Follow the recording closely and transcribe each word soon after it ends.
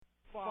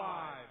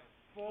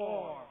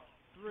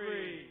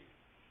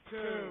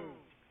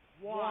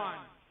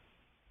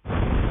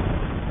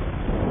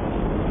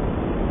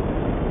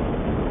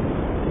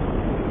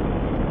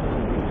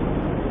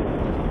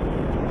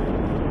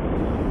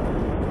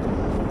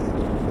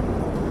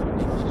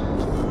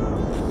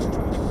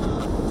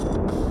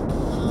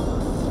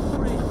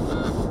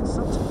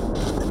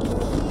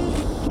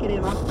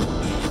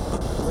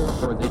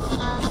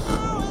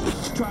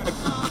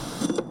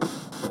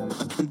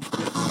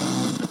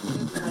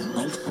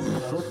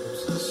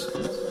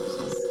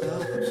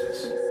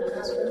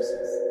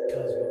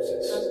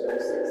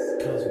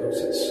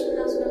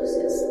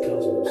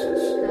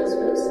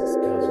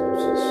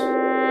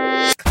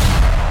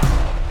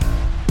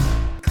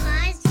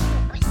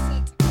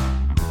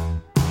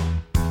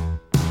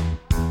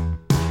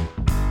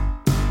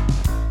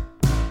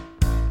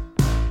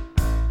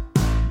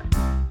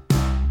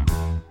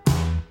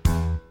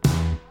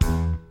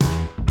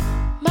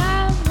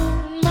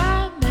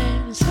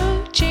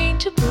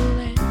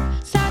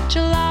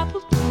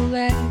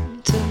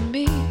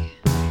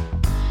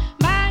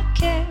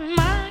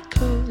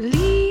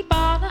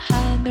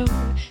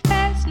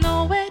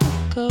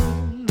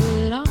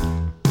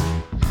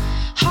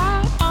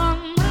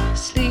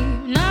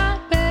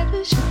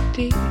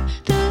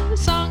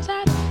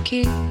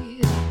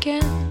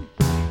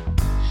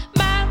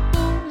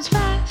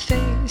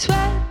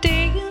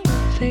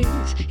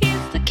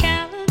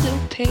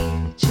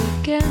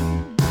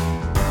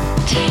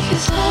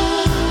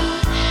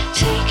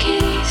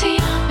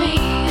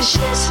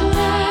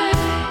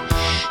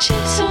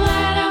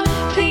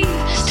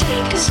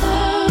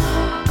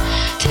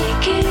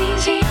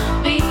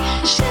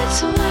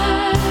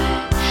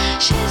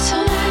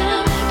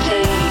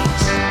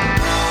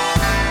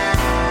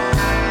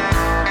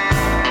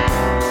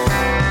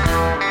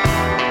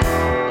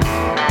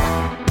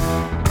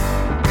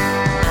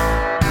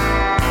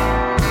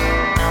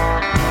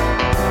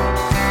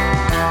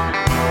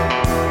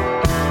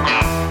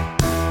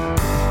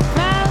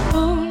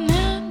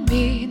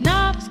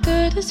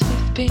as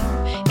we've been.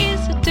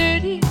 Is the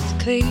dirtiest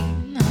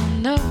clean? I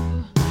know.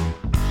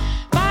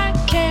 My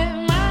care,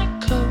 my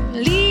code,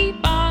 leave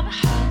on a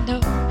high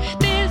note.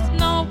 There's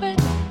nowhere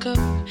to go.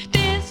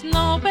 There's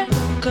nowhere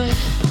to go.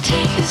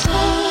 Take it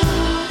slow,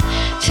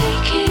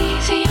 take it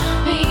easy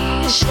on me.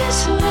 Shit's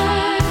so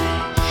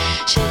light,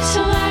 shit's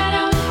so light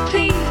on me,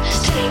 please.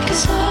 Take it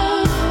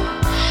slow,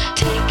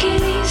 take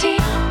it easy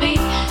on me.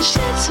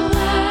 Shit's so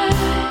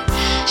light,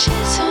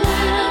 shit's so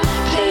light on me,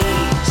 please.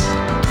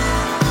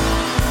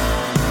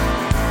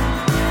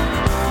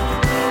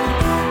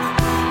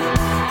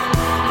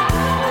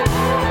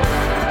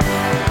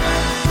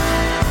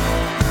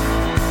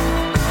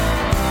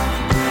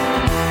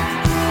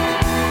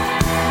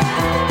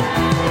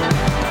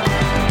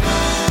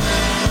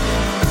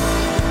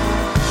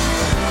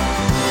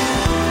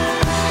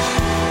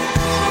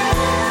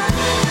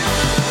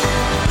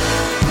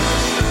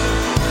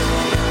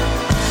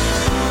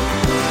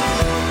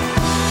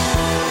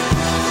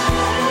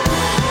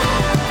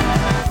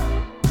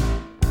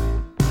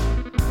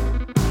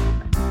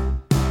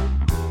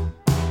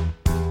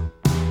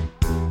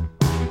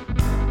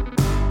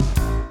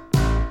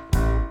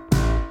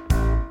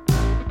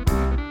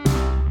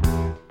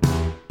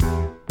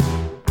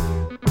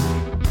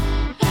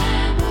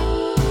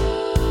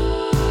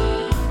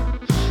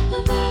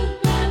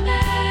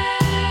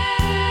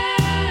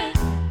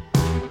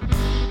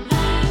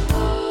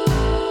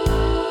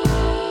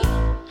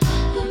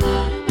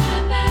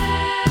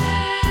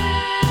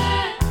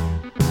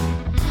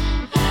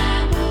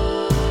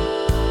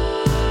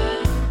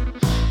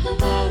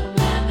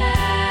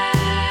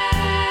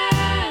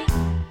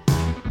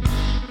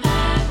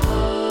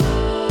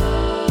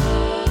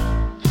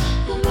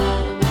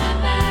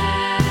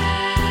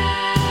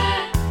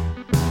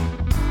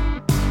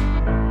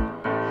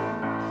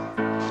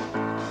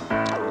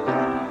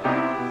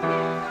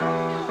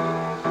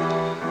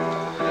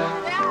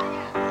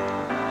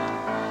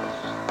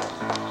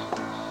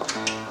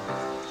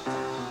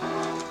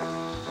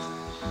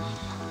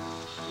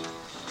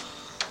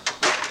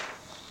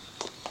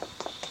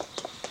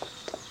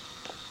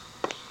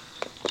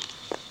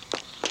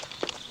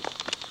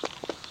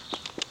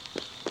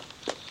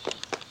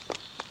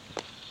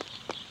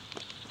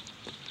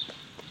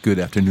 Good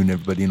afternoon,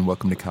 everybody, and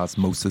welcome to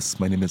Cosmosis.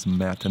 My name is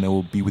Matt, and I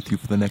will be with you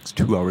for the next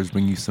 2 hours,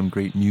 bringing you some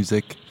great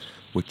music.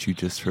 What you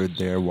just heard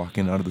there,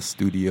 walking out of the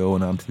studio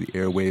and onto the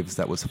airwaves,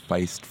 that was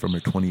Feist from her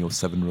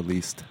 2007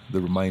 release, The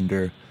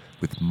Reminder,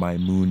 with My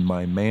Moon,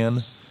 My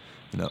Man.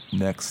 And up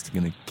next,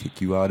 going to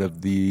kick you out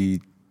of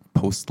the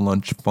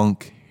post-lunch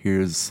funk.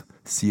 Here's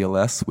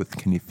CLS with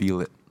Can You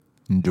Feel It?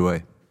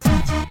 Enjoy.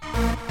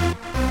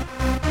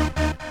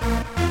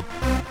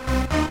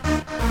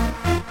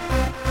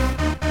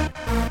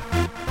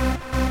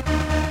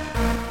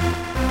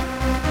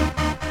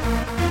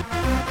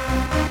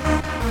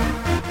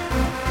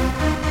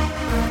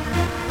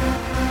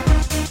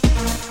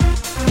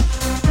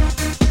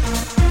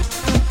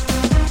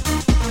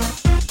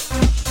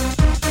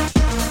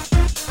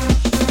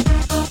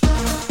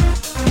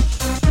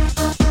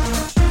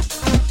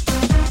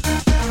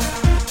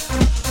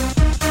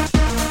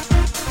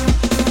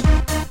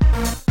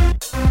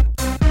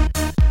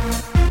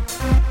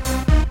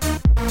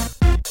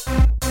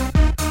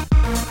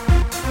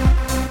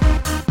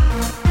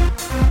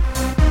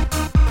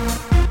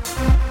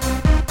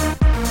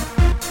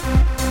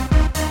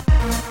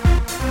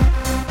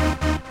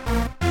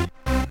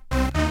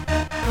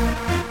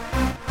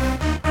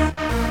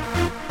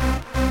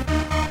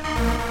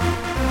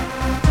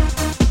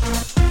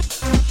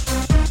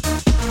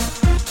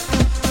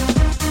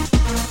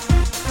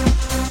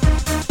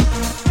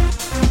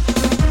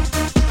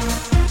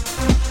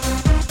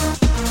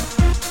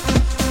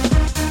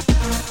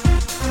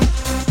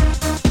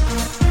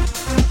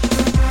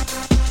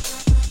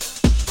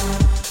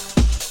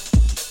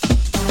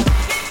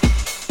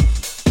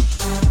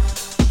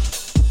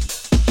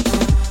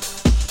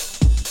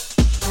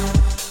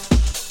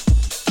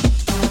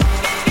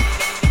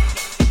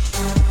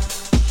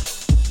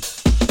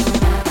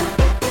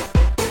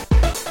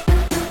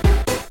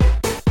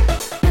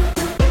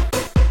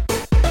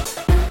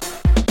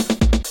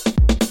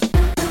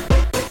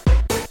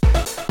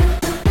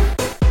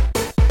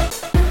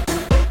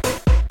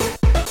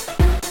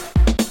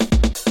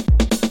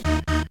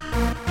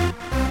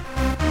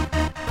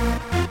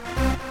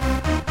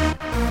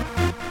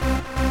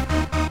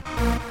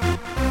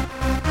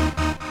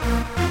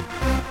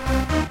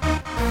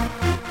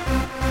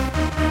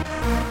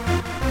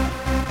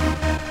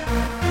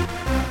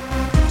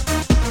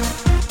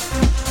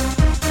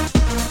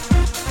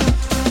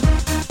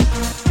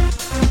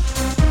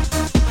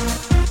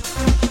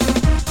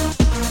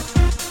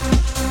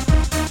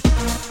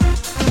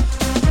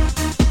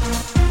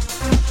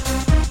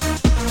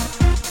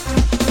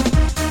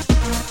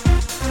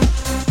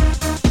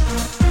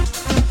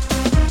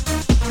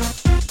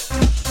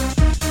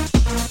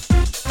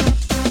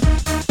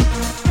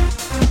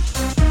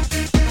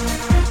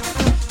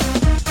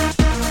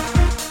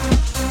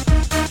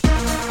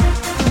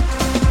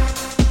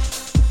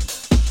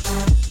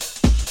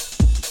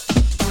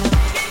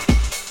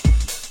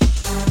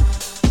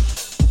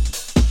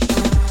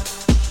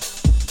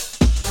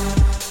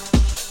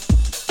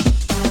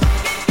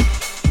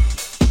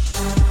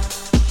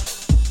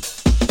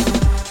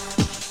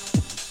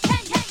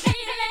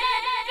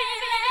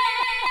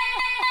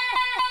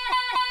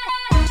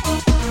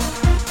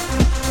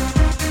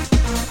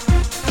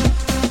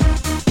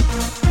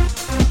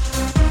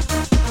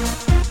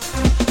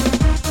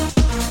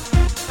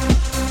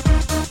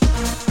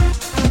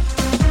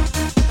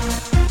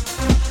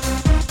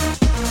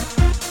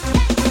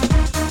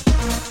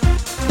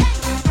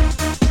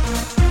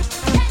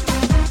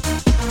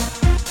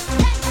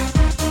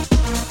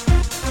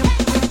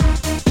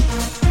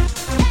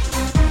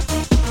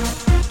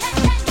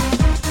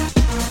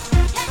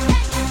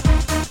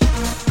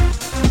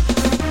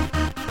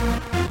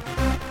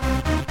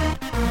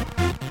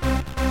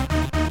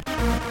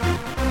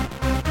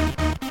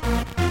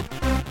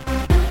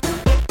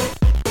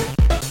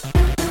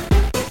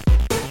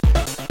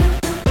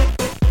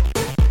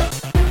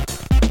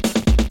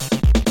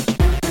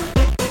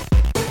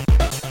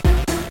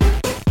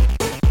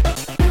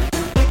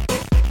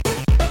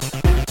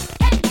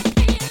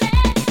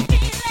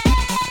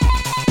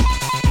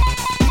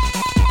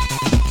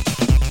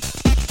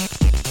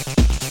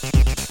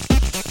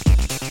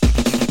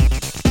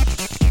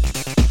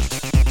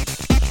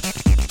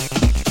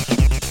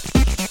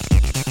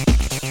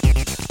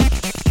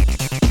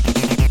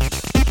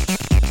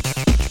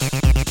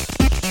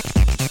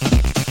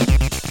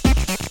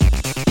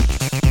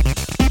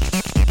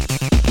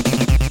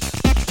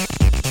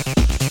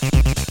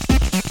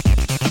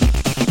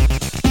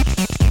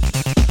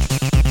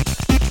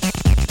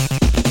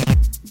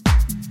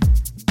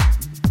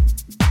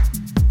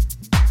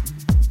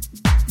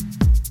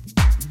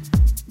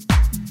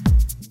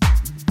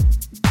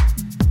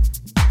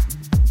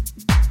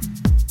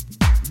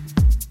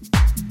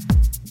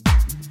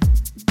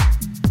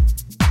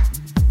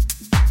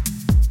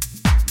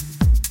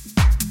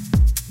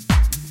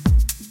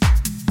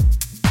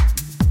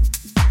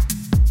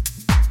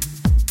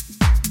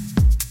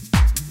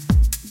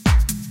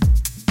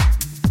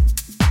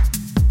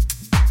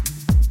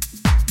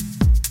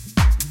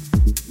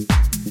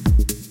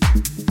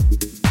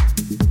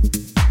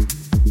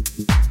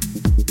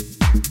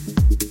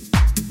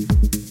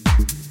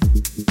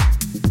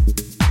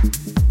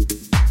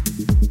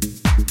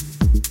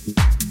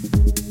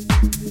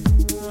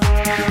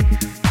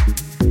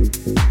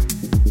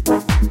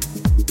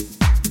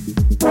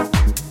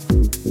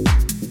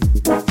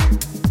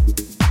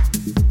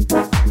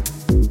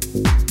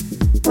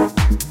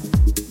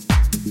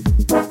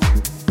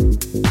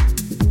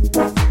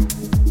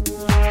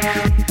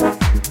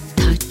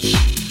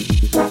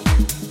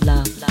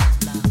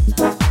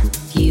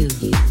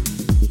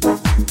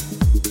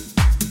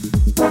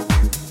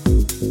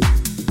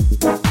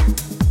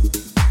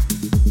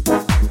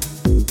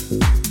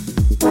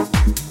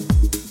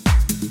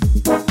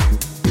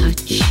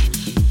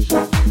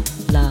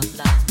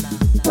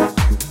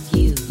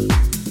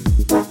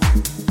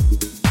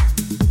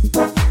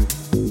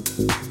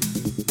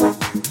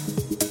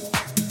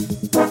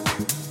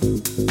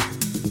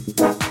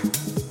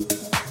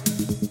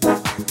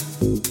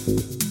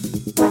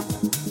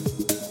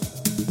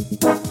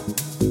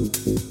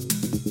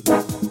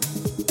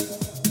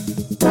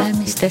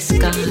 is the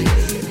sky.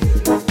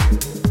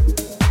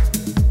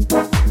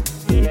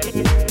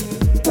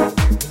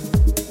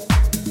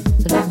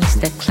 Below is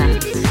the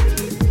clouds.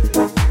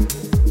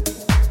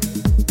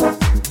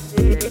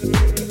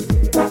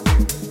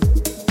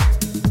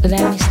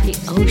 Below is the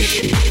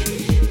ocean.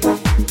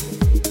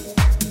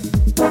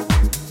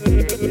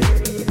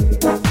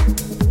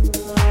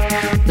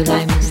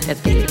 Below is the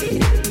baby.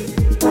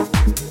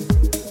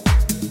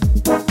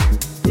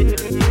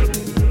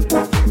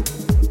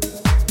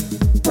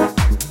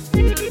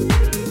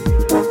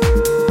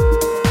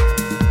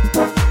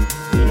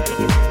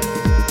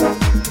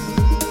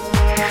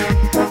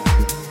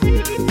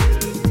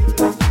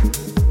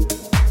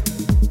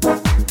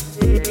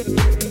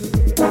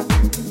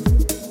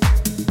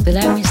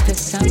 Below is the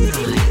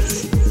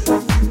sunrise.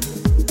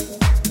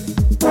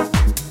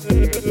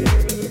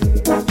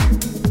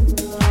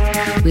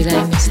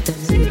 Below is the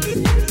moon.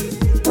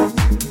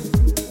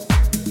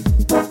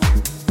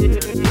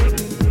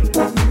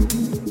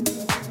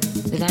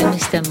 Below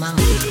is the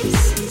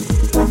mountains.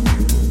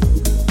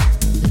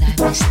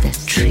 Below is the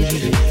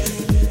trees.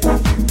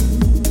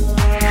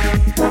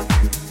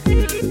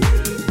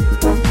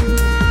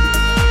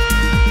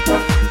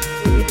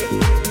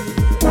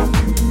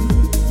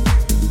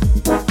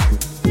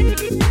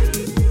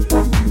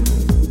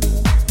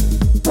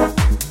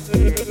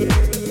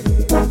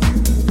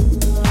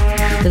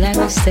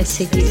 Below is the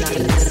city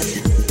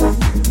lights.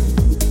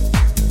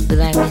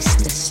 Below is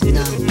the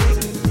snow.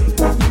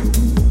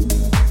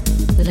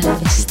 Below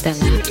is the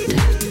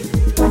laughter.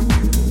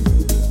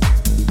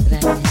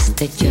 Below is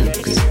the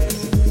jokes.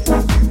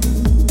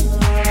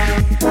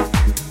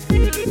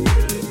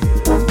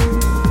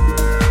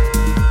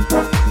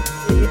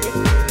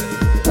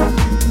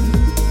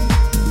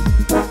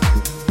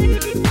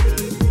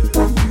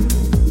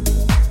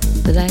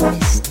 Below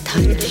is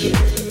touch.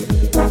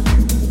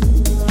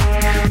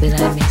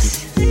 Below is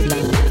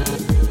love.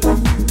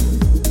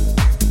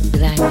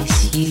 Below is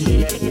you.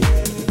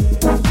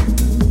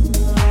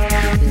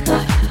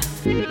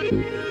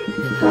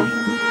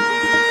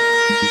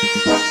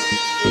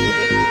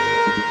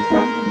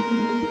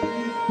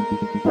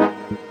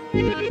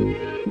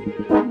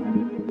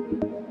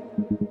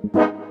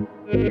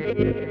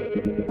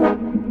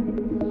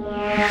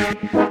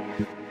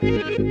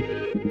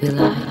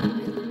 Below.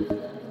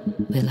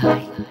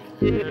 Below.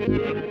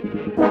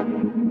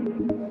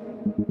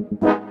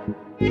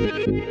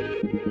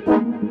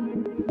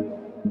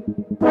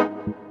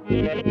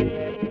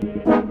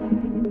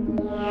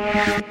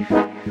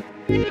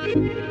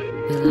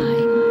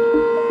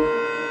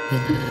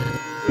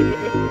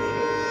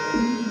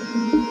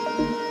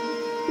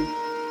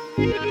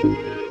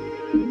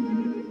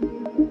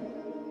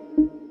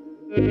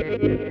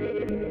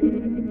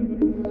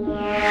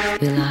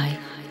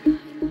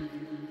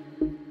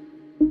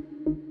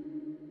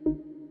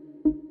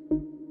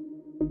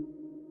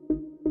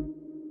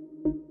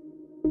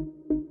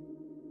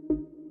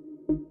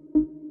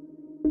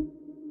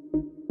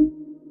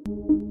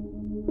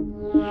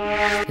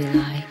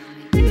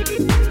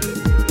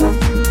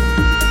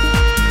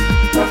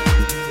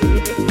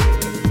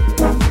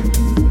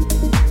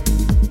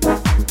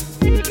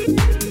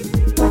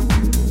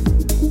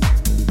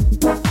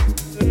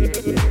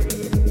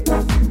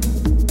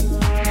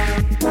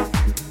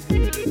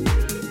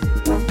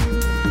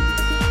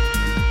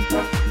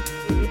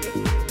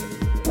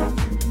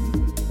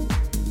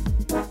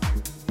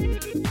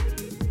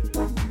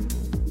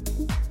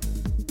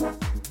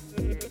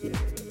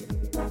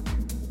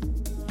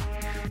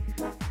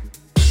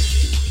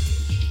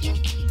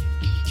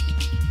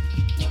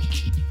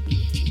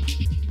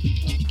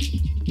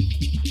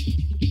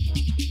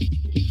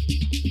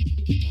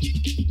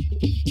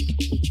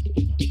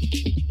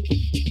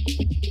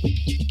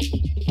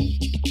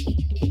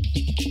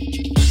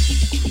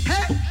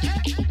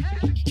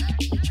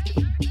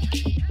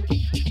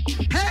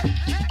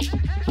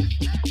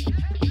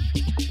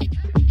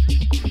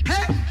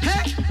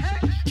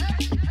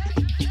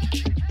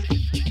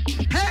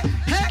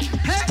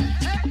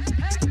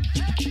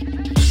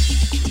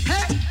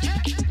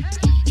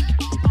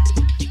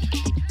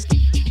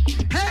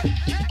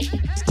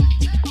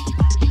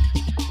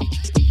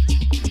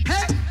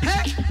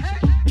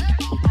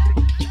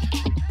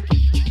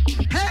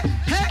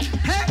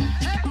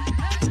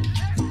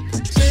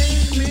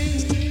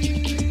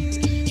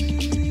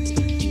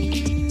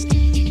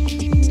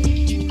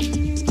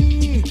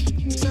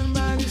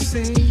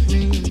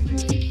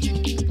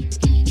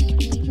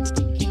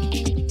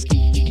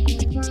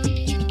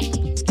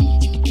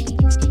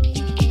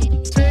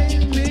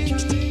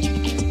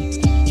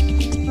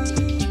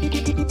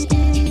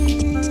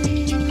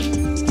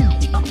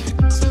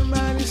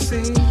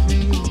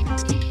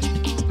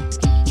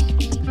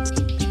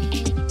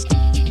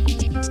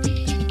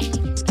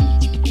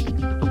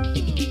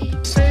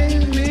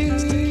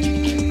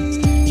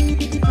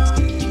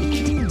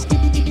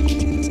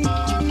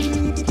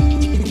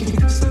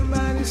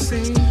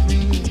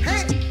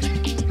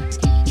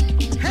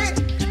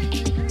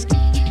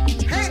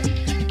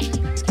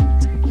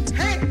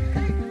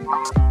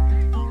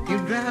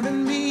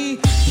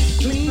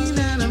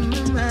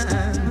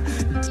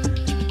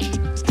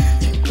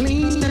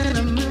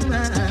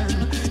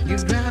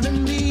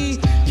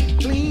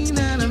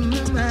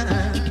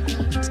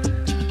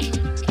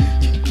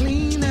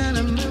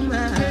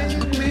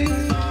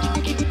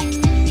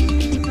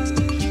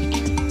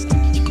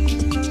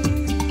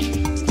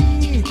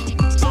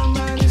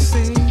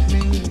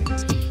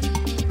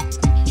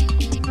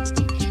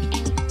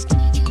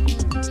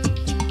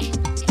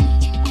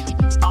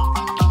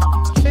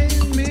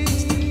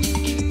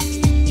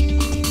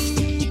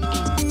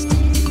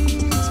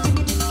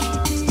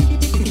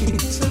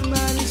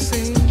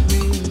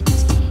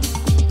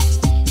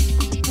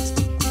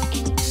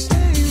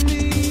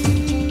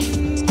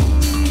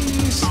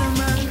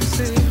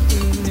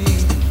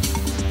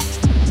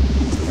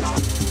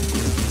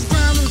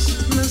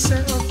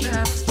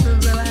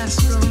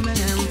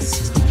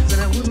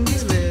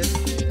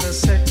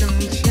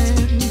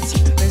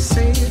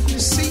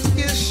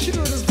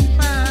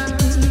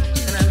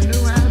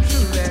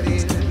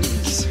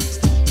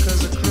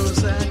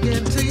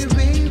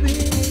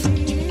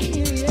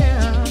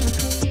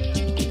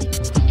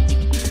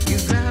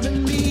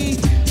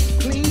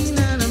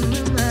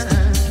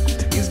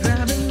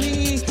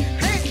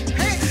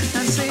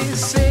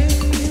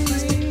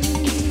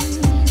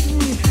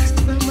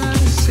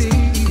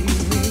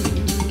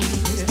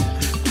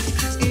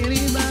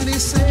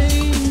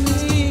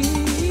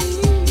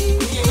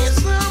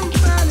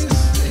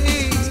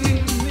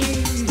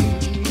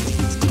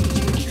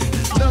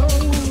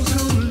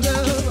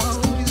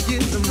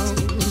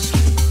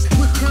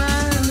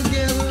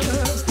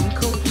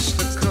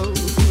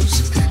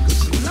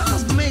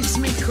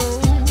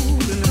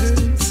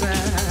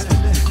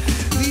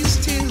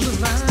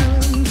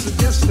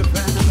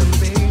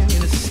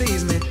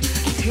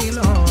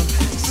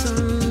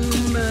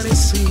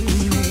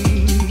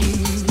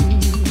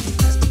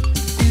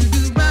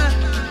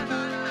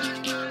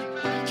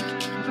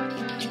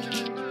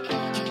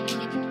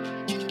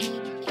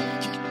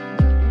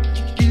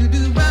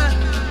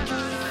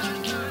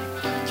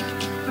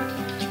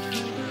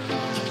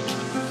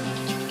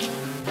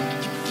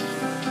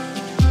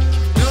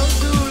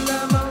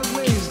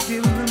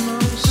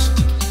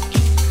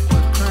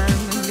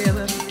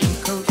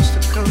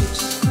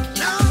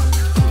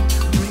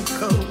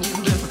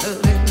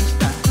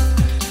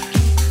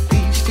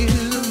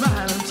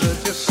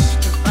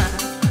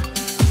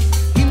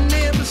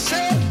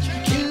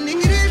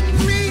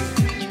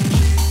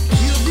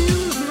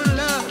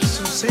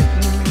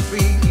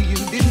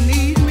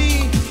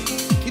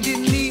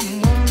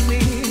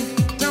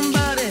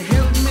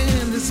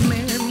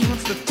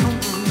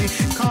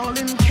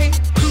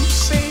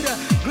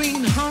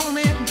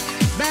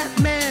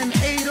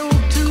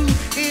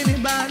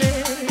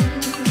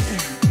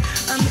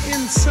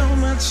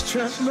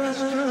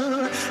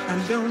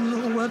 I don't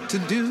know what to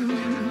do.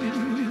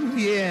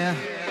 Yeah.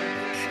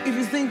 If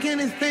you think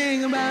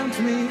anything about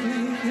me,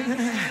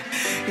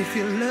 if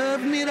you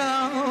love me at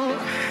all,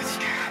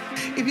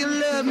 if you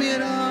love me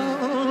at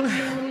all,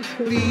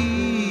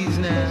 please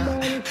now,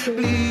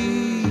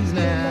 please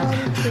now,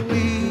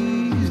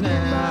 please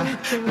now,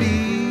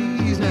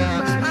 please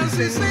now. I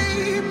say,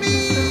 save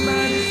me.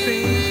 Somebody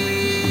save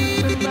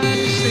me.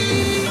 Somebody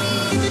save me.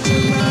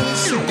 Somebody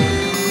save me.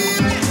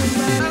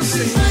 I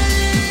say,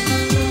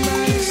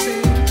 somebody save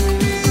me.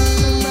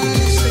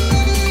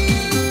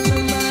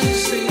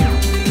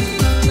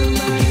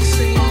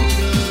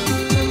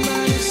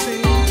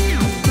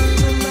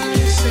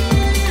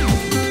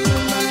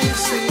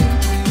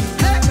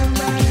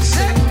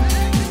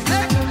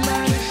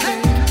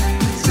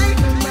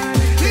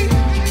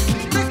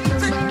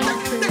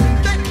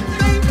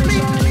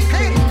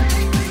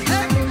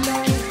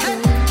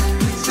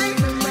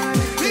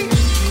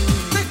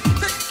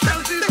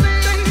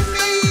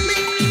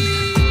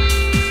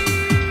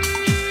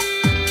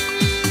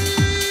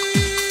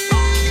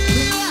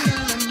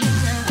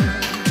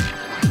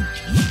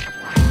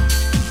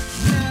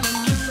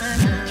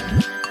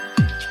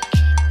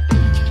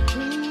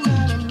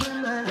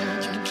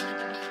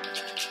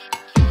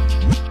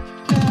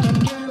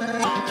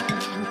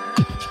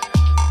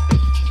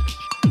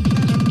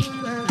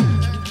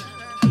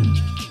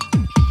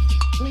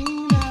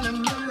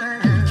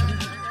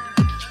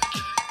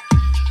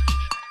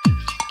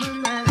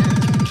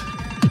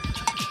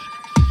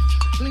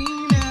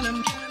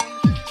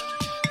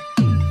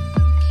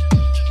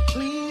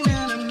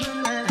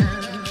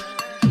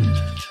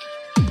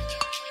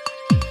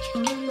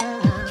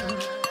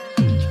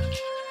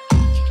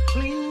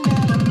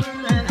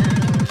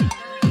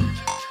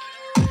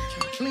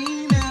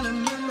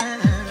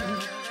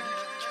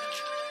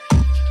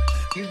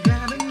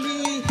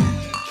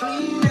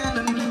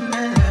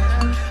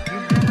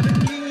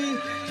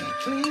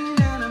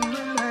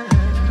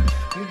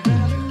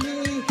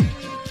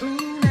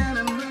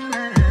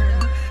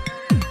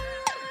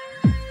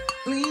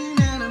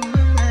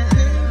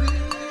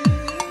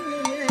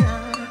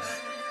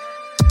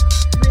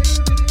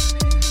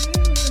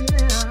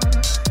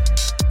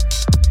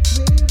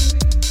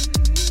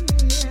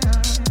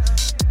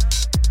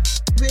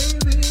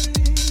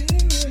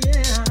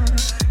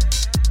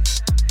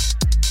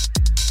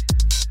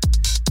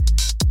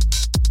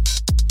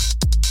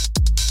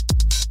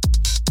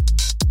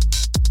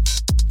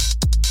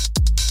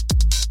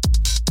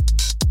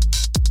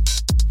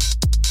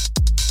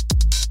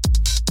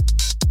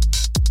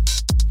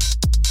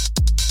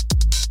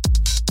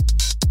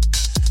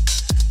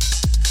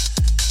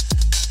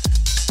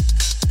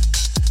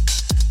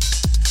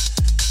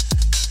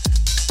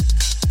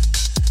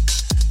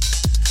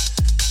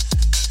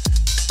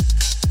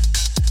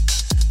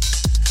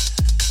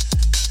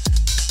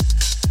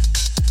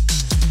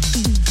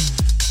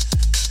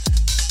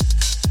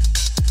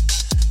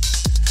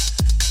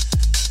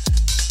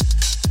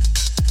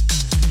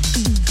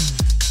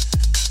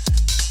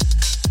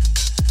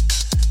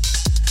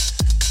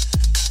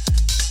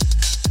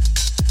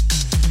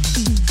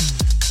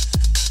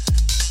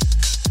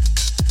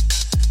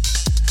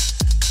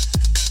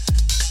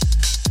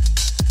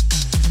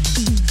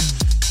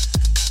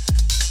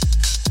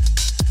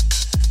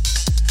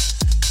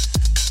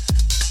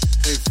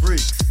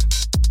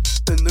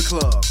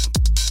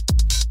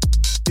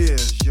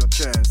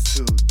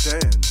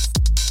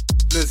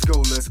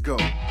 go.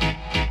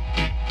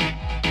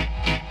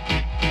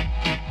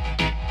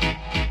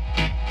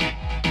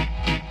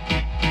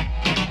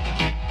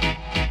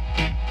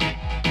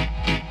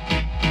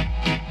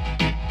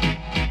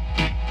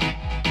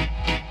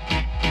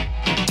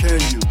 Can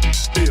you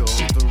feel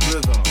the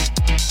rhythm,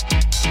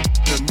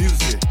 the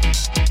music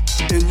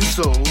in your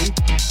soul?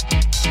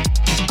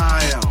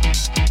 I am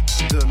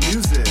the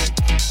music.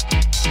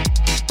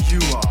 You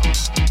are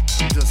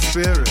the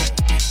spirit.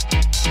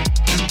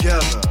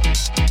 Together,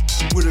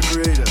 we're the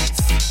creators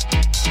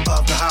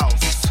of the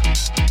house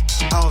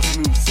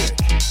music.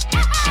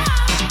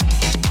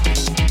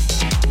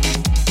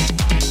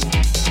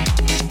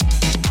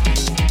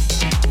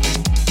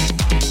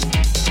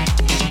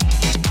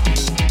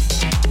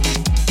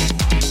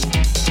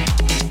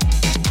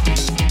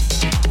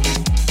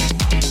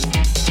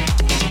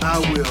 I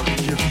will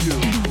give you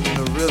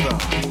the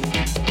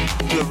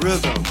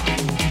rhythm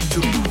to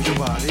move your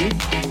body.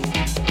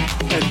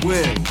 And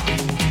when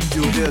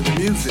you hear the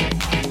music,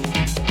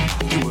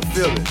 you will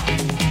feel it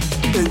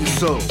in your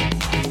soul.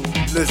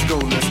 Let's go,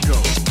 let's go.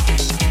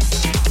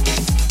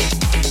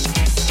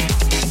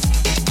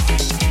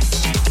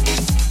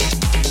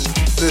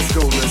 Let's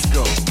go, let's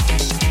go.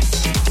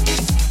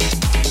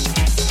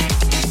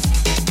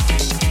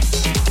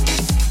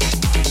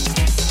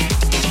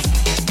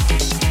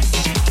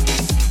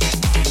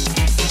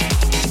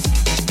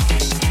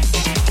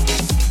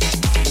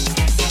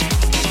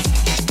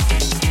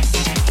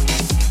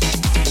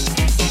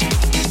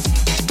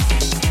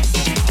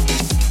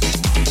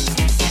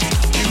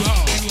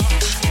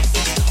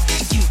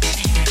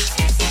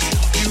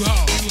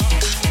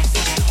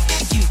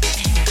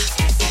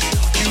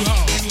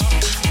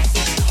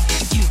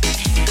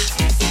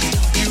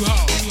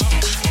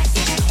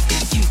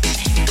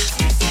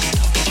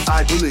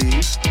 I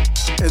believe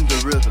in the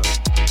rhythm.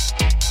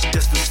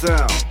 It's the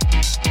sound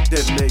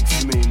that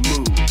makes me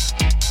move.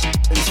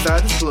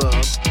 Inside the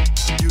club,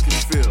 you can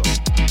feel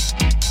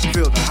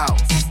the house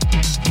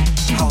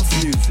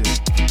music,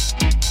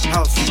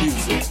 house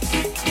music.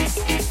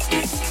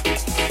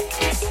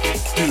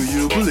 Do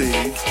you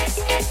believe?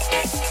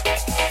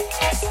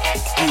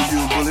 Do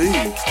you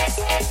believe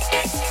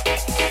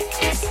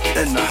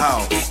in the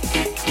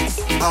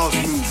house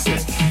music?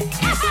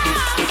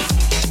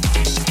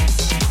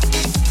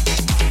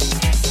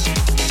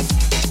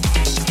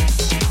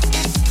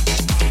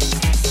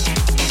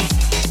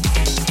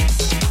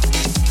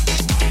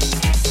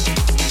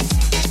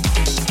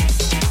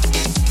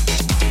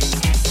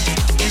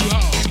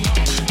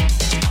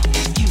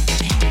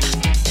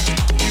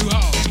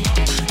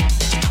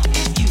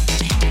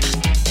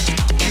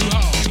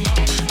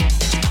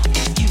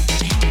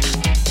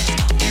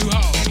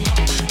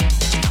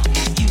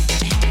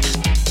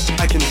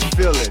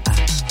 Feel it.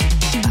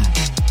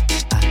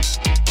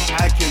 I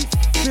can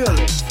feel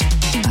it.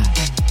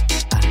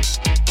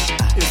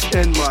 It's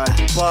in my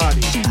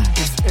body.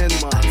 It's in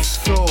my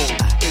soul.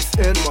 It's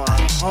in my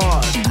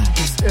heart.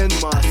 It's in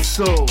my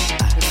soul.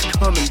 It's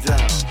coming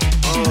down.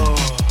 Oh,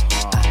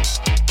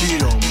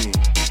 beat on me.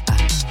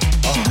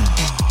 Oh,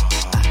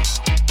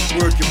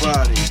 work your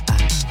body.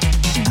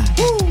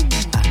 Woo!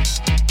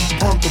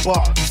 Pump the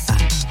bars.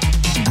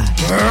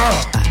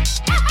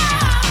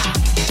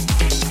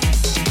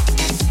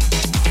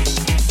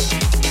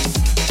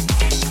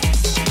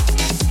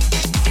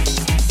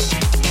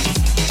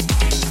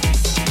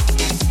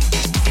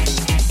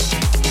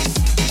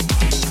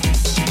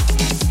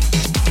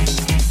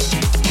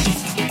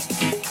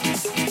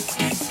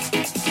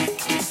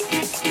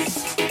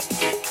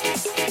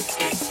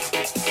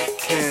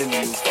 Can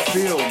you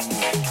feel me?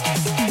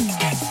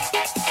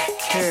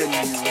 Can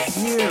you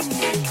hear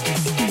me?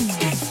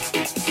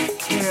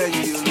 Can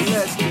you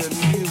let the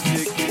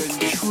music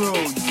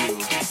control you?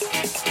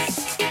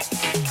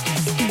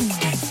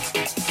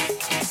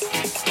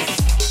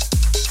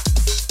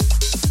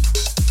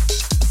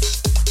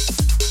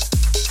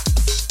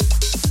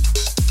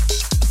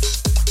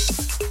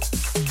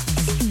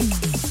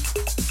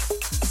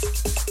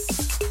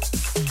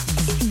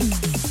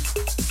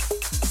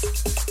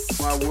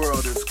 My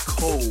world is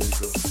cold,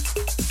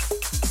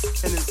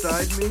 and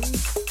inside me,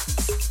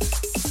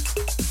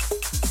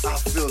 I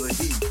feel the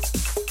heat.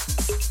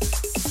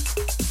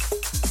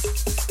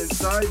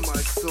 Inside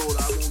my soul,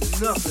 I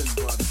want nothing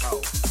but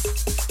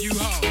house. You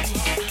house.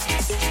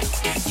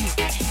 You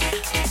house.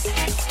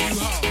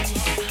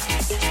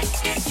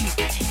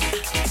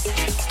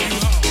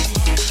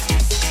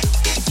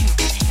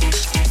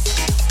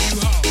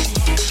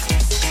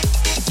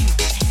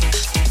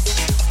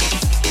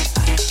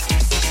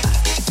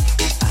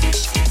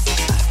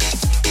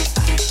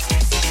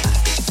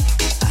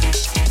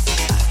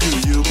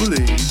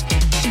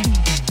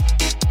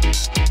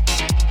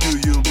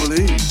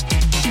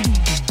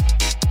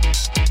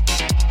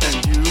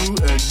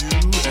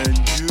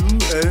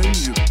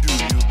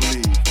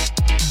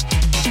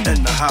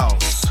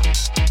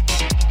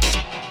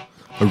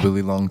 A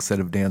really long set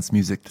of dance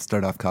music to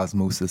start off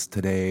Cosmosis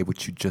today.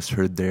 What you just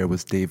heard there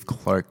was Dave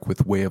Clark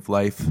with Way of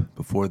Life.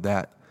 Before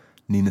that,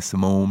 Nina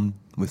Simone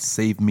with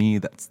Save Me.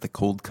 That's the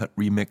Cold Cut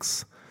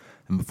remix.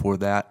 And before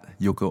that,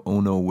 Yoko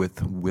Ono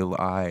with Will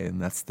I,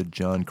 and that's the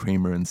John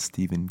Kramer and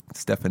Stephen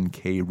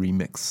K.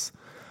 remix.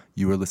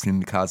 You are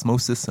listening to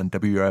Cosmosis on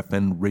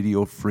WRFN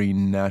Radio Free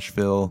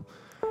Nashville.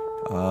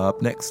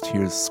 Up next,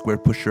 here's Square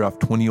Pusher off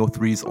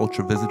 2003's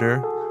Ultra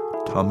Visitor,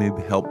 Tommy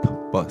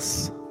Help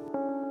Bus.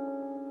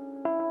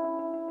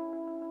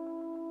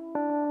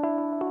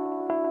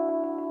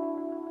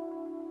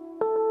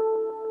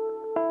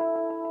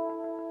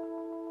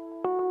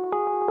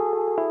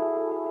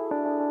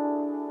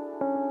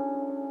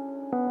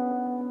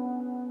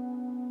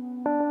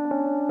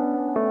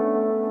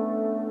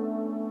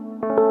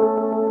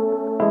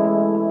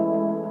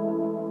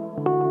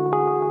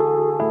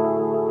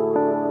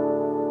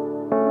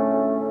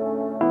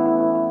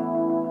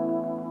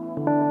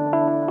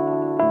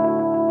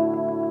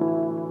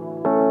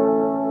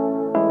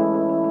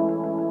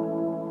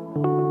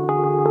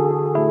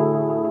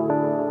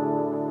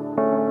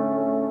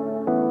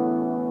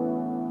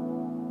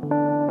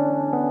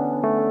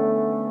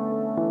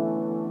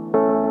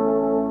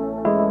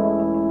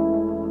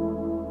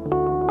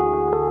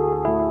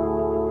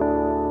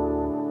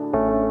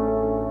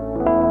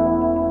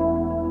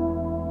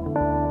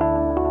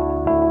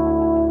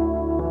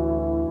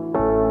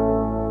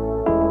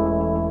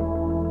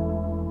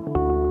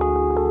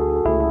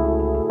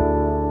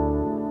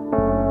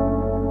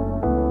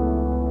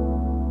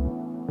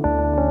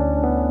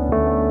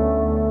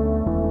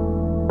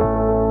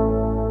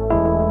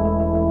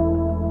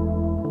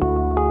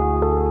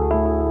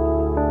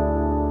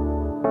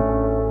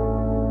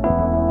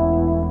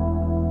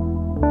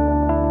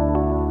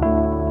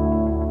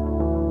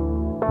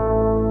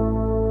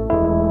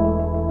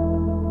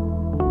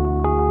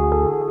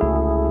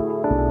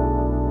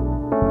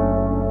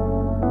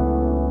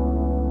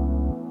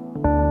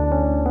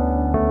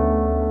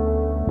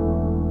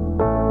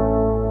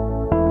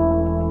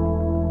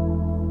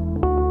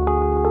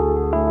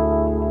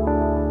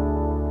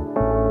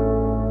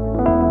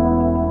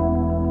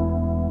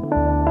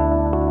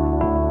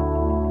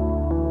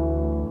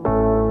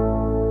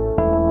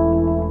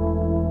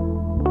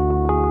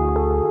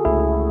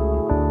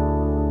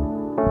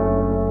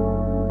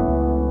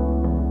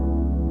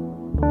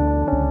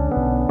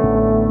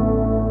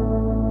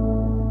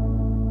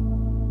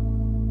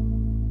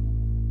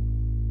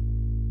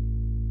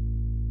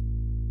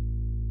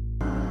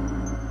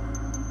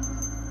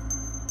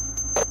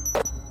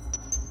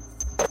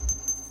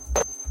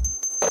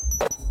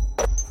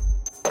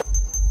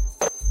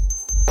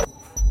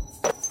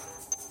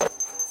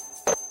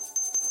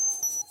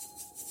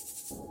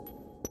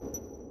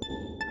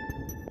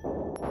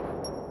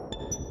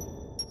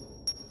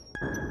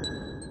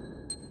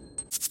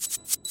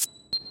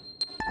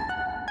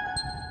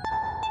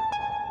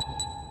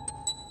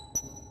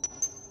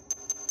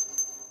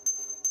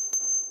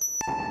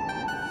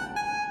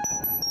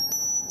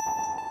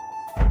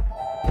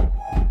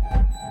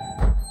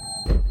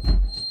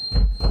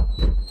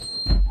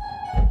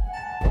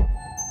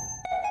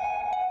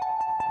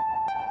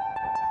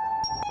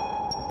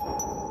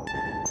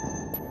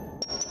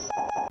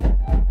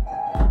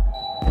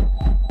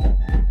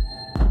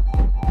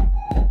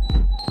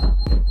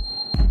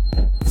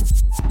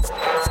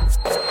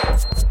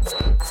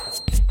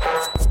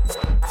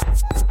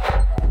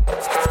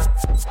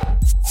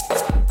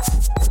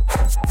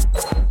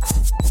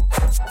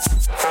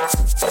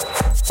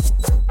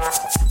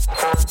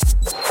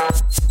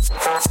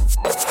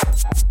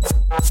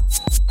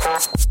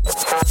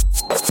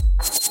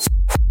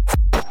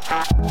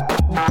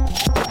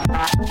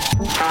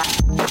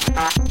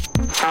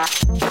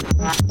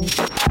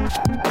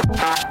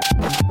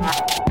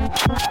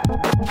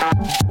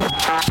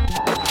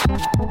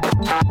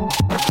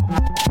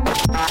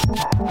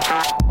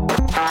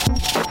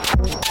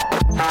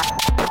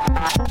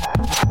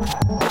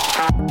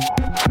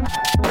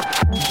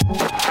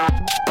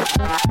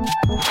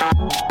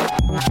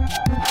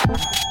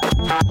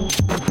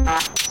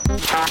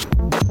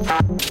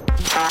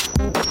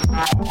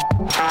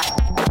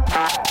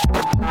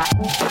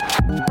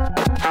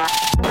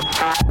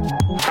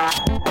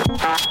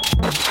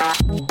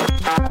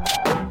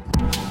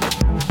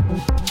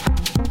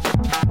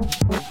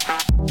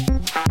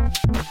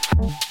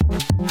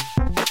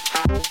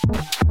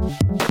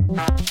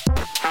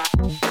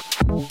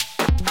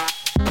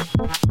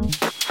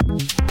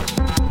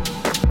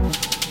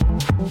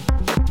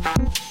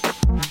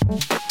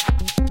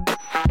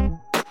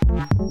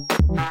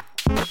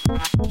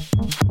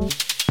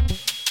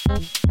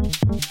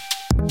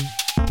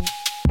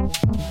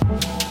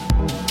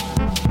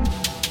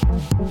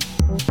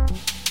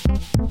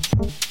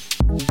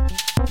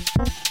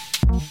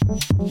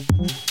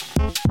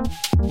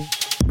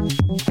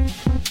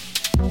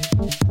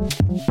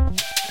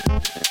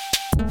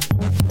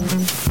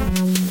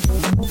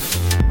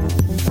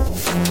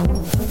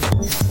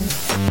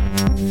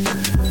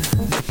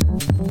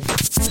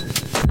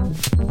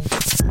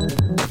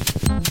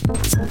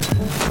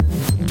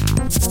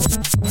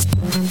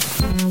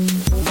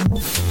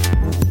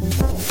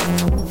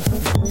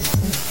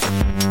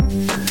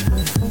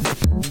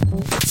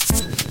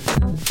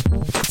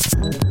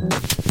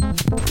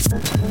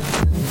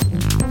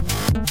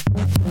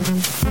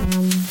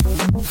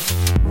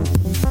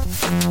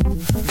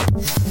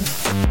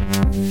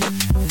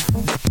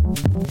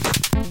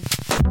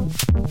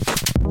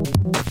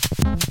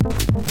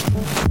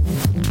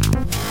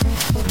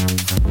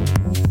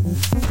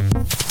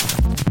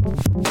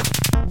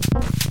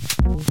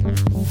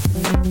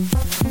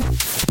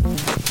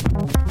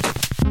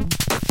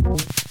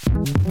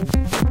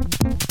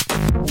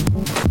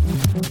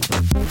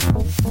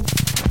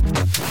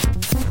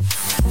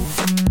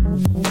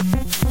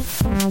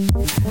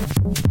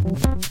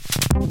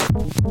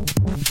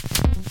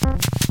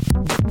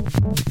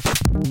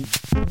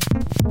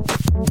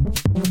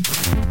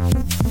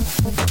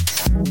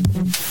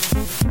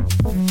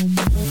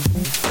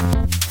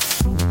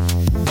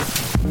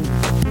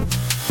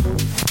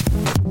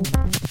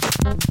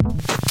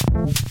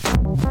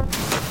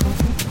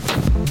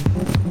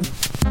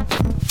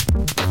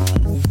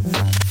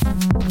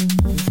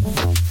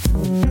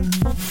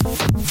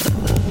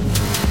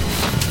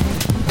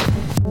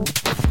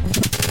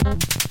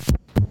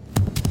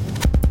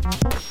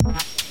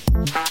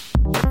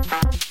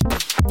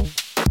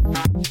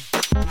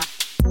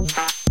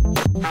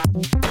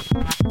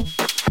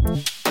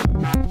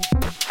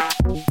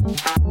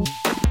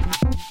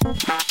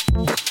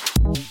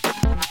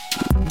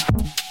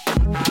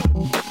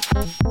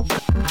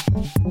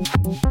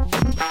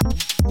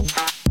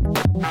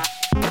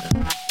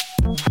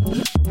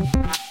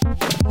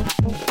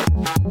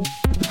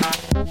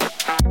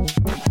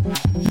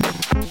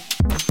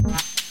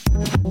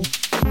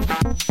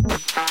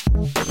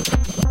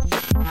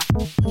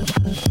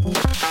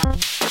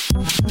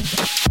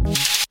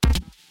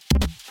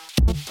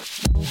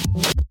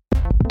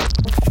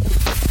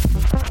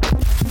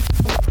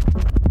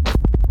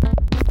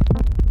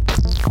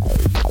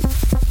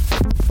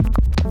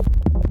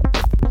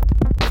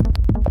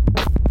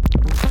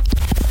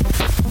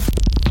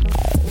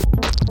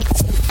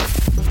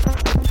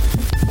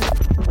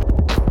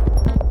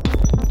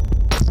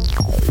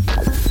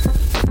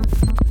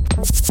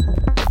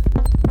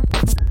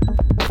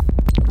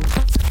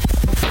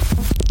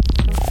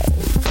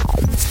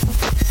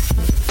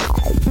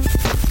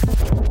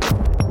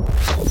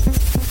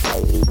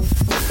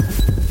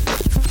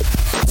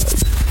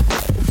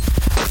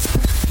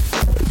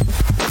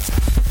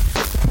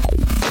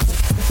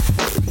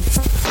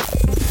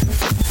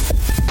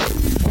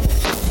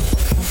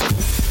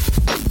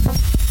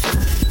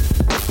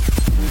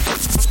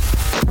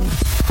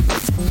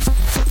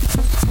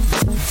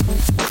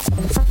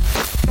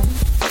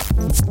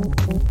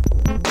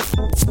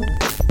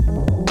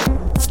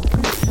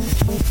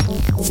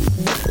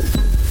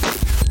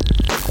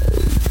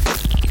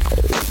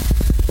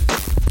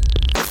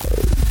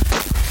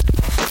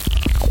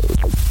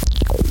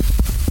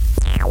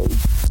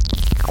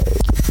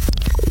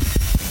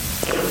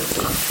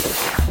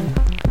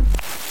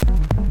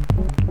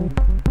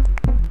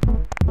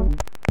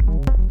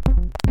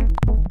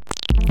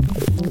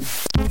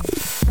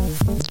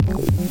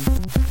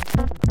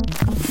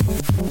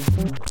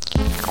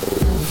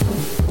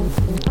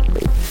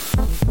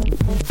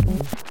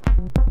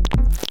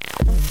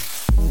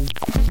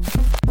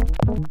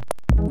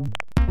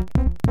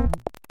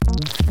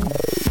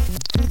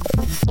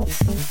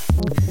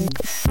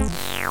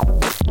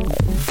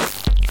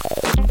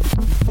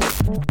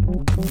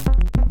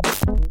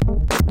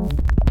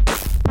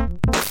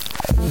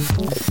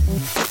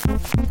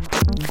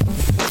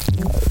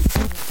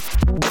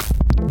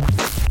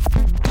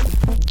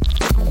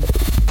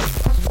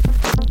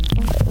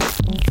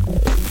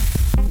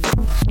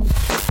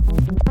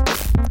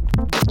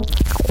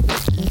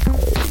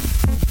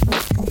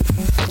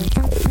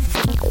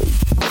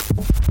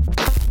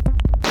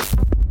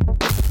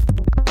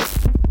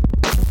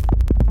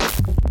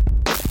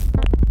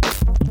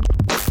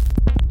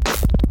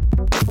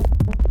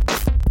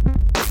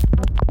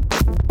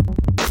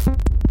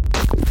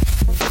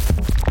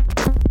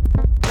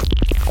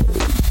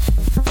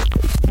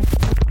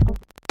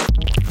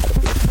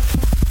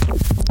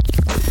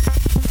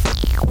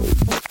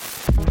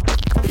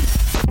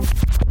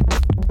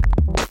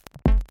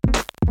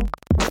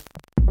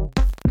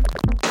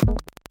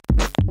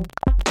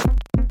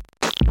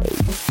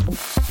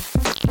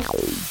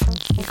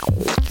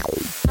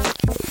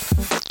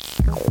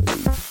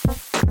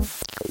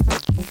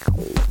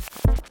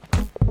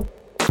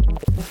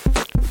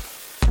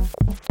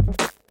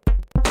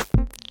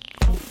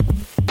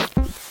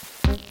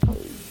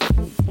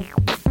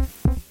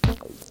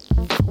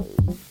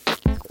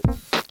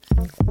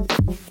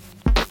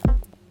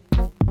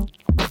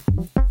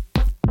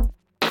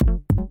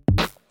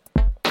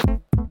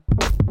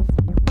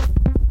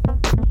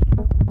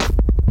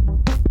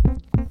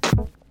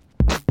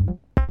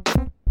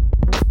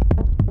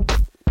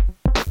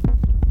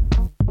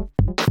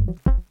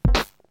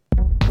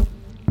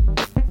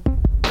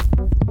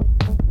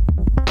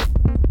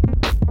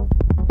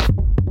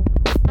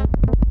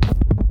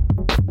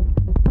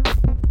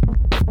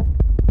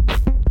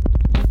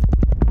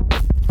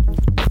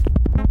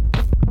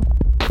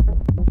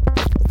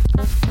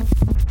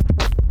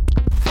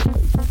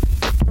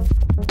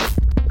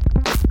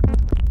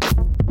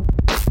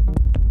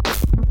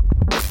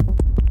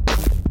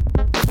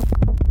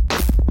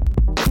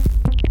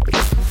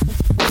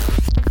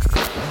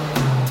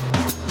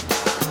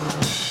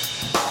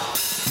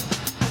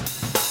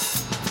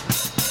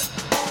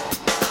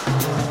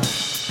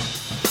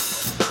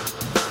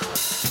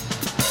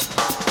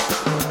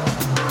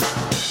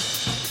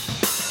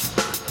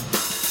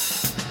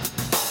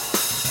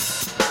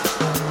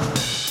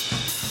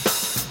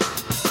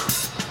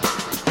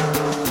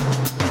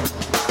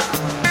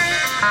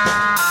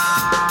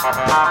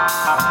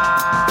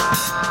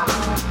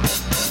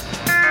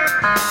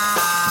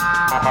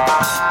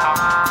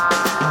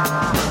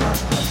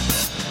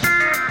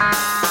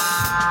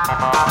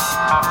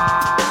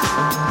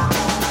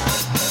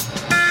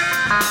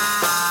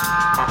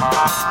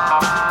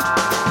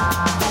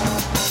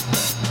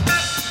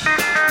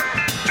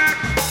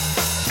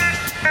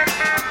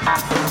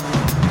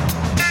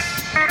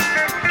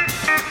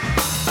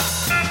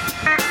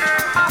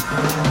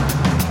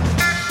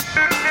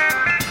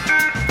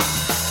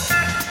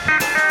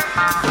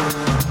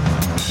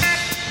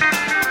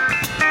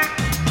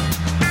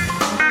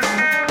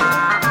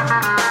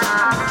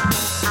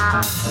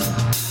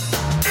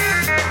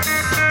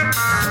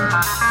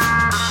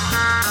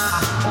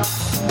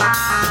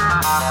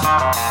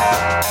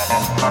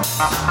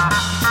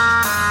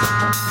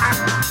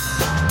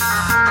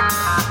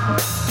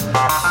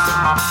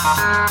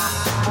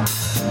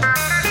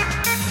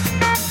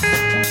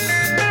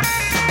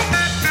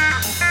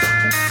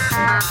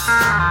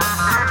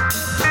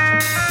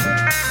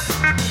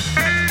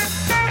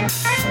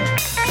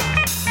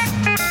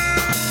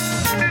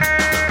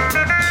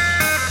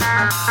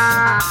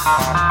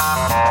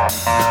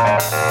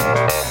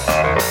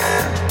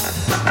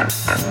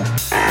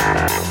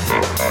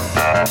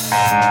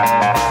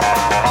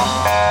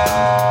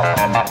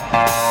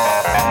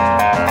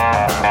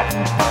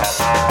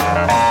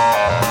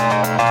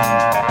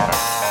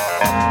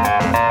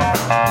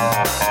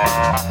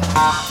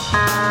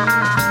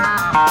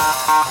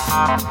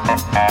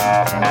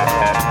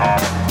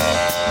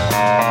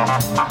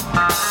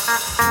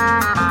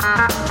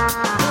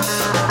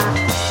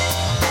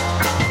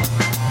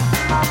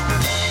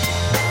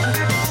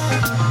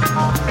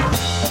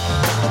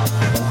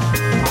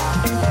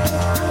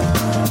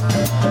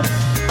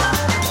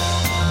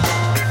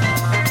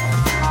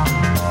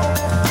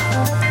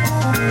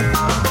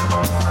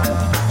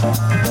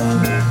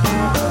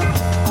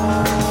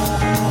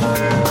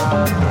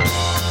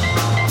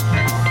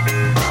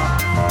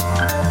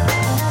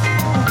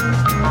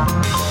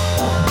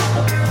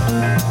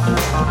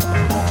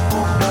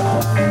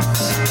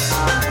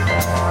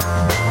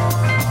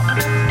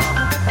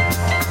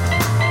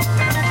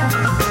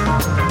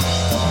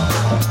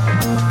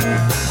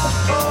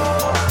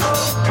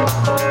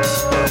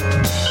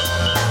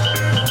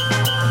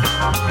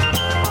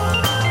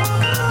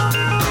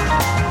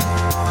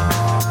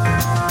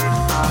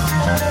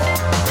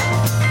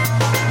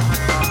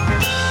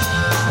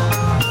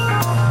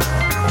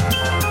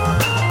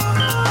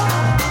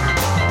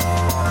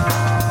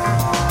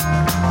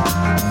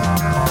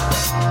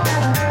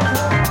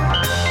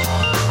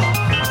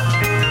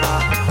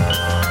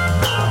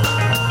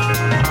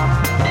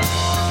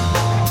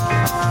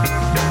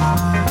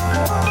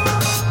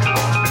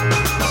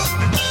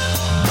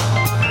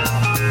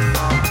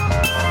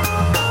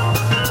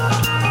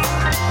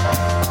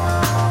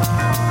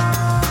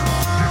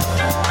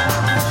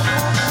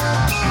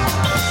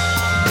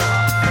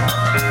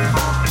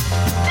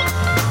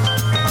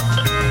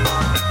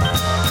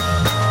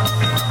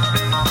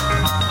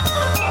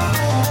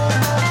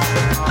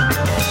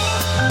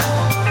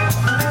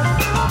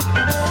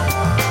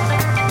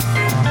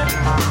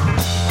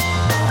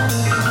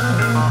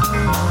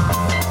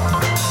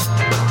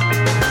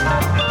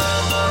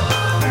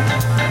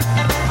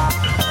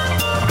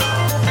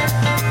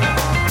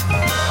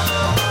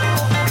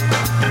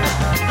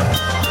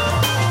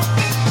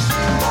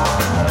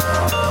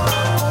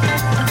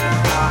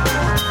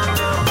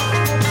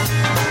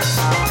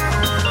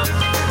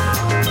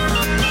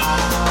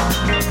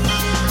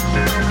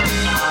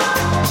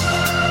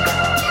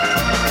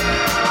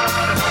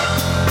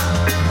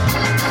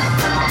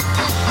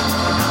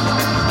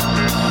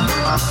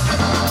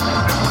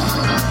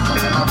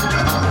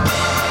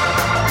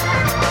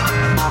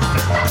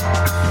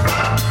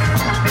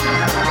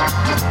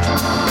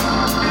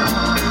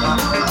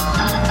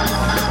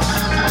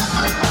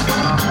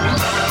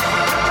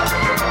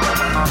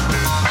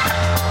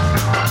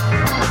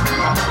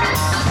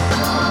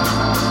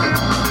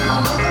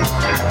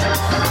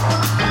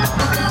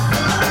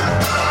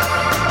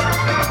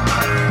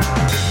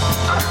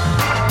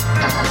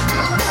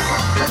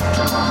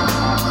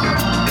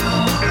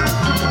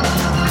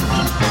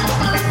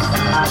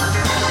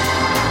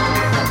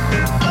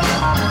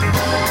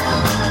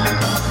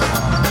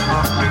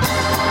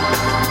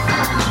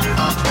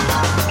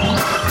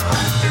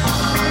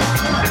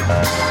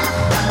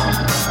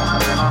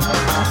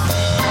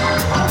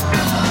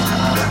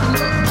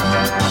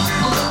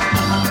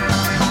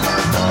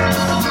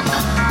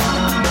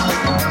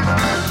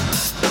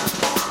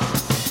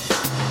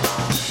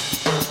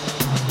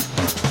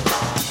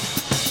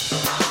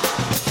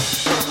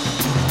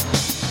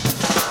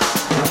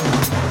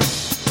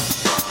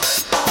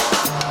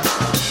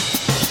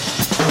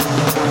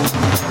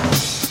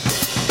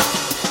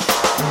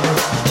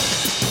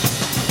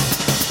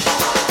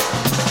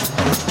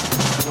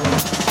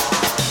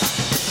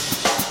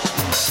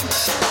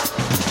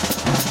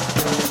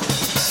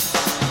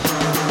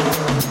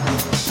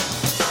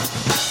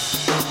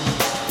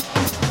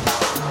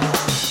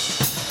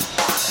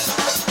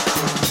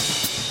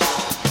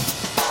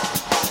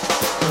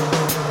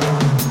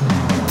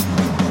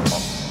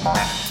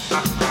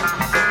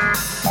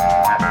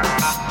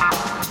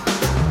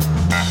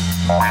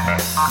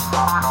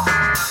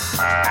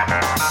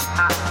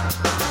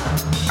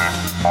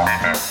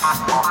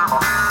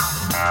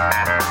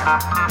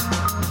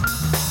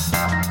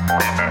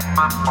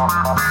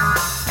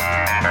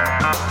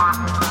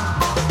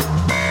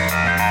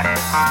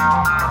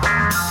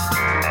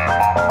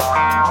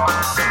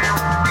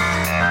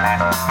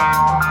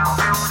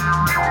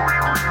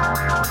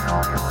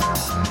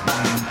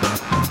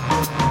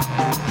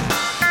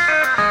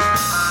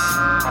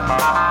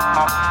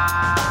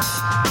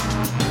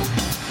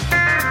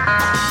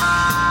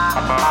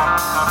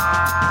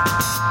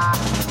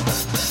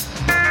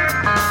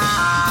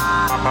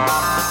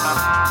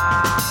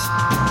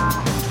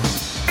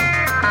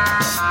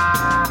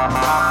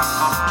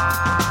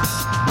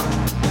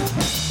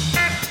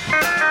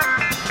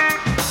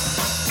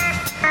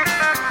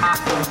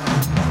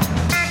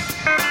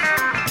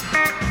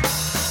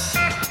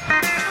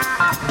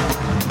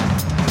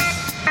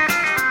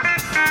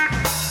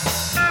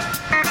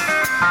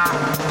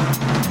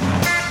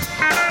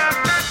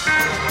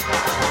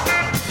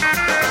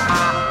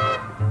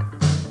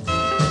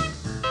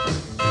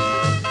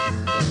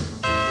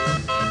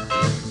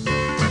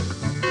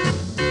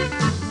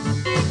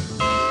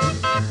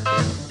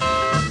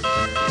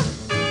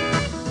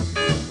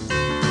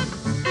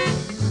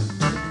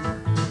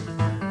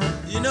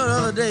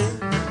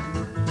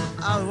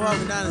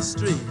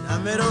 Street. I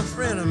met a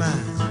friend of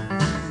mine,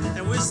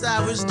 and we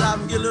stopped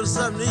and get a little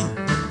something to eat.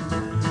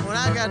 When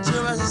I got to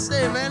him, I said,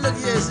 "Say, man, look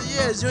here." He said,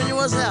 "Yeah, Junior,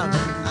 what's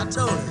happening?" I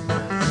told him,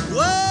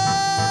 "Well,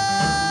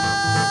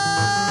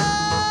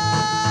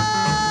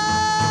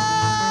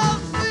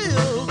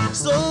 feels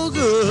so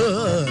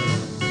good.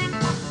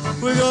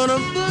 We're gonna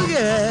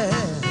boogie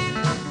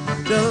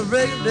till the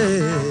break of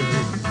day."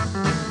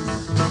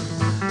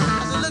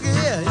 I said, "Look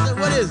here." He said,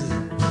 "What is it?"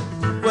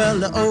 "Well,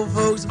 the old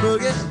folks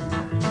boogie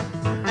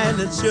and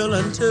the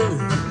children too.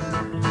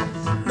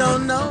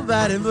 Don't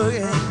nobody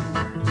boogie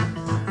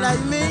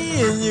like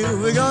me and you.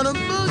 We're gonna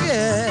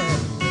boogie.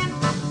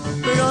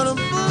 We're gonna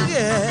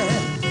boogie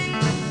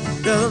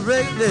till the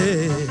break of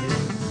day."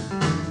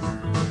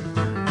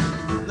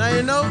 Now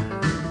you know,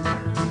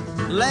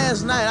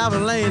 last night I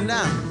was laying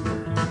down.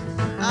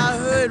 I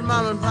heard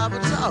Mama and Papa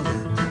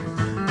talking.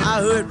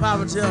 I heard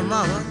Papa tell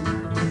Mama,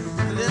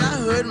 and then I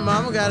heard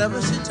Mama got up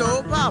and she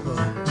told Papa.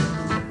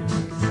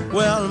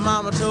 Well,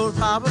 Mama told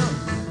Papa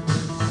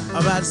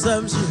about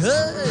something she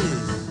heard.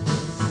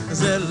 I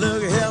said,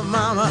 "Look here,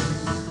 Mama,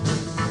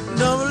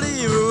 don't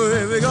believe a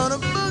word. We're gonna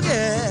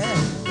boogie.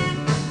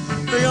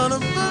 We're gonna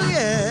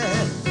boogie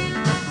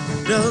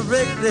till the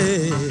break of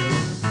day."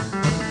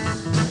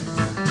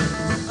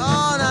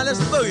 Oh, now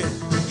let's boogie.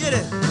 Get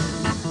it.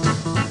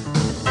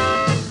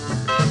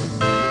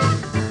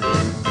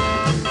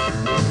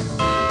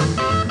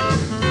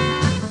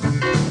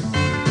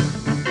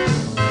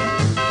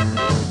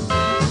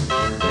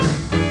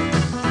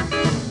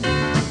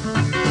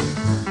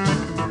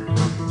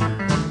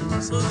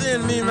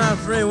 Me and my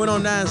friend went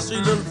on down the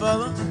street a little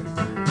further.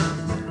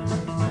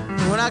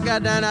 And when I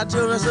got down, I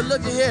told him, I said,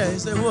 "Look at here." He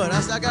said, "What?" I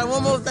said, "I got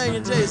one more thing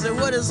to tell you." He said,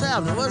 "What is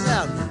happening? What's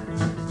happening?"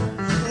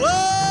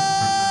 Well,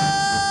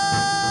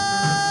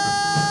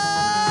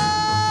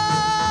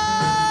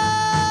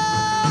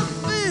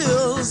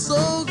 feels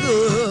so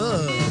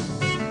good.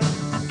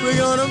 We're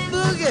gonna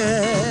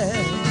boogie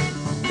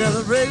till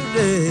the break of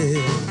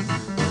day.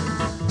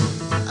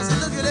 I said,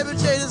 "Look, let me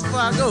tell you this before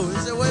I go." He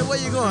said, Where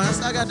you going?" I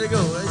said, "I got to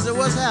go." He said,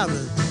 "What's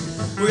happening?"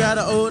 "We got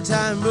an old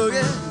time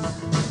boogie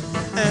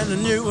and a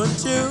new one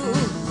too.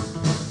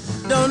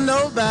 Don't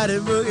nobody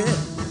boogie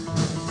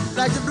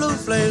like the Blue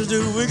Flames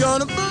do. We're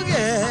gonna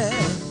boogie.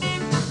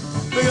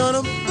 We're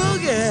gonna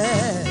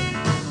boogie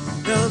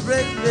till the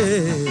break of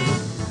day."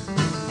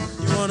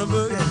 You wanna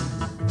boogie?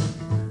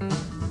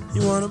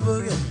 You wanna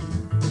boogie?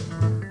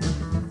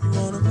 You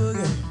wanna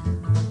boogie?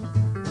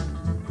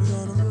 We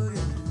gonna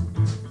boogie.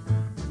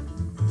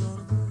 We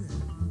gonna boogie.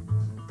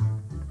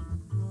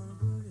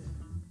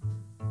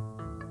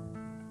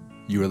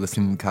 You are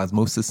listening to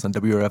Cosmosis on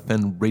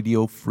WRFN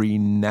Radio Free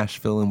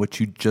Nashville, and what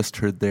you just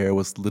heard there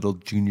was Little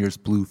Junior's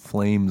Blue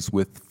Flames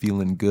with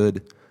Feelin'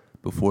 Good.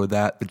 Before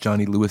that, the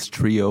Johnny Lewis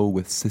Trio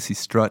with Sissy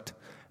Strut,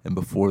 and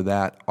before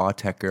that,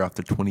 Autechre off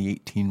their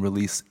 2018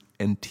 release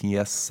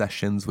NTS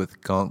Sessions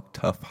with Gonk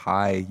Tough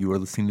High. You are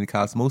listening to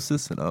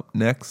Cosmosis, and up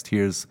next,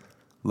 here's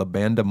La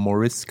Banda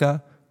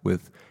Morisca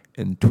with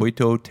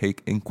Entuito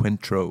Take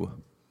Encuentro.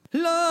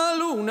 La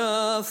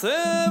luna se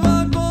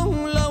va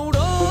con la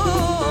aurora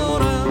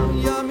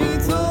y a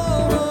mis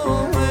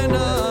ojos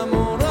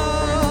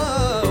enamorado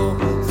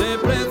se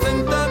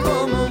presenta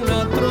como un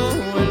astro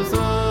el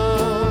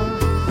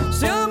sol.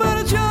 Se ha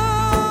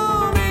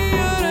marchado mi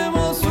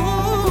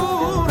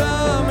hermosura,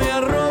 me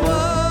ha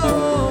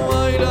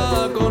robado ay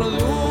la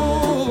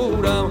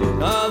cordura,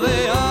 ha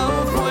dejado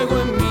fuego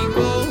en mi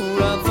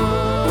corazón.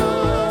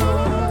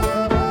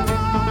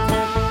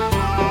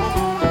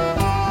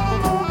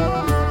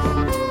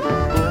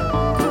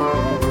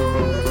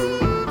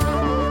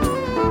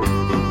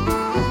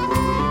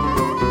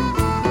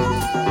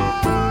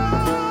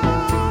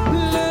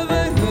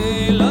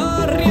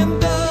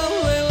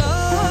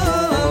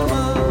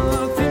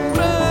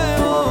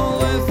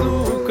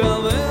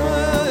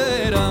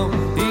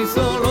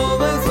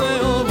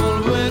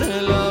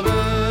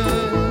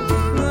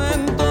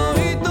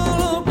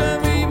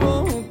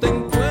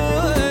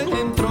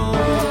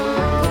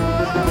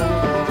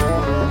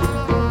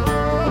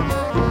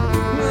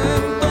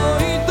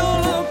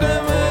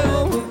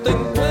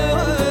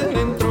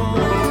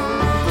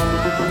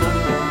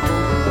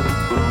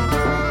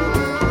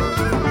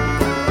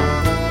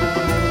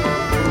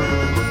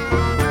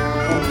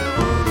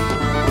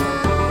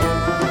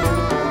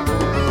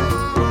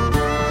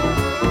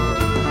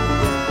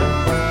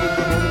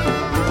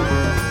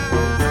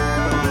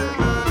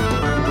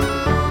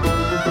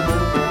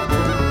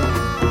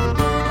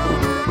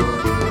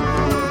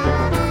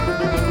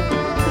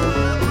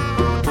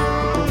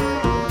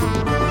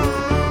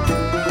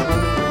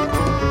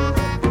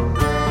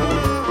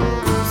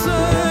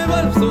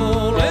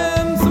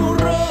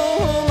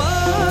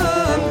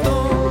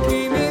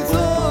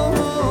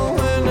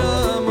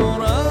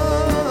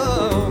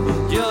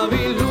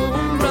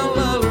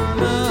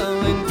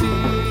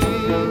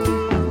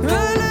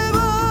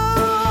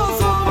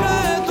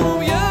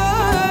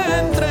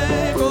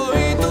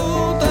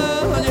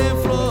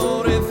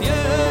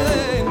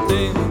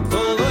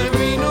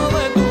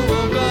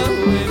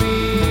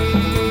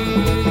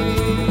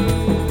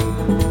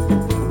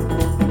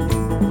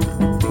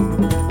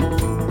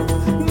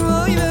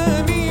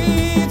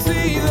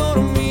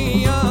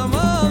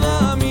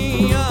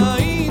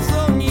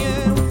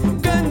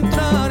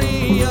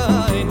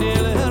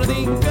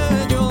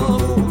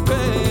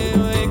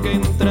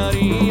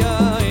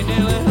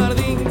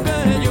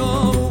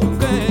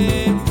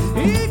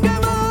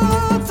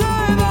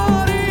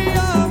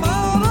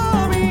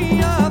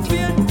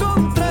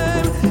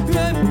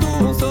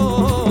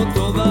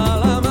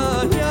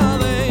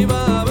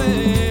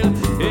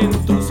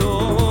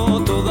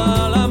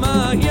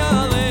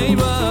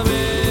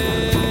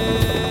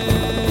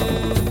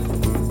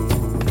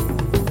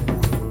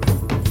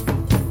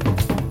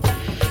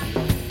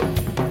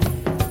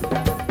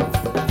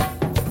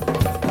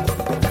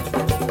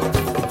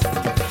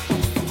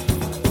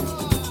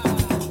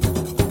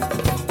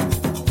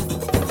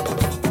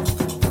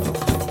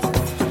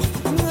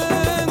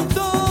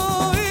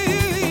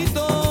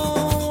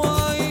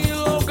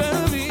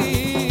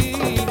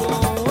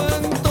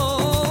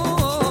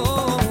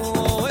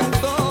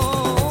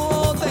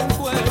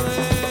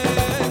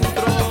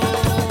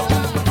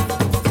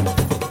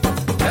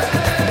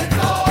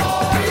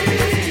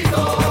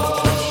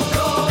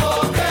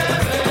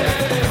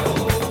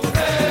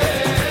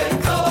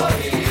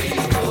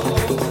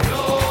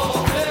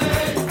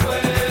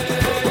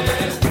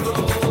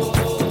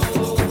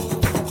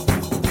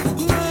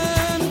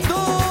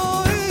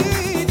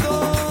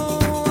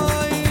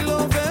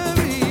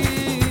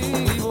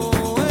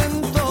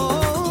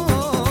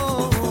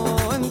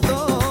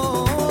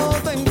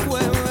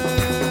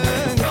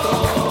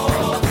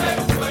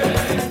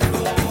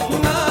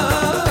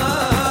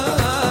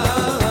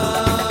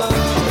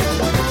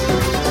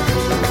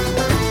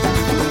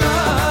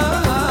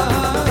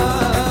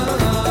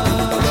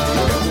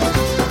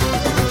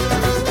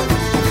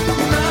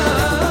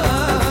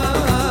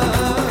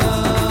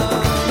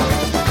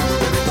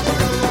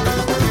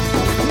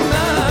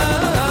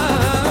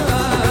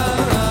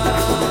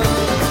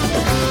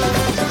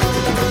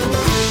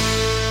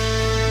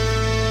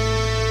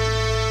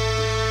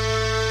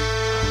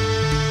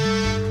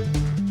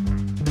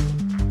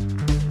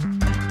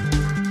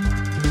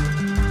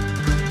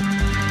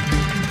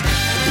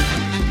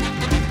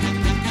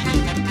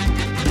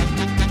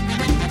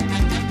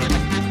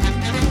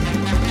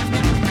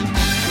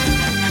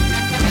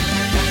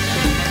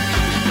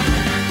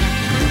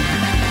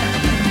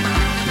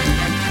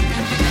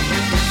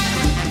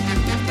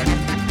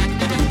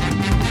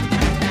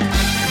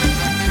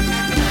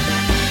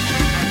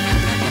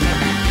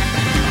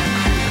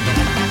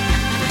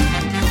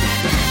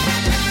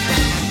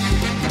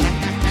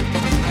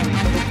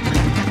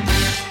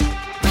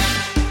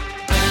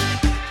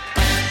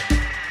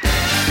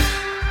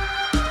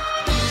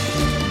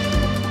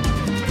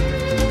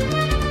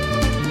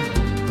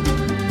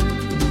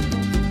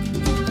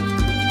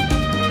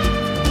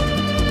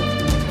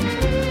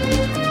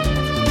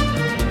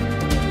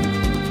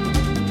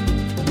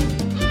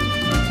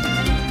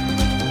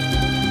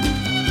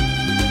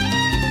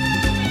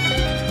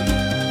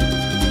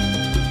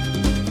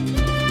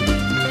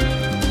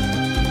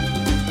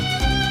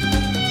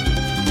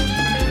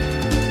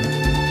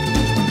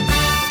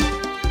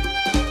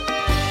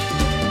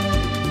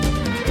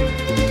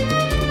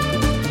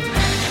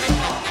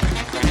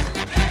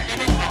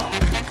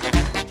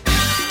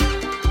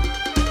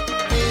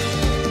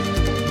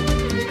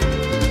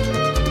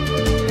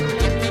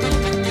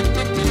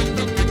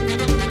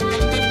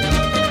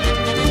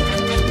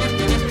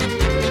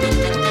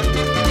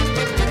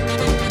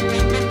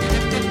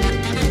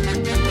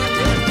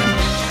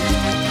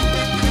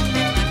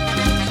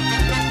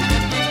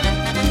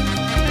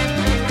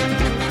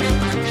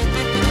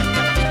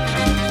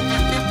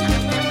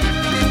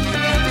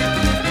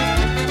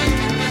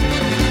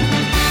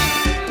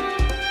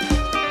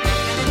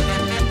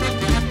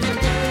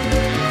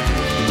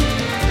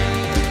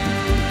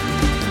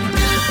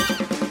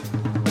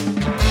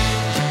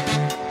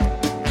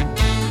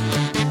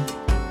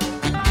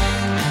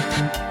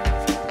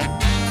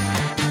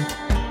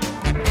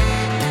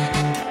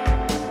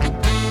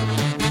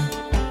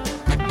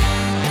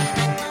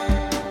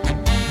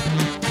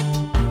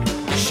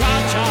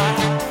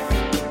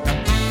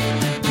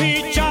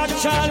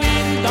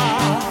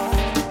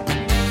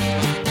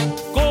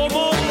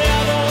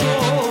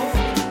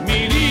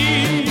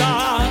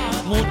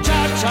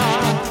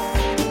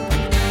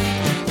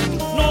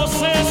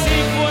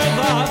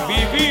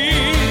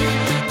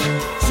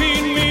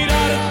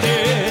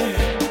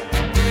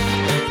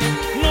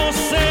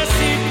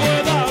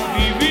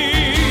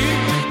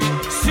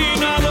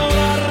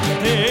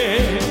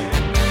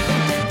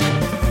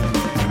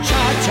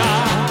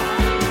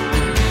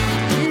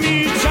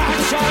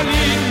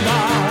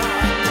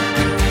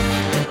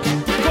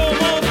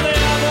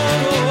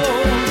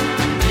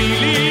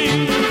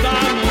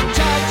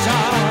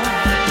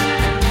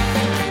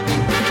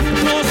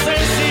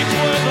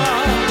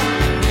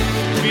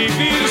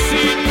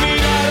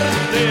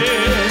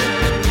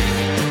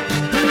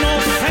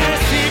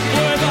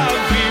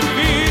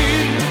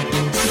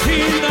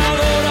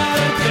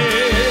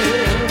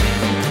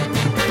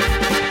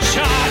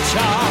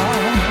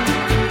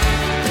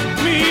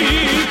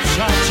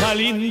 niña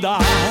linda.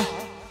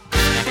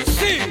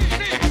 Sí.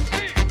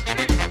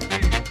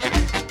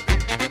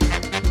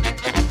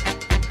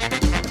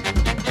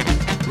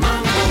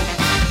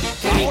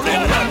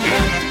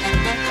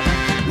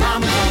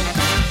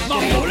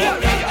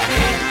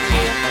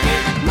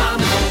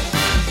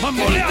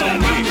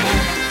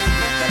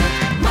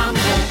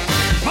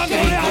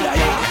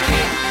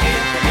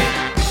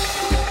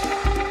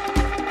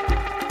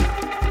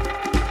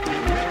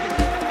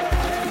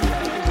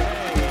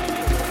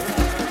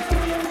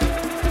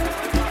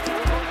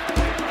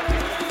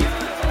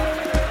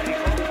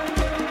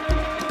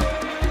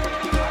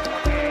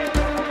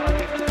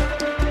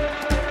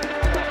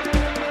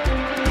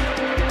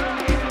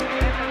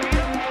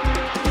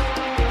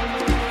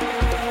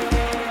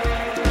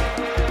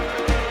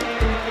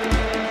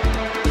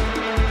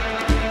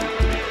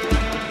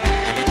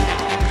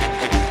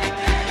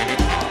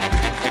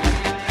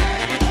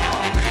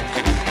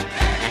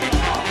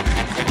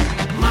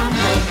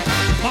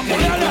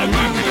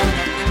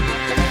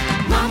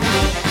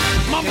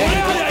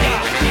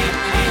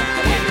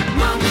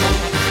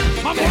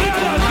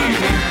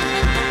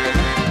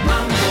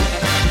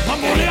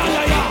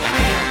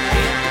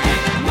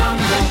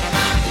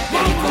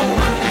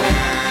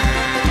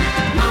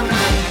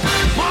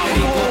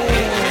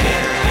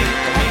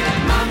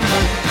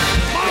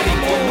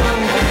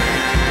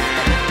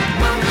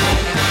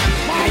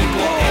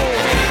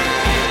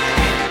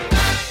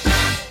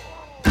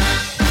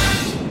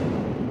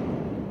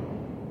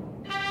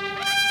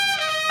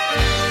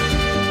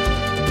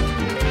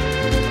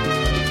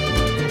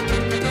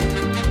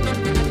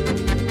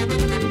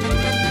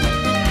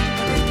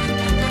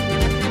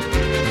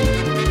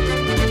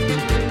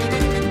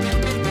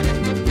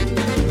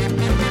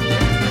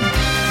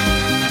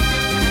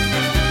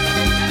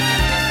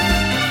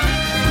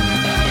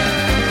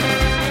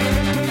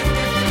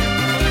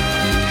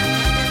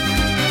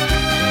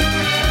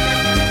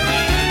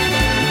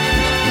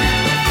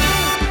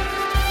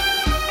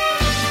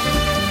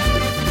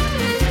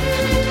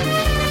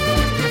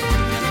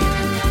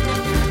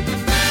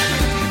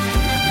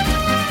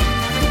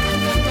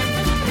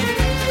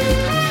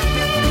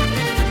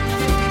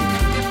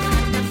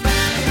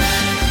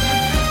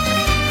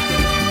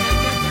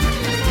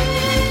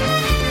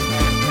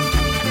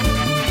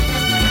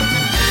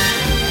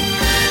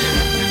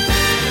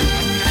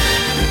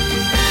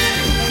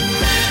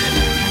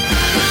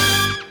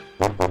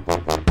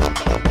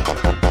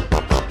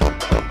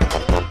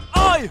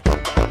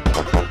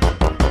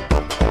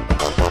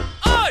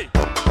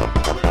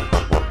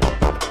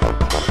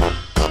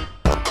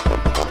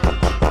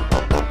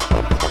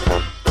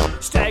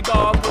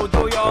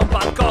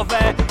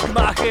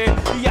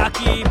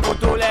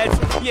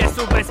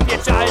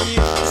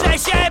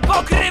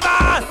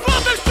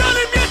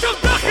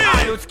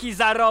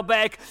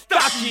 Zarobek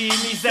taki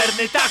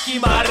mizerny, taki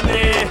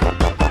marny.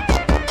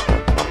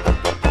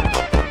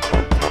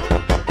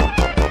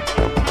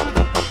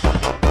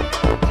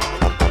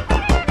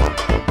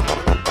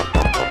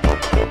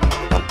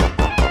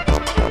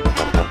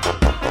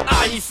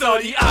 Ani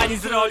soli, ani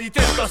z roli,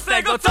 tylko z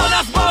tego, co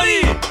nas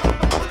boli.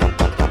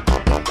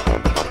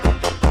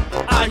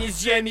 Ani z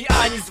ziemi,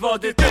 ani z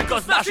wody,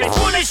 tylko z naszej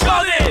wspólnej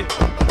szkody.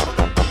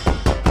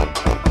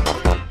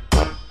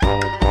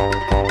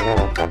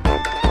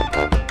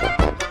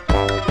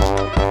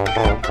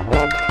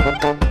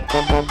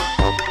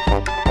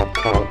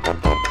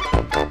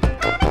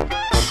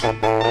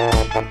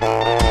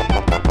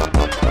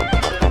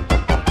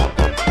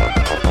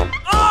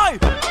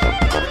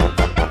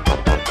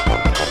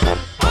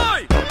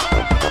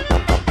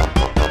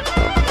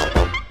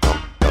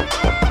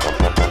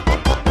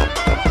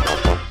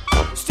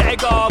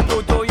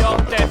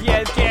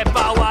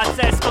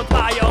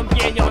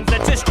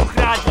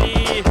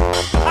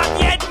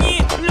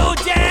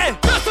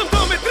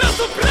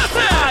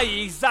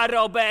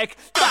 Zarobek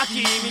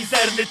taki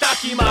mizerny,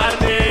 taki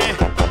marny.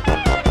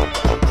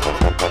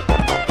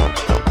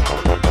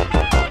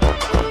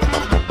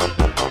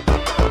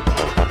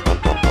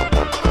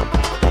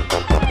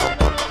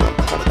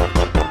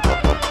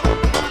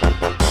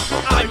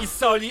 Ani z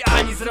soli,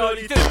 ani z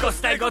roli, tylko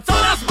z tego, co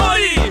nas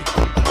boli.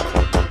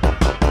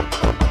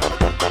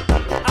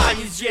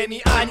 Ani z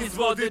ziemi, ani z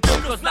wody,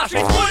 tylko z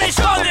naszej wspólnej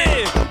szkody.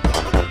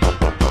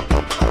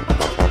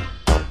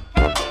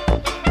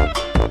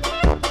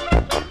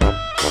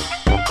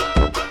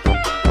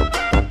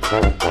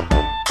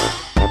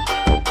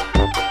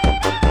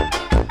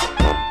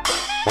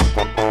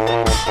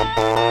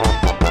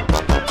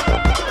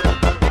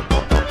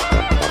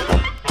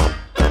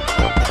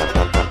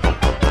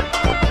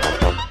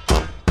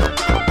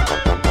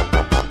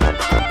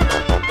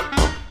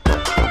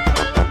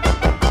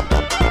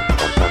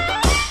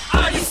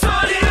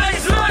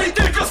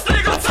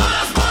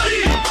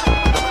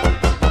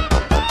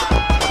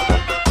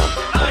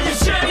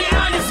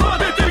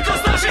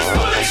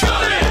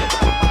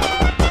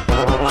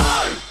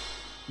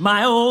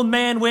 My old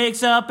man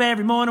wakes up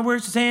every morning,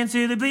 works his hands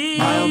till they bleed.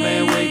 My old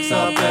man wakes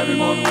up every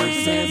morning, works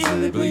his hands till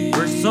they bleed.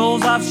 Wears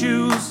soles off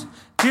shoes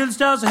till the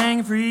stars are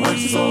hanging free.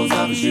 Works the soles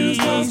off his shoes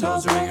till his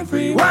toes are hanging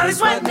free. While he's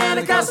sweating and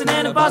a cussing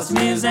and a busting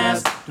his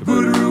ass to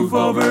put a roof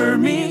over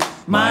me,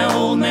 my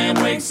old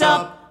man wakes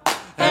up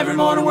every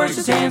morning, works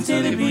his hands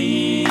till they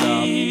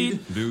bleed.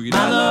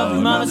 My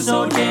lovely mother's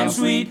so damn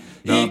sweet,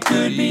 it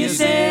could be a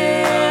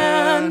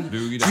sin,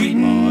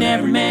 treating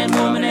every man,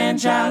 woman, and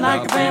child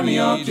like a family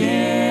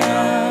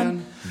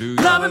again.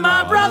 Loving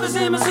my brothers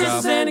and my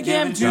sisters and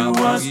giving to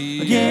us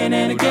again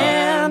and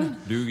again.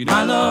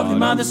 My lovely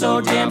mother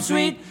so damn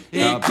sweet,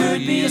 it could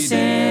be a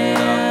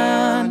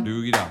sin.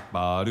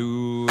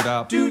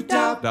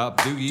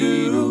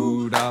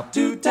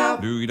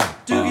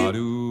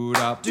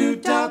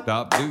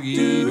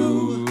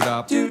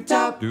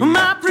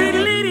 My pretty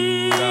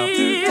lady,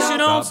 she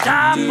don't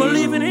stop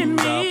believing in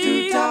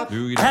me,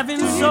 having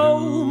so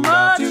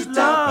much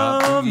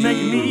love,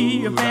 making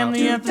me a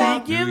family and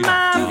thank you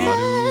my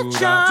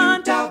affection.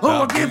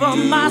 Oh, I give her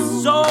my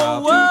soul,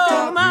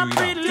 oh, my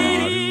pretty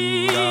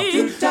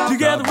lady,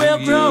 together we'll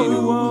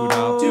grow.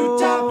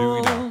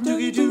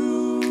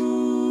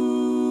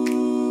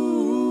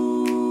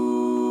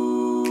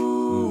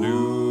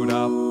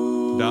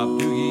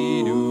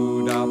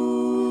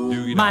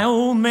 My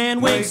old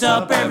man wakes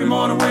up every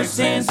morning, works his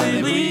hands till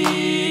they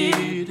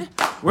bleed,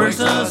 works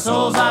the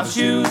soles off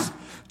shoes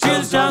till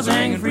the stars are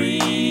hanging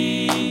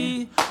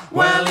free.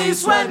 While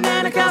he's sweating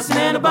and a cussing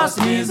and a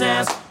busting his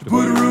ass to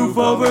put a roof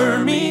over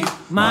me,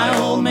 my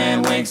old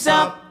man wakes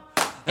up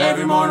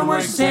every morning,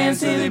 works his hands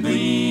till they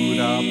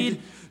bleed.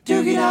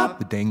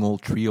 The Dang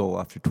Old Trio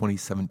after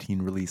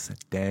 2017 release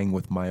Dang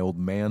with My Old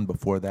Man,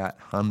 before that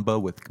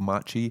Hanba with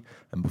Gamachi,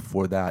 and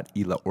before that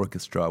Ila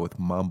Orchestra with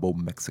Mambo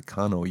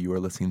Mexicano. You are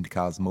listening to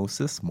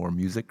Cosmosis, more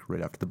music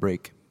right after the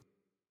break.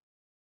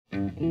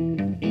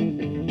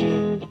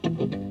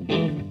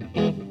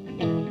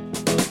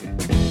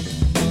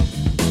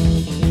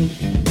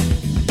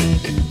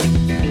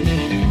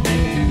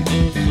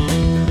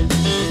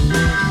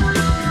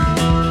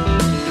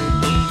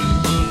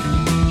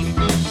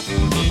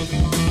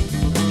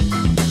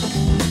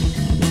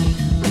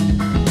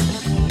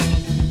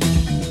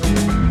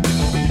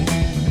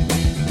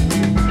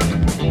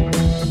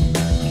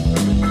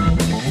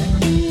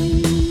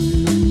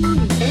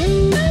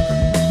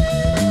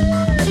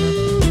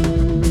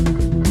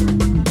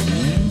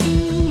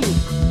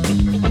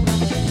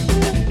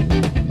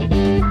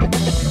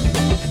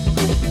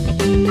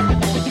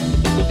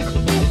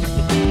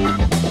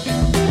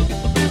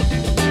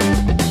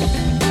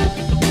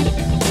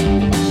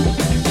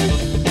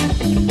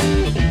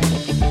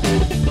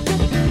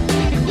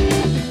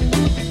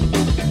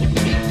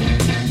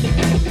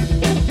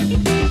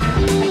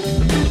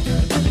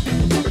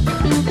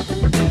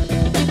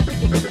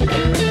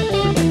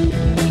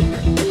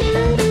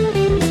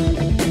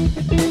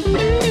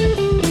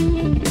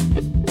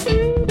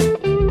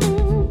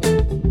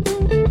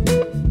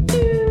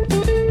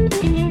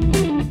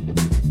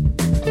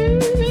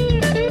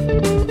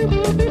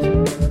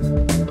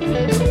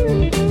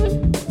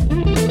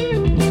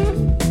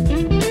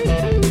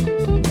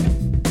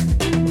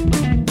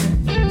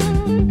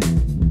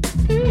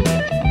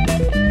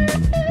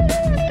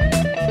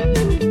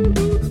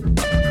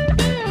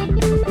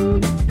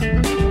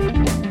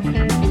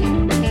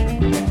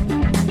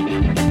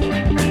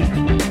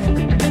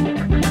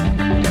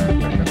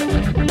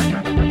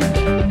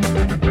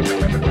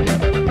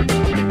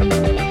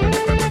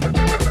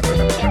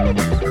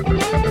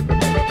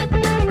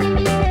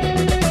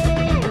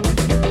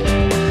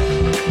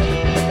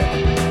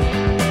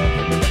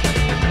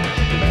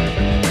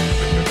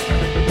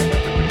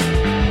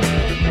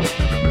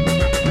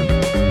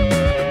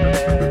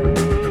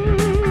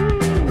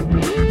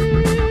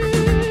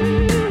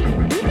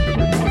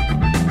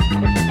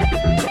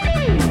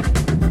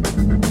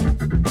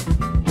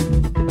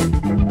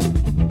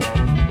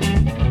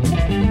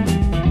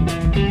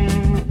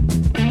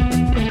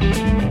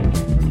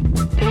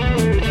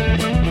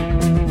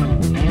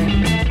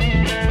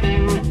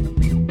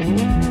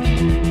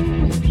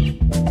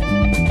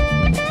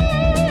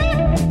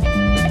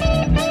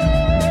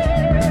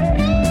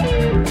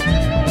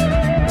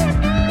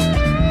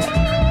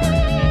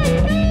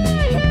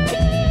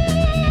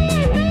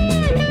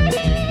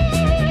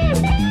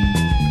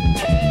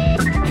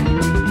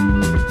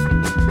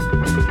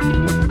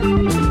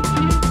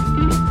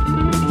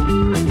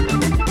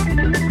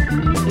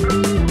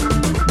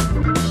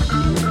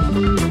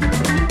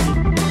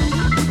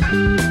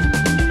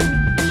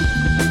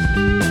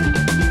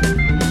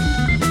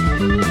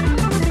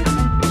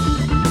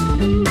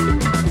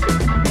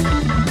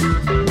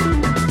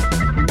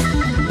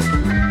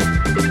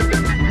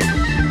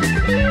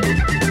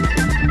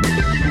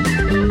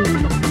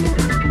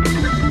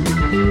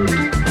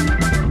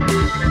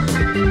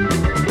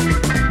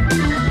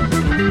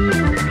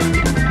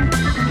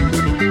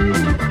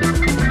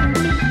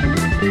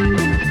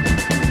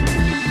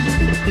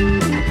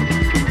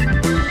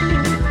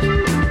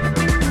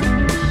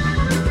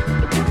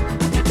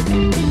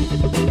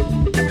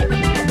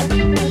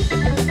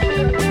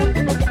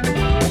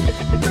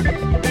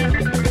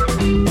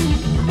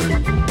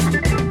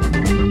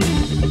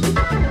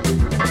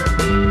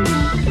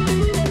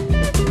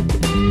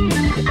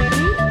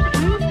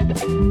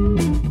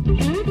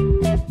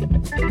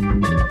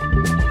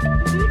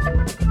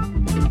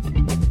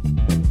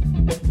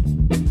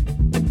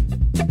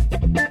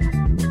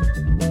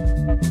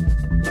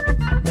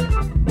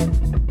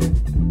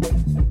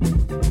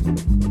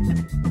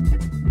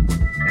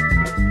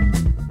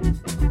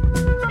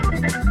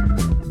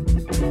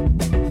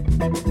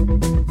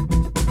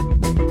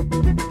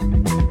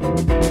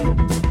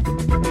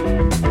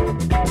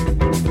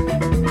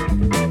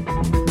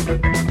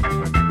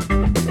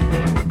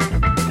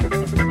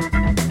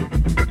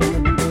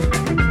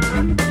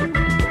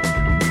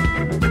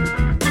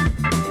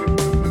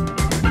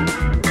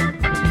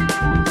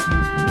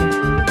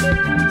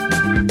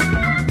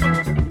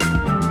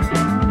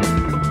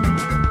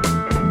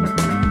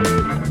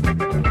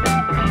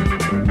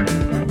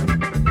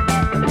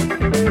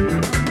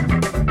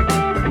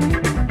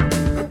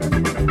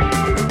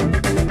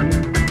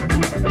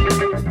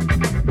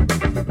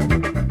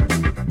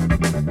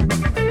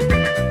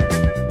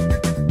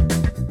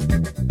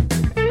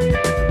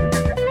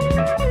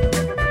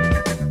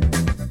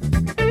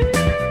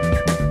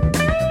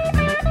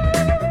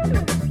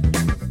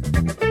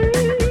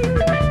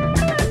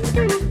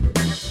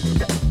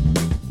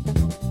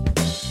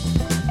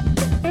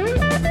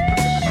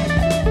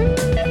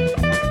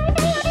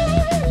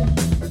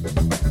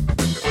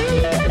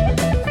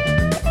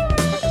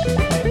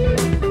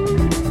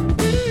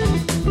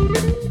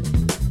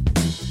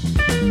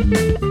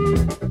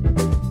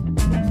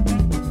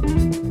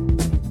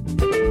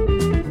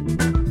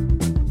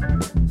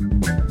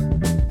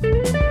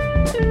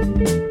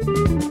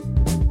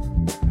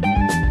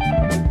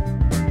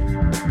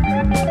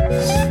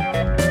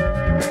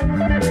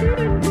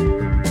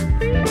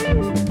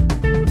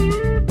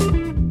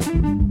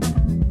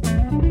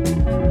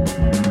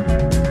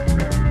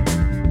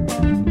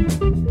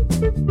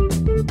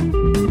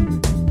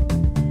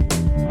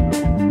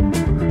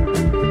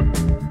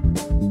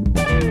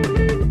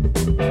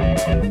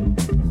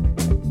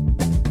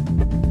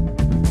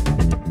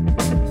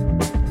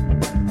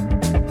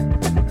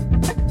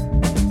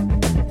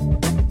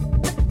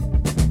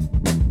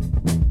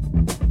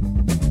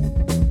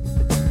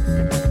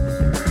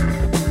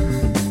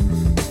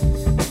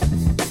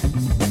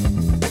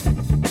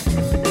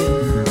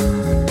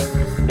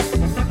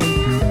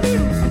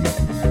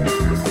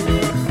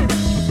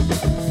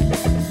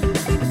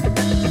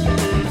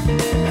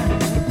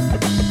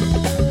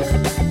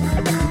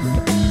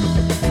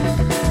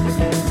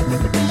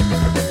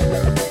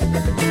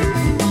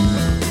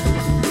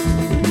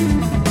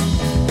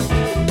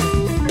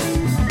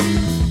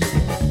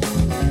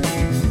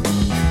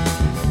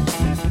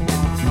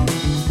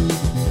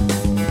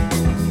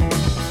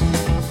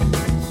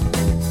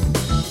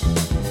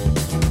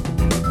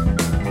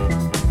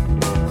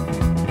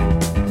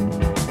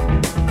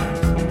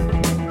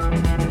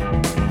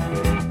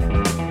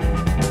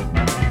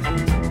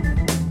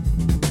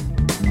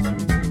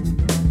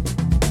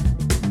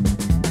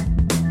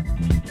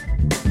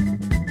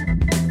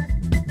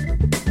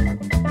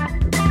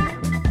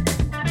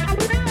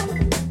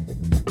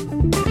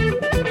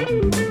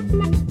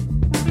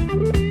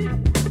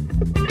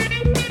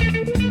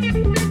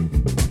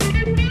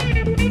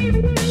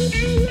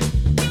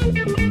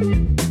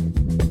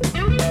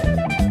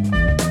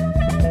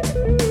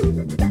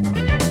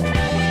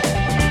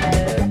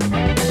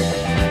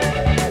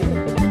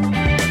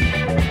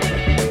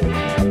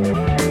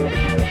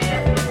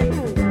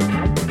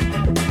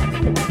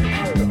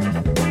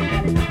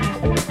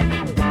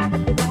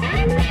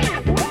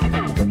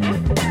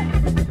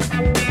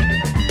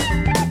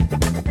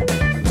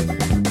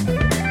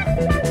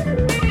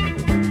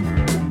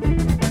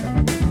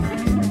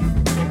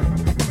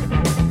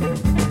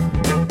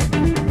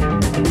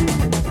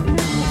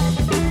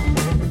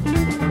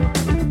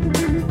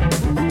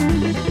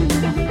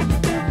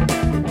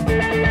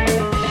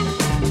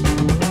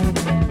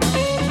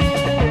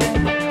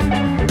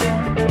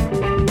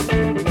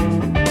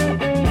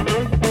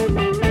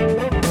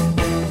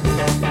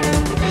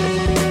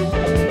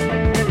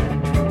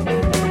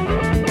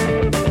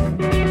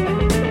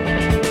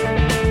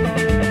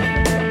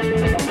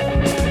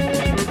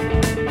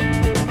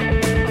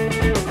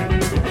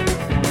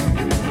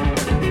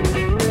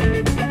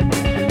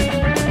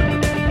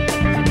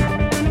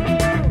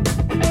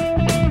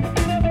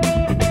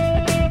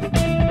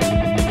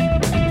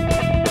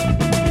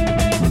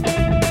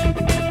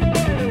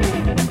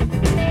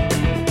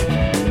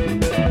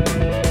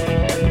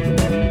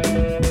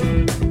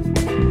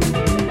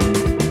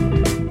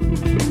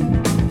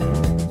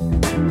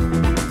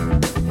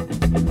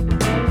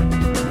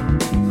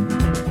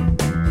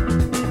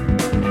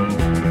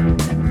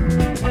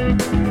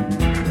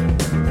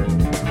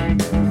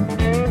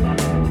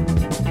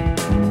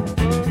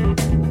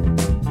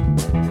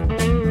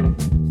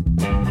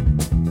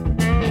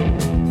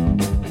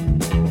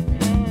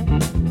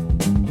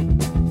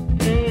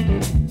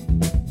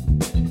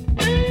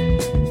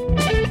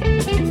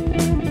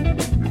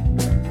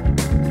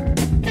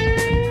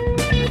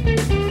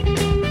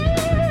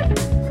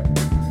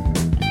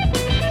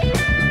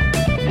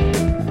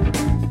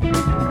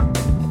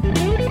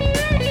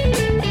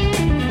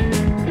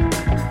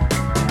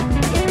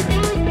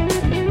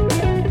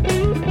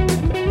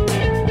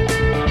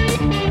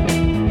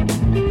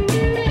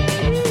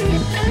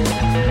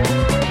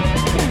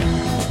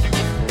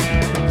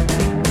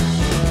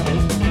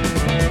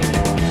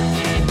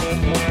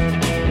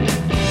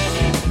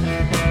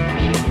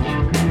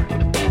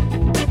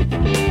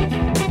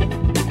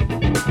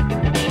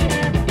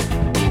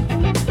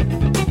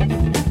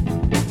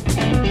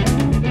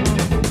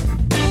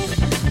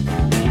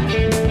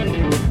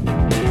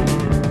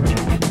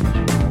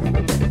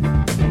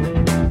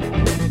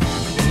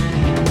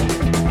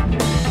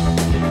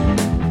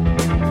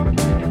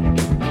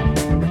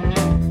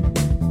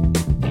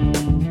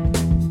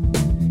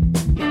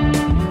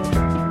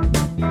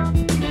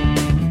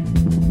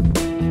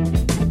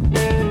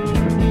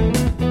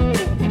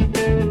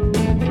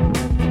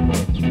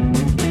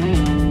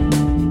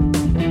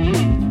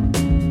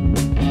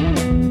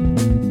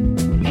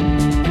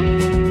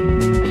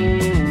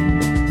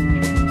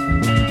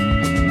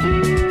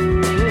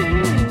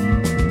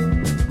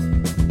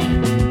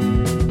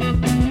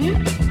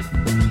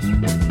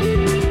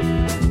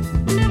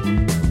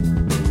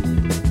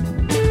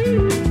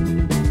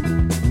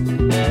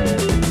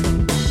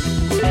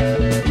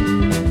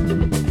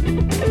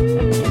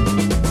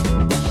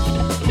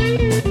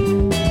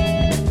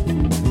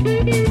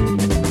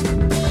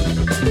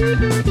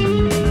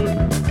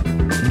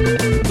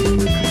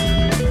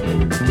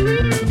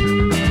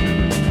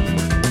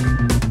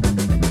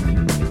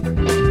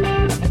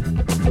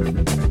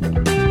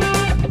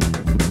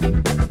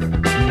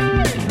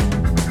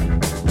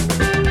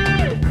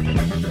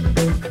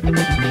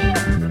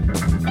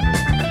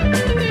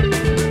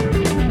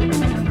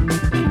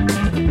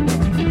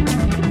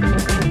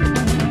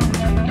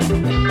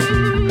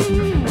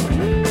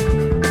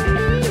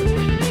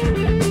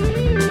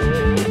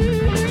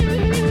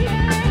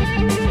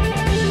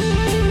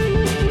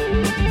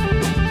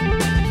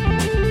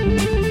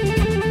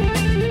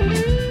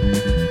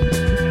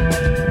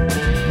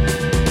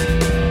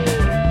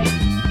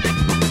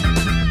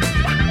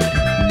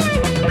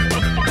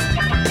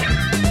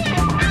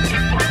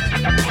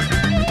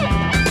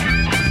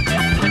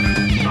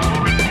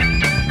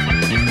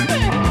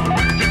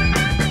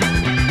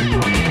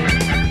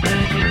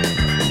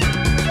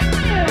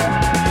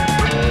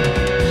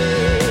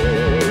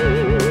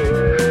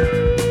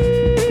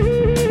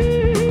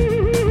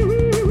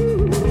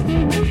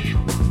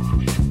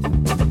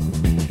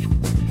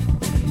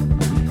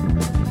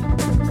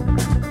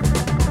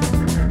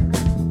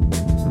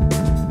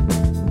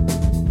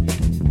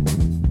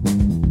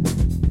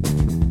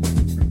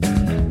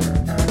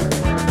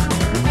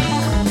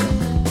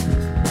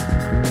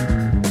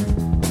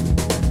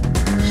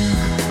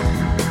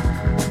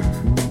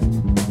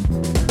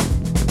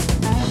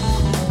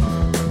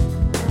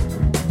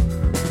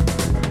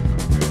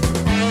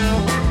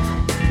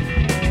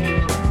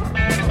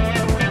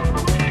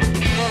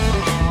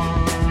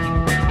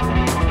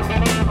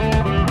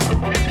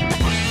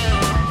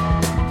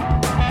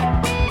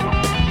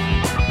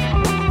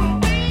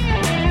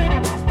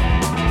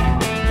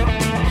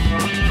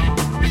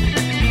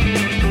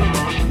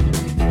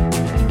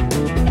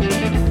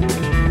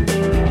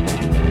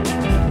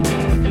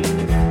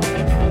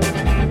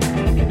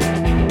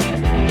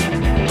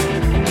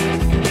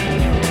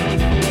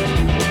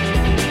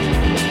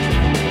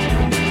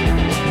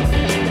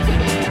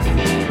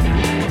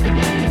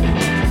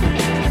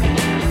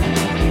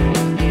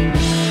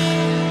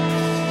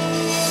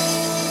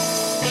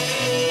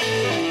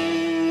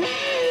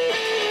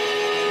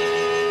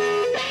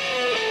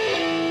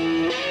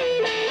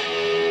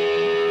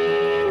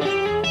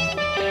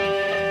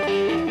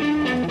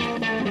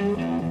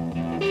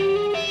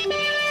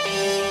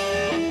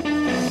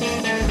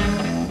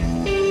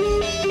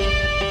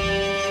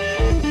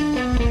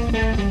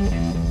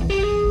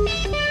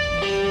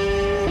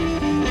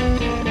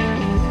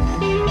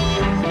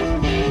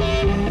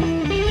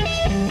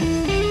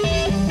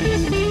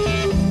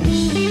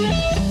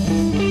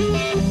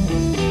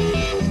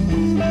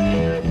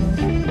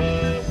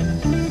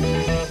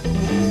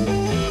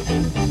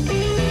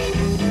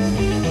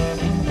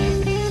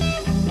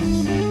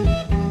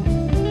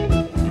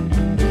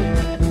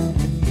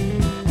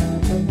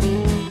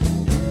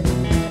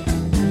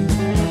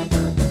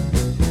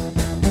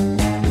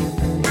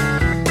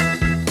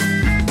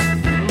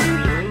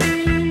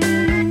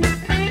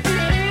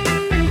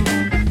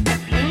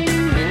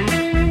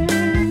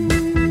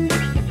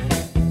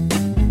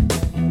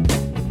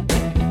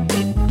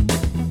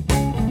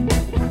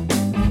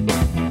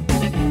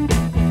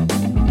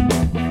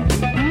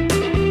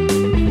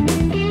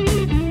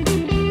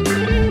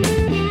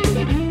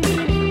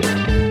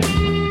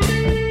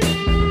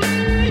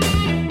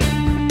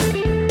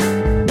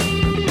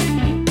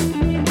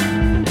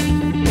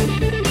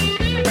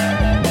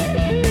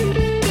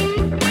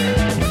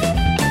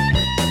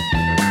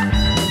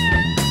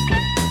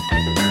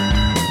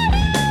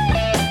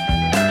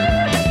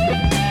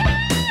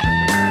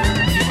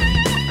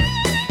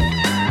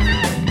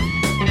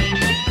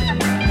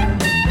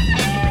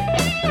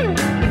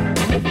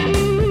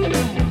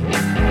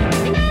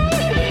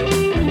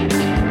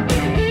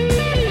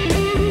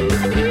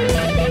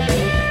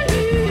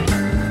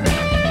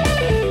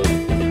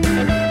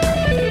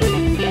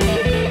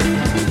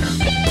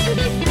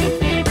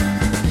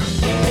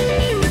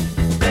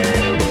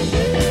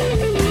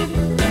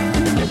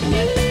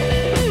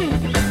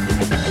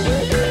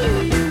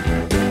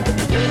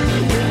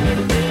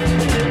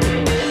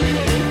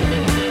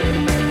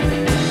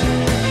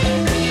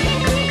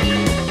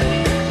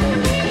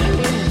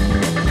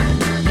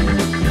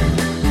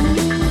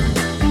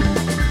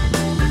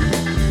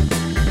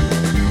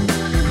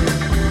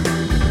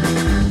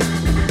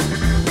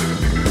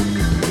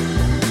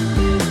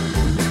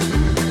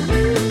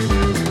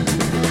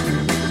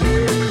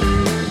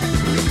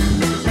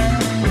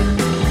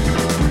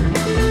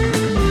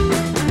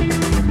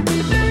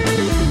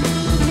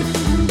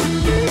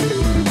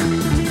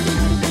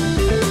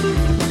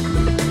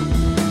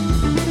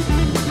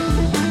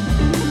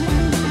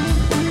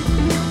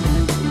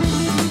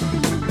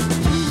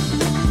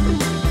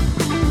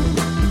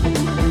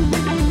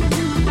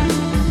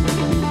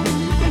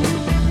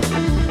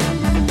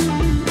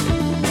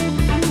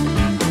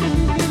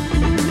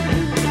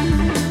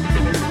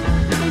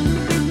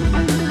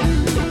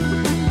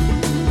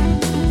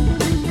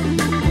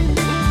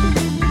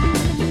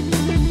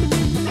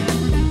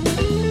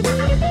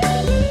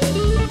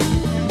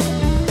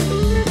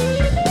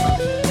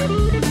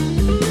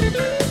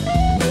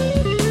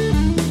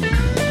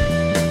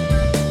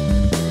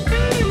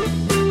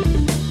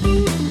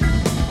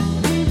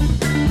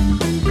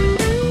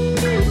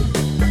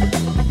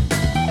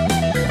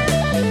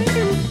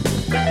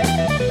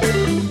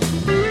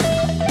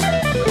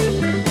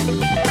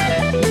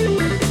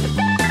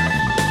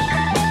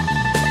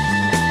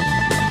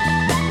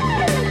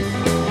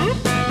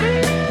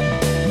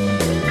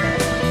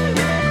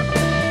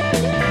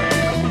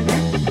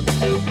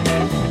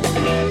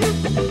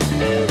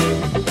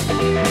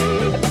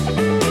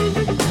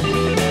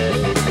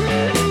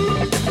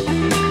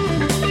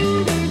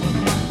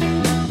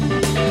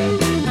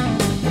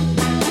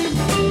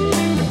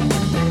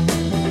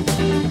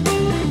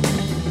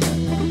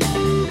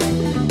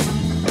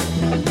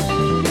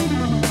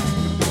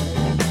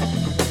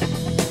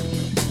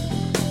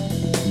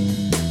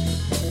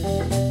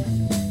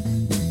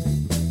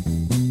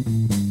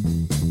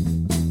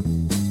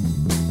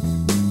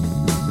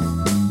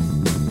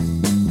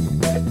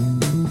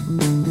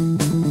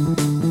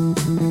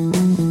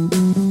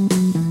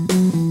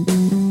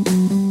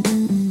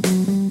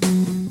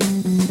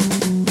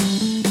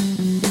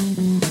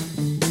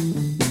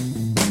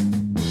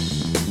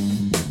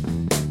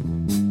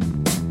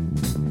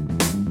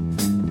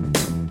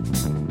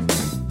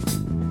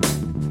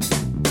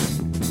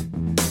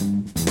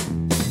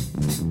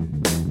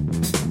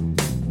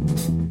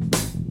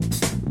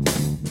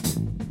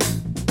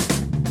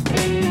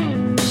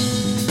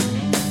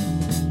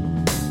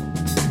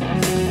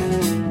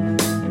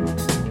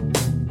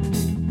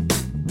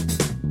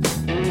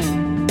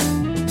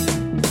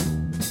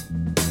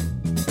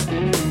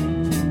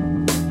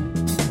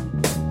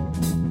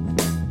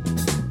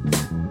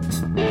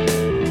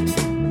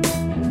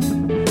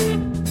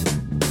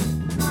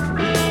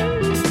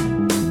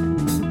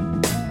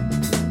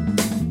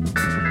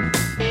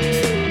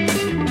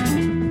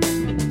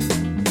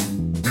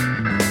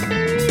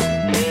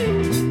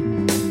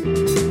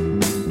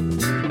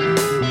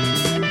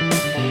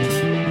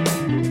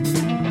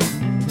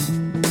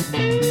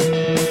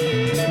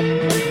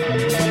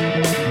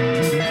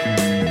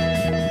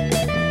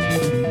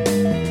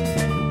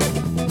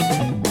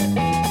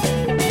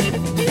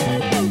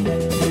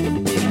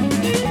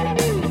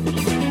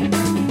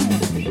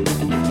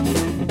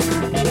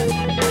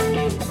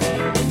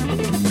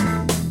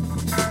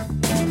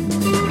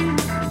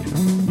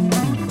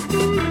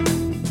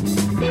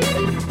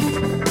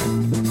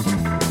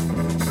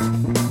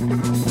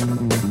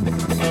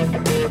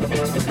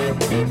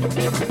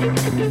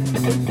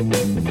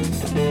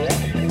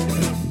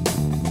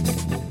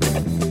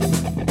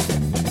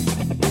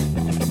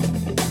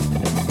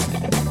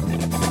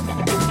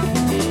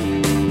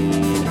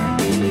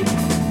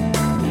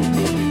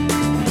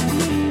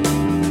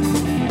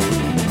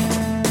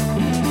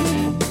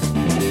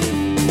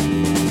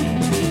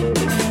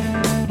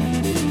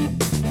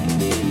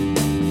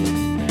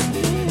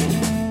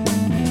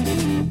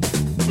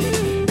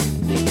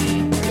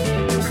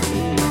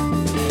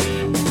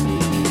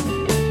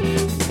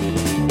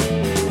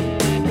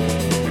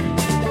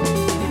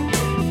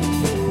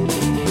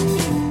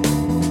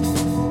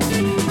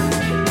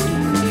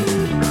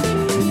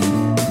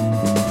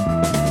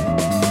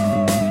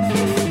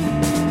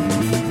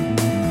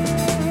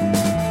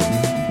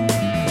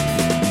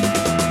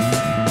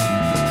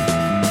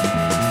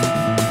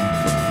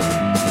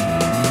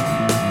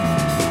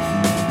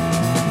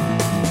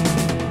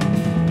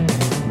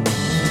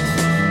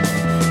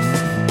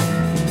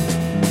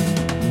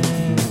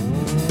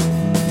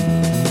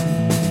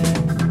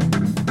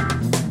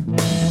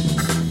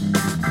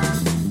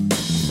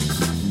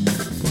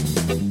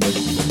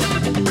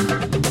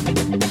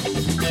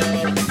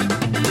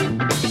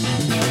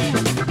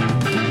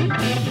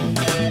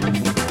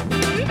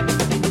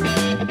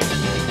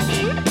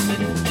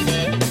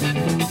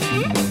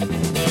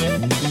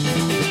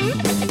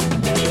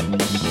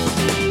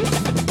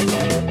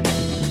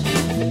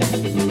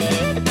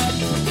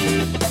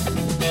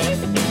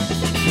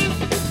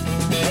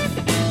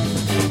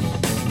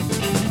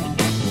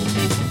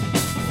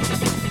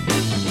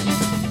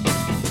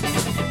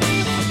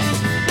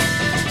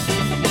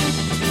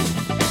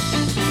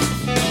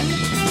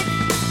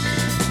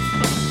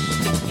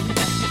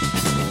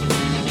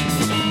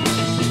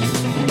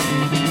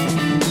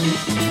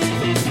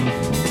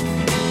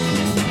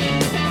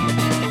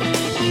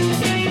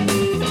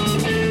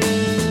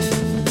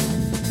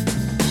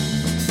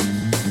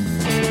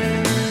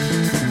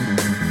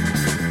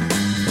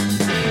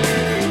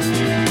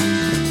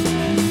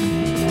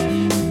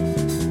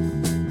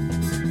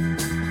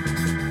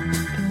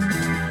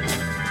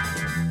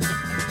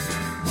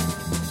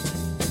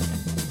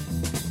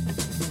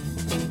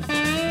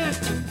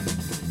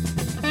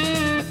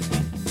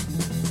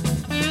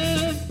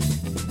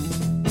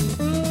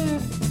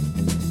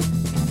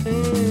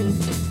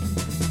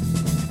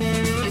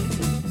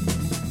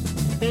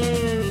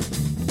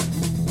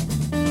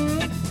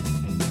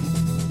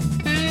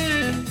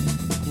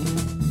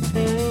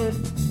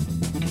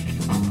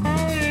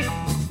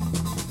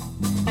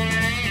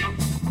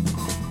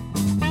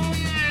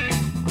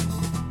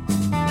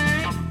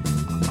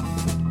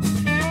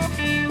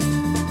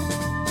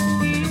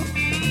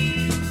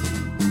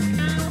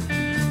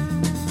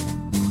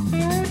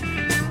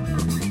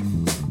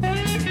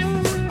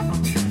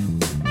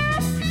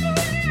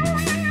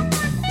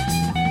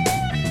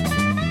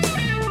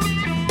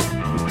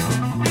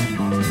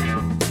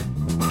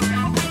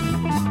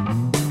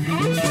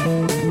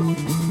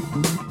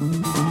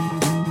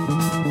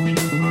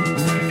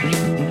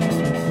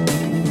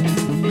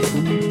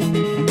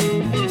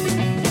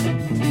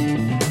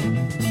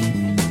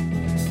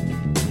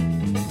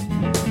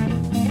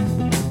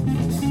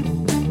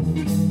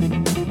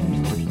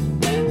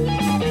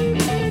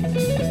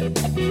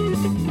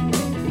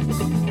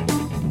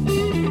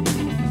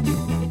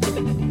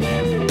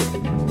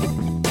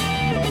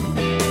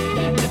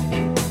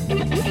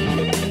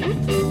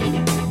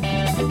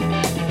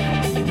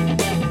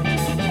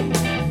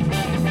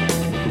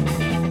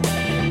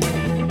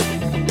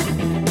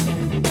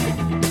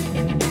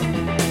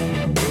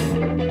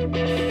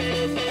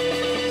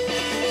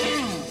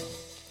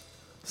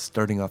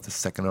 Starting off the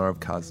second hour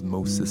of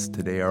Cosmosis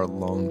today, our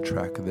long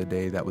track of the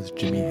day, that was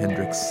Jimi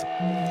Hendrix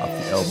off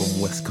the album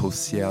West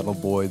Coast Seattle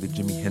Boy, the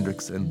Jimi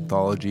Hendrix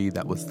Anthology.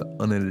 That was the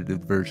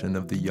unedited version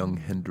of the Young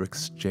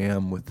Hendrix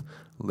Jam with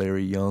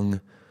Larry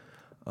Young.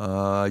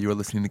 You're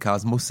listening to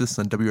Cosmosis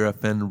on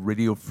WRFN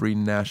Radio Free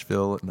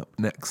Nashville. And up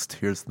next,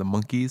 here's the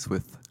Monkees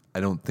with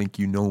I Don't Think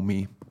You Know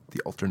Me, the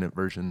alternate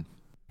version.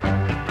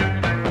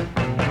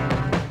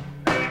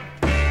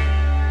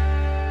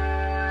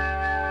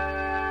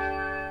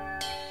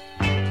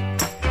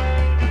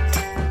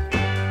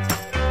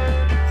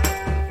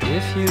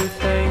 If you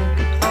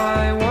think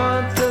I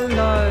want the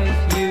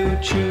life you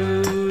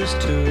choose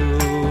to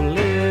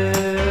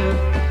live,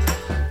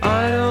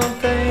 I don't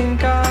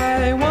think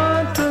I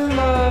want the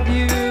love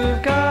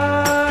you've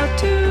got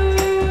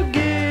to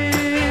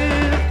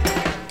give.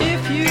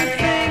 If you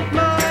think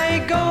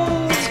my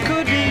goals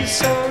could be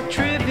so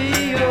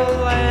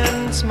trivial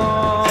and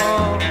small,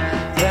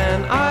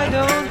 then I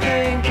don't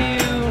think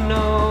you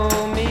know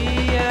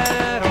me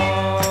at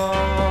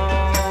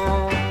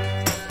all.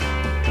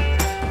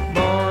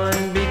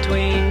 Born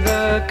between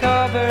the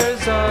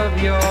covers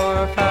of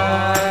your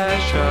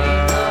fashion,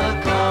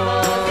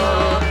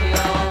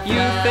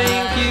 you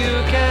think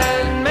you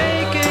can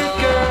make it,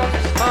 girl,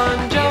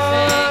 on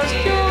just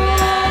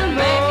your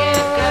look,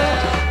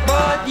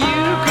 but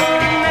you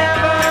could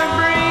never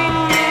bring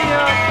me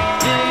up.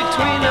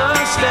 Between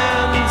us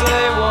stands a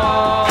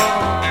wall.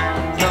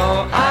 No,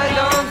 I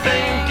don't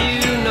think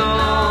you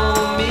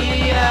know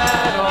me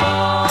at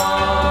all.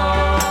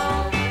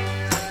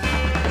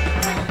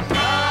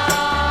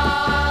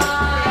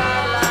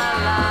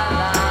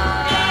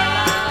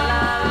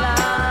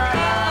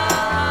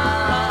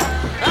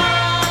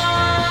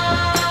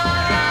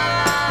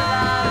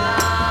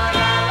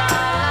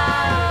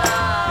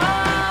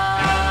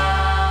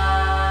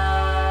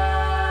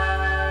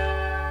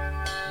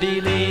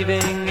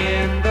 Believing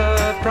in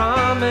the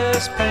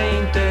promise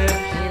painted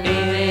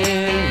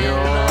in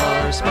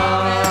your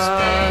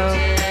smile,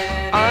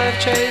 I've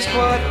chased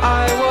what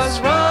I was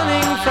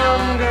running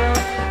from, girl.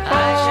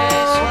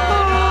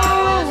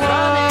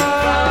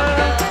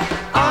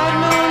 I've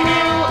known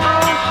you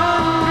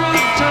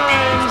 100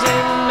 times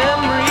in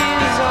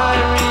memories I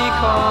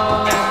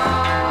recall,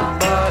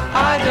 but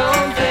I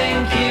don't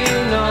think you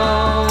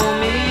know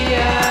me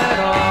at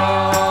all.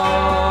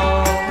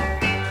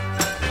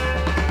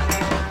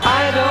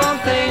 I don't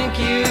think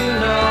you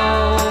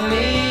know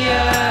me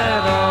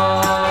at all.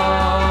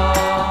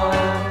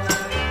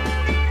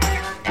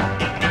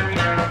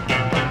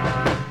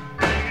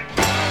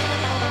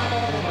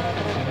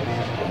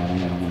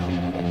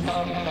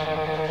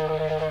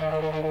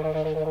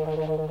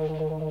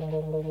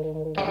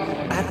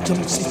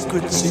 Atom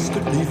secret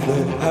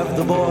leaflet. Have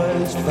the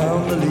boys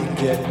found the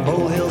leak yet?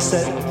 Molehill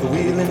set the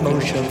wheel in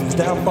motion.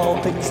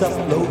 Downfall picks up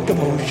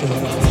locomotion.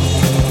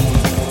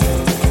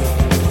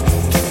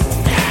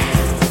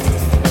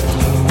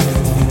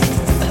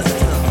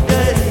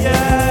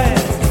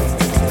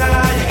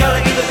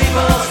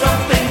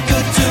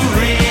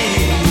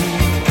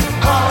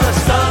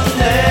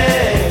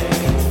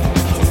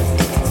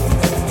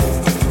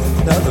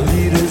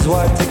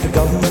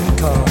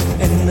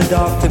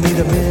 Dark to meet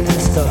a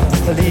minister.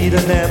 The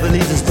leader never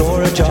leaves a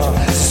store ajar.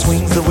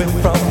 Swings the whip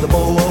from the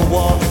boa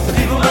wall. The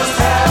people must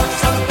have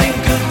something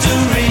good to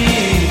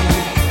read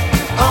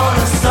on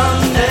a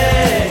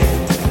Sunday.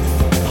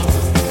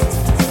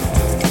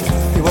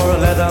 He wore a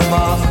leather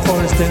mask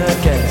for his dinner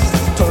guest.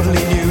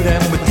 Totally nude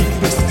and with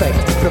deep respect.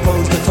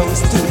 Proposed a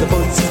toast to the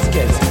boatseat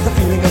guest. The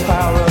feeling of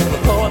power of the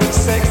thought of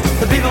sex.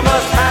 The people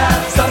must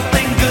have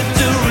something good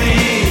to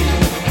read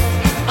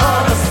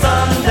on a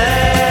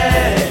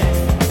Sunday.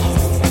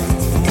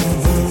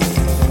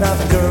 Now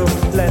the girl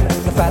let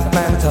the fat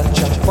man touch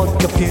her.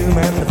 Vodka fume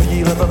and the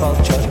feel of a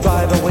vulture.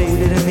 Driver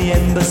waited in the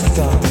embassy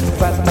car. The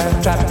fat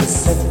man trapped to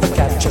set the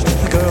capture.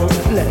 The girl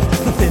let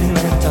the thin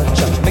man touch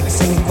her.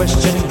 Mixing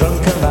question,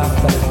 drunken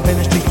laughter.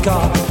 Ministry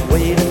car,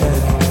 wait a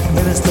minute.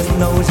 Minister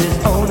knows his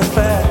own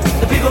affair.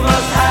 The people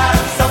must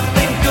have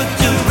something good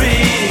to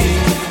read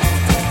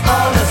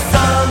on a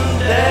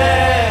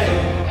Sunday.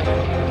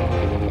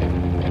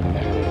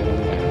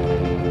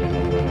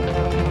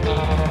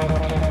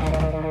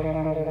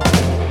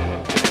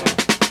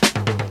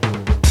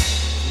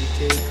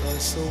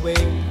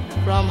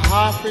 From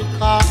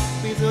Africa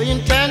with the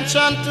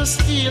intention to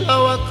steal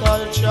our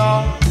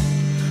culture.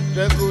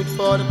 The good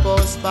for the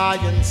post by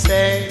and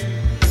say,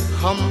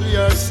 humble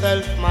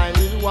yourself, my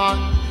little one.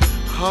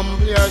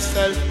 Humble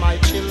yourself, my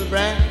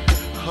children.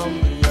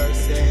 Humble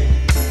yourself.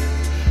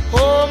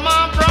 Oh,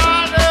 my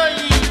brother,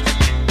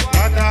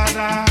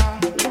 wa-da-da.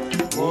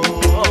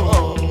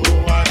 Oh,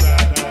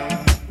 wa-da-da.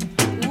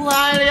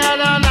 While the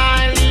other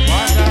night,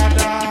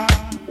 wa-da-da.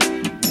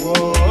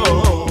 Whoa.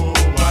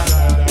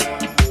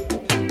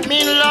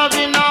 Love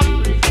in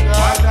Africa,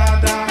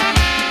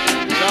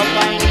 love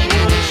by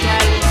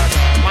universal,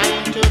 my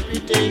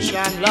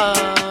interpretation,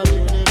 love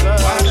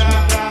universal.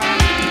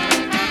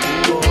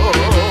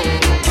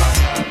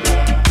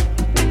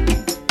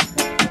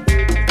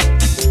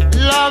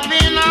 Love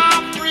in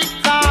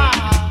Africa,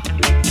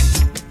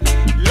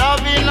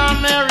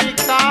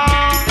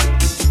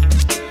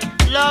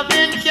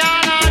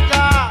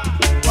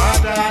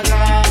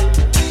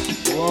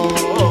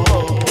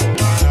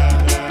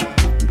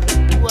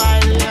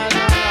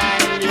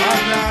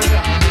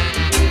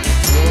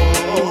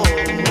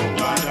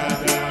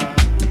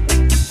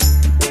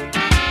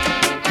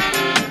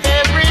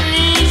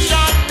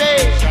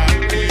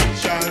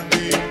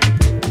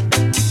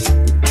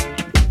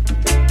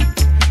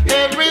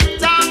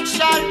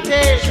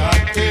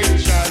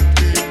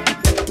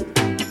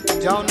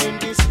 down in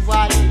this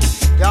valley,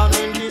 down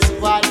in this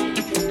valley,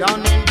 down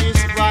in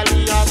this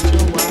valley of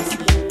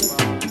Jawasifa.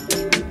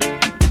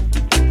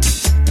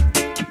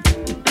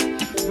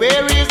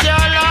 Where is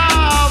your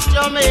love,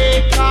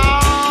 Jamaica?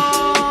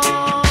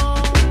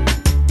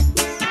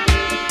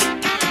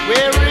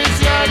 Where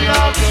is your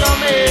love,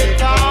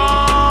 Jamaica?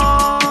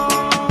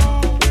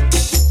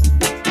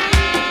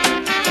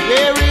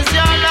 Where is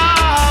your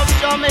love,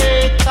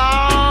 Jamaica?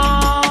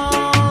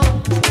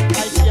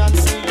 I can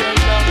see your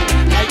love,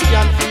 I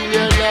can feel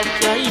your love,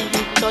 can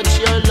even touch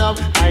your love.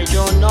 I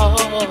don't know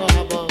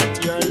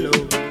about your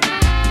love.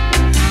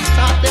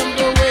 Start them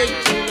the way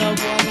to love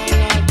one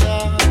another.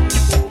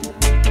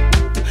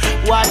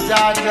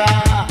 Wadada,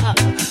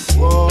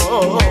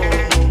 whoa,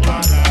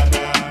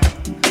 wadada,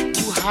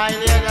 you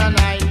higher than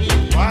I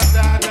need.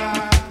 Wadada,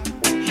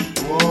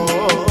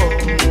 whoa,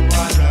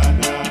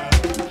 wadada,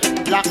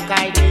 black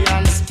ID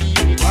and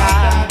spirit.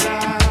 Wadada,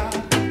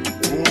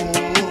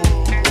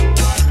 whoa,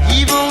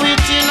 even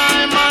within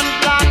I'm on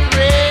black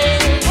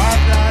rain.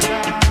 Wadada,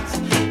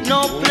 no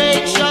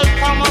plague shall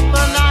come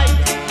upon I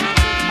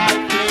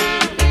play.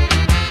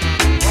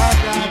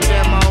 Wadada, keep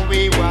them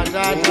away,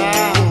 wadada.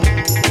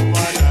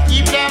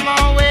 Keep them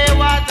away,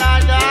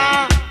 wadada.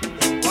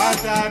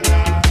 Wadada,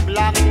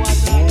 black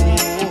wadada.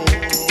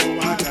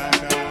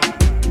 Wadada,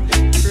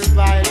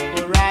 provide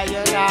for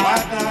Ryan.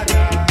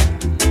 Wadada,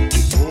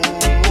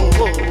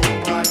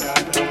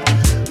 wadada.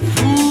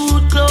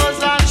 Food,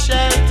 clothes and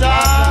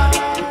shelter.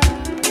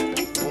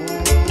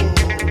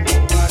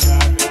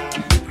 Wadada,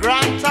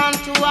 grant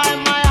unto I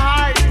my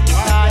heart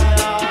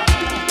desire.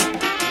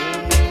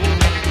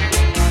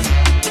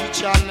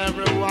 Each and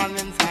every one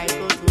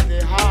entitled to the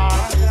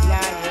heart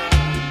desire.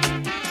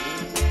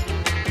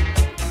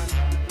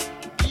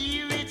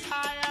 Hear it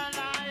higher and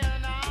higher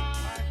now.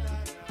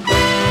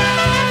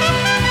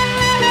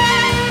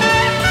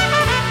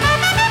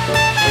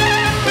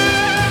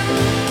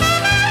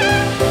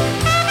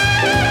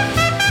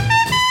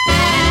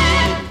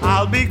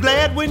 I'll be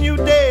glad when you're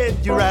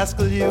dead, you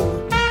rascal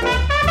you.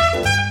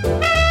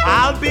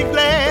 I'll be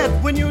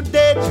glad when you're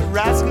dead, you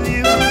rascal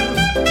you.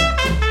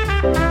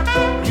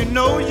 You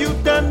know you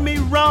done me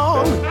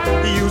wrong.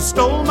 You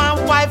stole my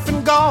wife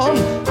and gone.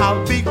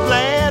 I'll be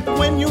glad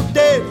when you're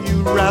dead,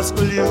 you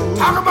rascal you.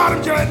 Talk about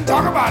him, Jordan.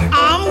 Talk about him.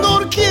 I'm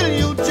gonna kill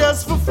you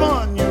just for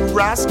fun, you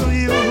rascal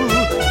you.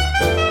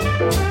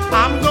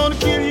 I'm gonna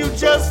kill you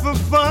just for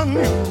fun,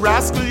 you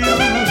rascal you.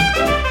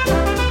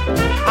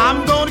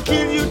 I'm gonna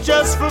kill you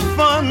just for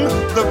fun.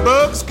 The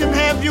bugs can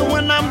have you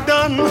when I'm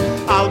done.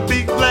 I'll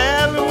be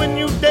glad when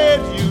you're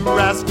dead, you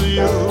rascal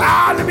you.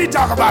 Ah, let me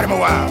talk about him a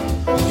while.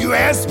 You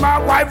asked my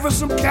wife for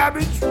some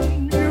cabbage,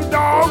 you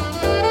dog.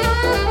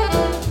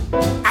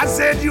 I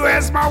said you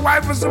asked my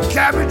wife for some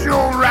cabbage, you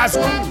old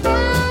rascal.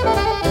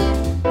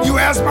 You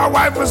asked my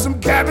wife for some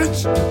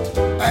cabbage,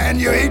 and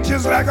you ate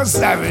just like a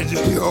savage,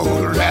 you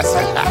old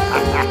rascal.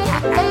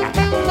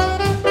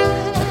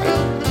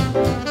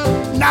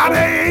 Now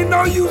there ain't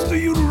no use to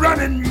you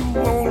running, you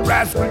old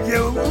rascal,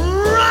 you.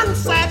 Run,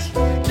 Satch!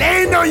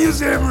 There ain't no use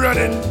to him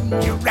running,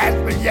 you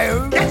rascal,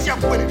 you. Catch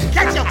up with it,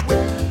 catch up with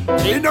it.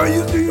 Ain't no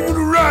use to you to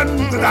run,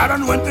 cause I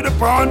done went to the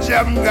pawn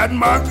shop and got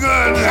my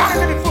gun.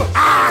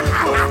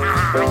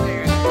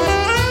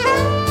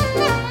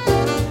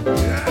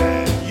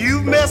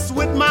 You mess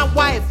with my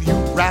wife, you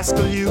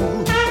rascal, you.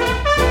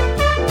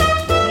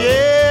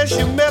 Yes,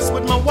 you mess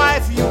with my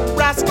wife, you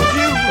rascal,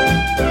 you.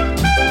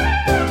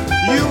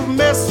 You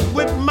mess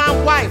with my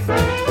wife,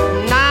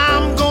 now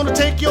I'm gonna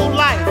take your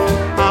life.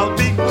 I'll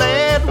be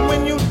glad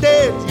when you're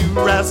dead, you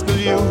rascal,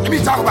 you. Let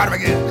me talk about him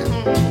again.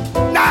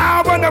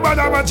 Now I wonder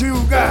what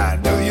you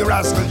got, do you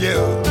rascal, you.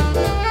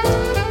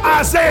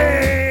 I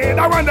said,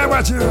 I wonder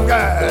what you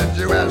got,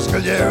 you rascal,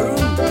 you.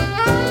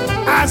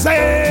 I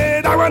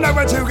said, I wonder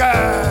what you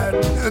got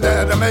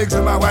that makes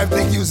my wife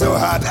think you so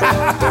hot.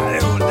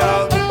 You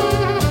dog.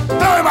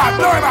 Throw him out,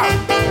 throw him out,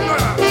 throw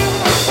him out.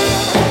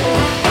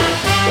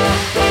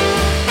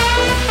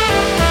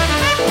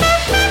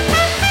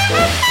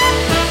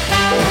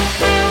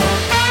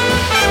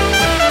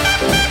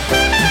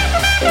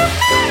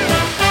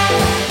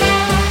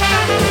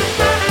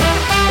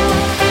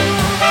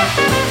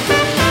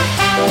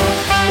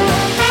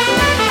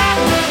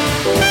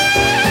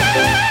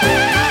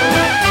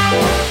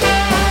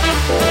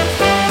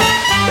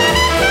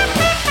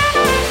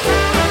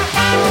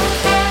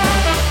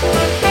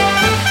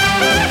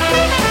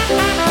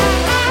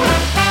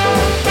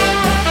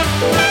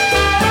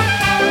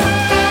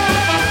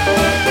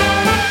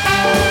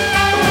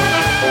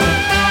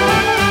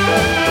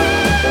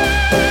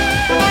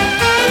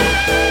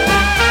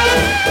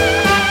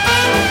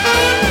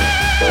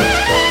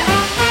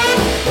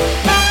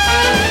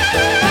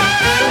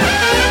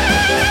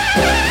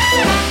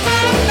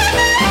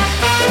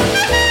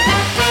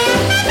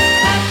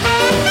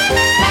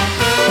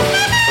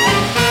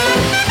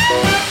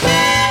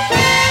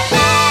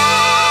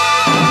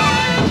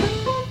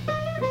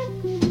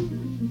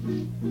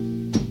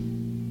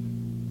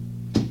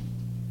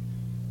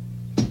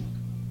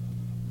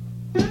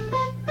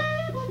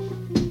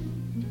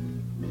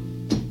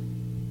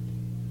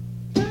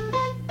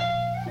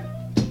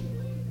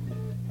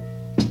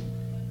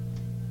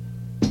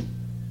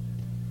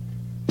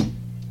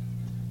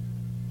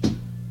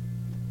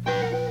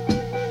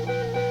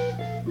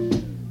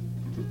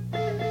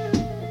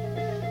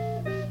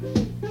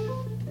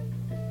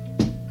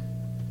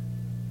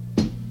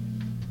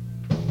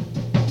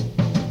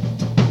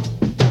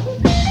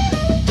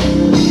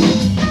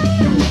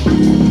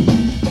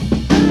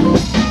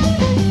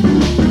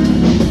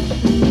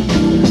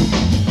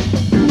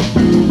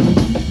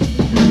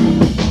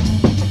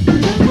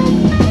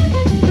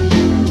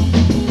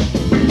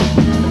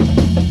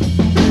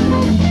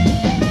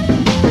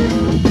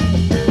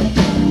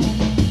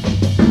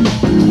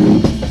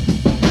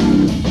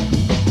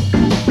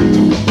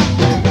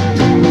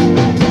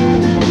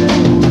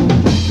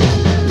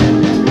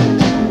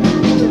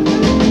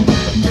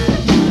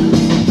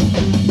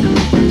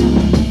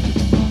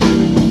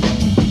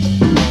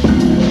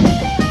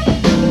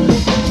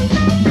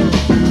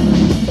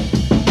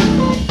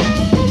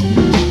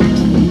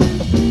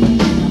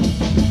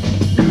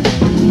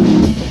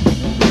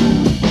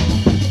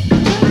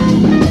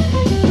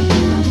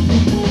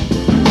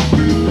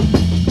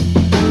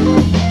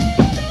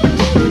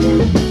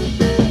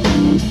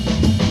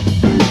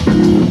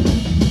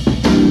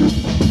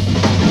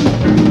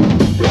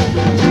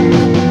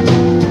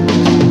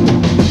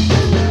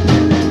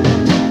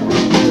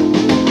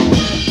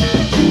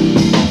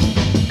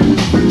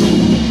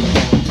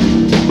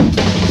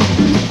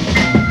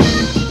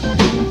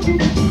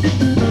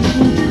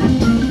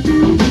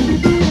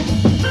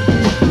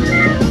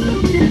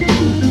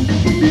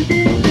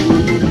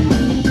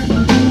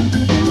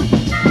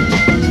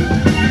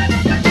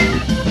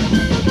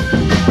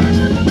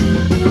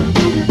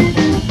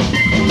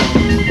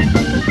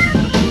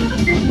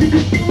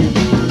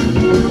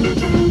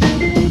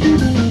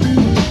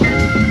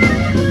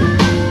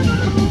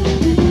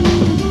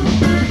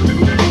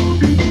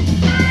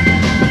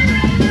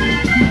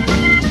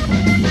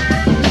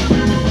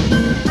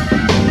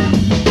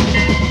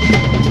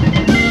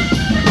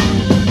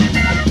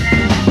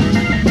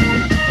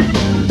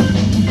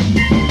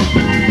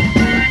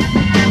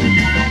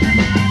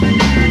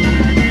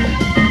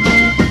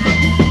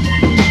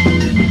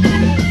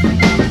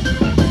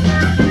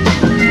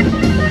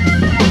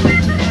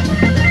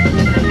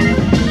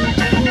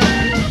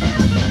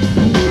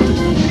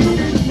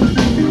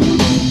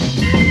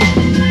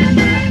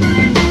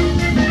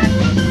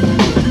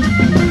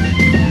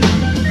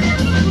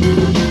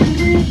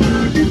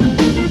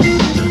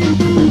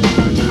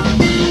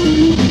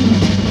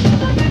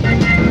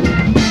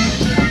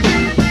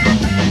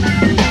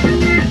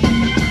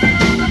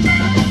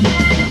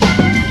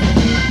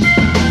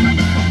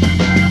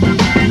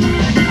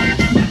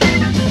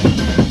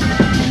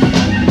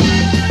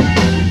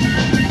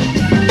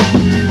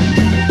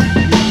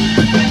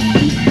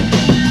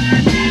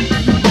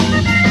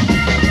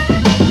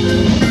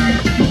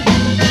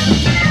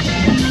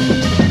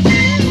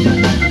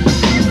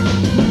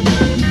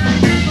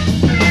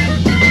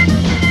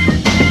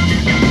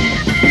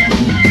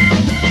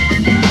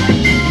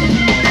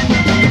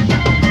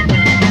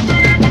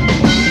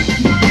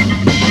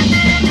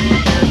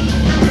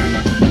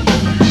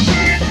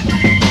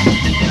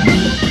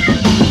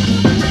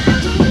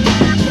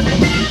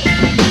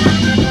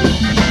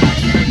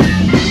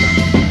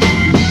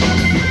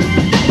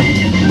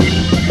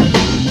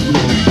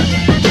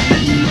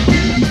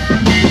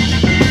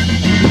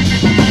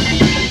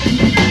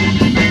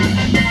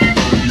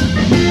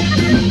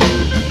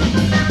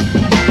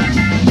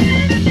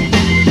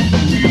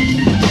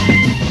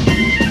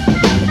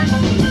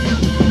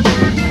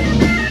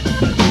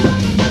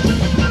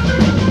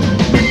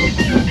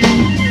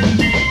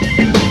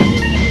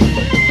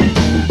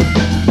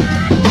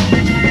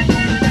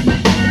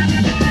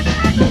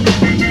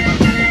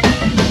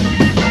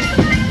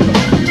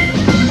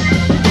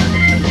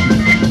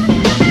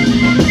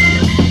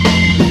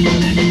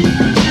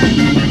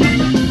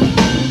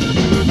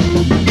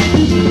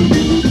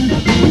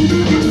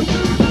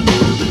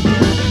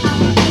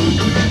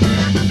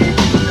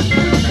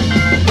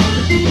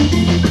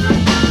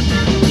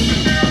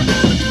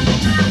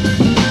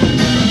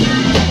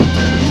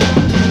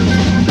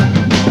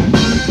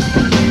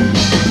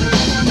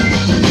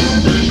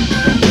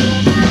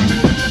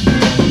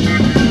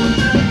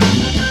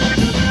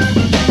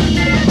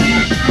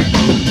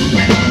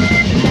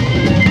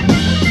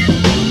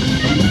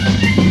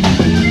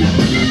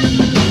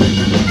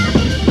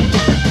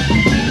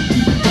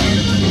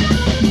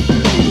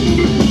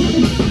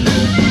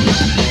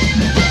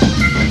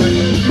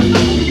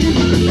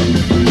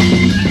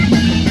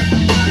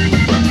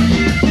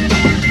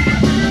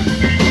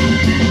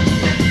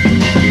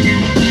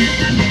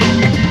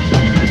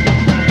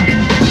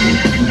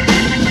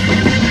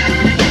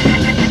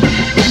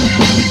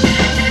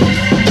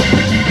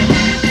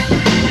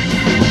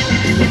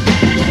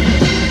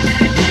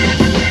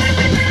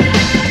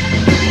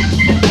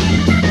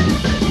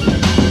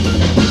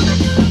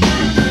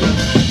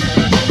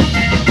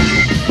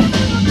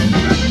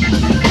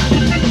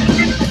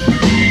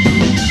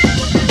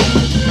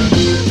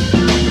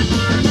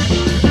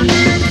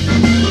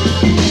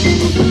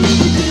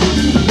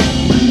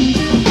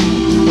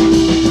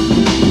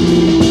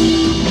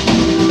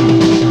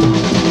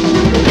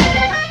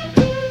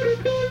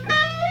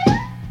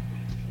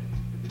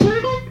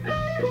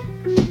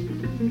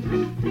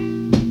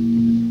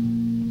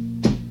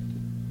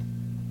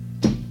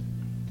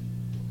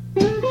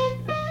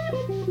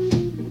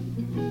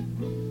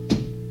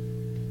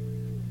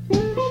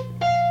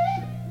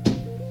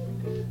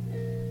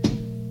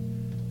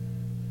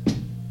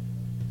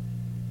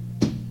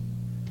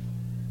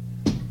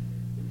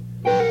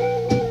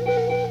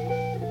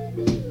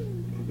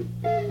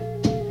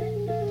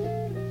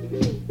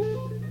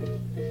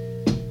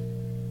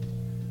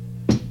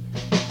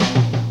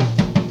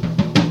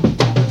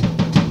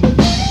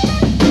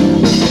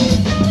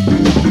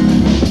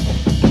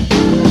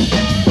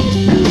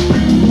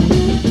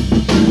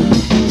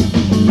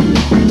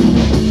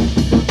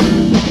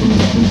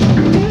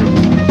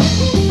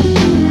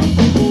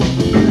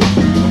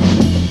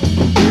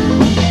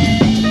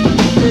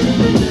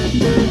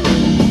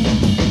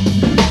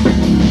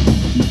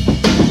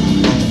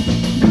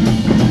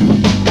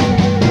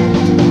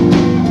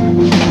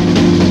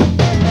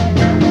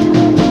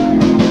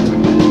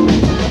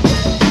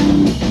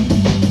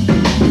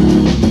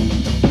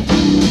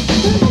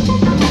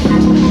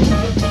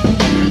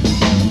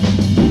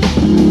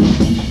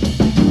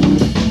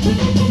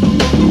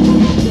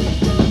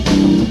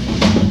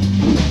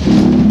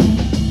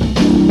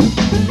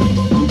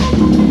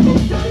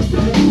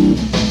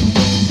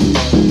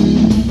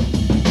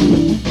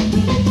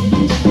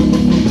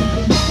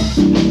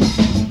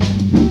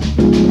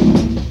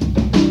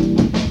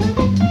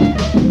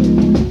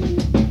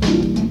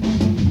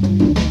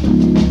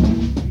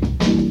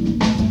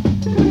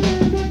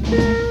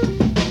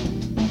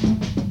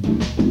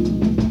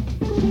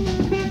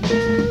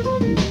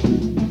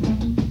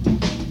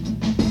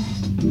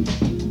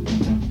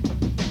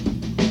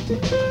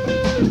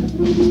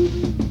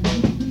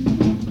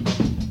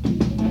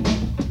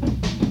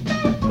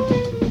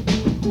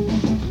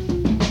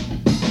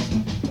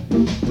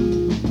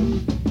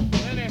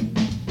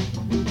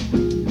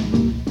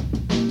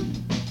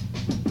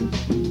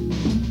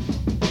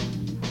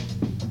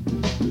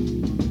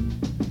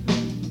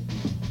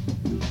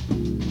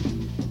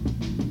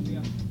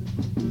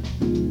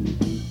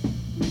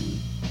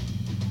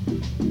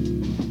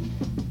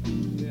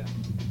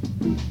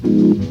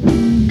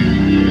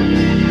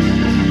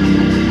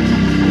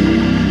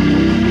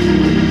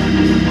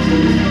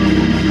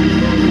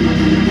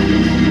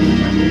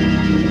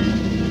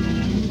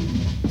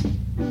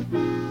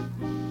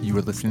 You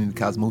are listening to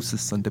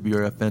Cosmosis on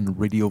WRFN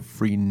Radio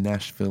Free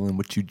Nashville, and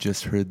what you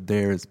just heard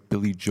there is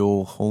Billy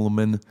Joel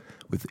Holloman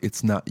with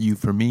It's Not You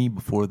For Me.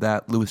 Before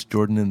that, Louis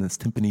Jordan and his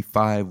Timpani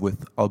 5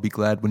 with I'll Be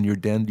Glad When You're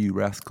Dead, You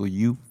Rascal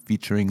You,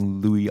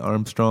 featuring Louis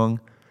Armstrong.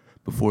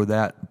 Before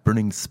that,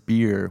 Burning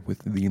Spear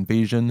with The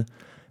Invasion. And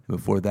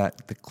before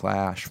that, The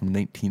Clash from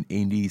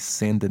 1980's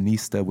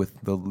Sandinista with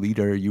The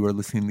Leader. You are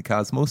listening to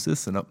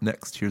Cosmosis, and up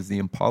next, here's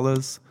the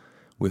Impalas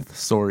with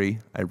Sorry,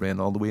 I Ran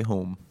All the Way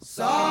Home.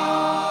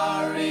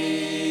 Sorry,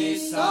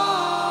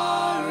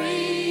 sorry,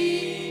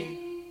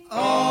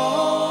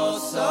 oh,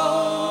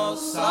 so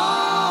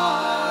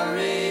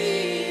sorry.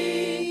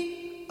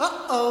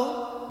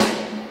 Uh-oh.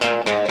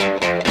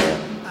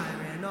 I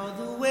ran all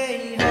the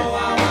way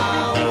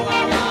home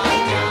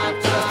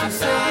just to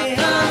say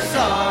I'm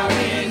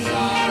sorry.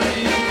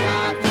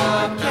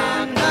 What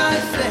can I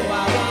say?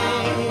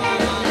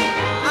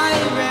 I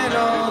ran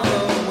all the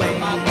way.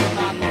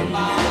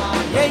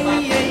 Yeah,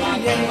 yeah,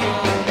 yeah.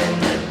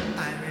 I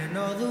ran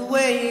all the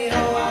way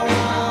home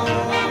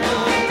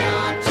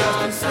just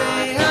to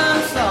say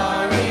I'm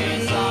sorry.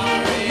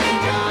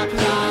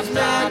 Please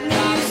let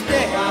me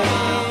stay. I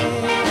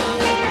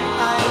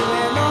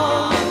ran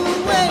all the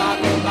way.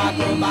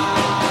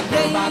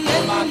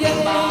 Yeah, yeah,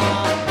 yeah.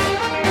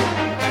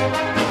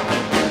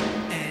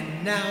 And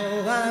now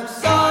I'm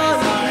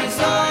sorry,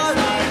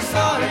 sorry,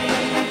 sorry.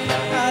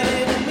 I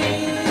didn't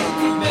mean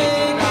to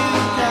make you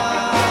cry.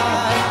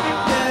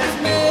 Let's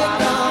make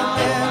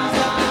amends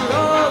after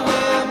all.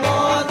 We're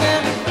more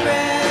than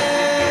friends.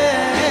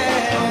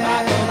 Yeah,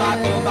 yeah,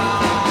 yeah.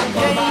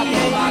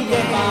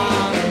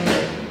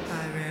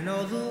 I ran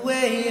all the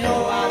way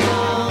home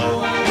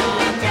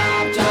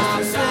just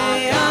to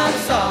say I'm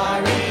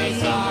sorry.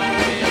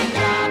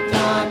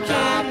 What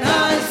can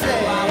I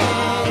say? I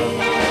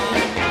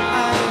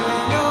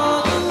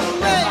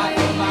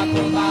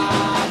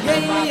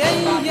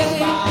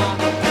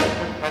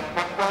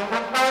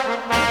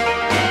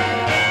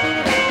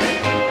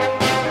ran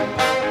all the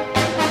way.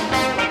 Yeah,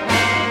 yeah,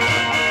 yeah.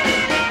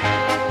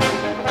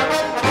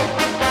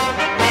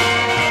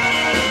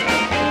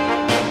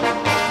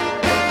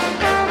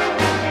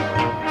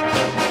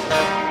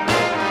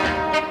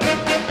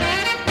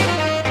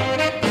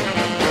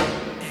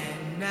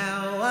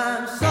 Now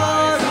I'm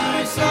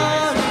sorry,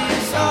 sorry,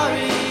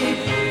 sorry.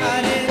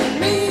 I didn't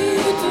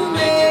mean to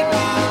make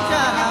you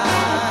cry.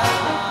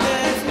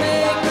 Let's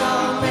make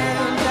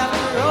amends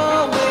after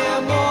all.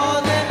 We're more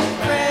than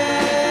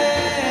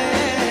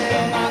friends.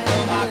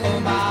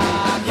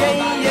 Yeah,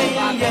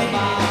 yeah, yeah.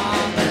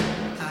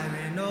 I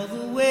ran all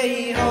the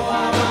way home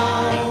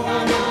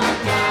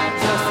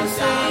just to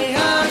say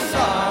I'm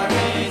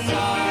sorry.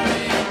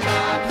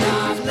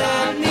 Please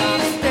let me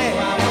stay. I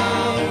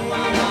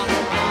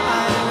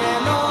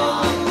ran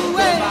all the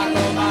way.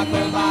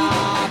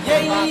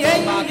 Yeah,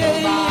 yeah,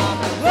 yeah.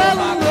 Whoa,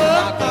 whoa,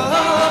 oh.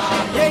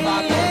 Yeah,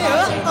 yeah,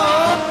 oh, oh.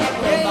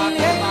 Yeah,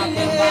 yeah,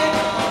 yeah.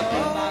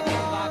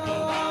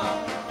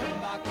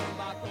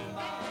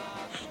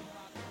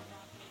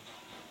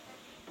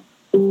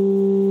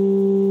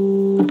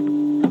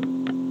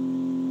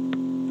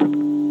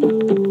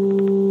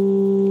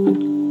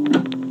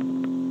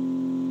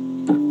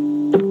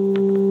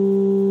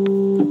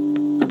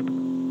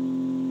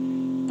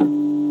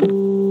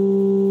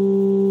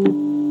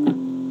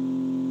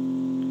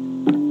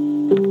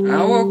 I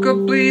woke up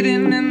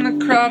bleeding in the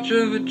crotch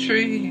of a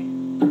tree.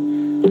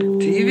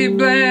 TV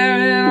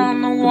blaring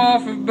on the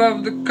wall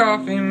above the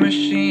coffee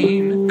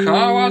machine. A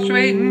car wash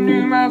waiting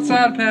room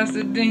outside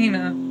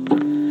Pasadena.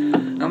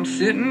 I'm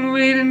sitting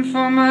waiting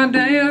for my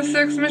day of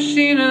sex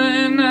machina,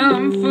 and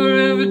I'm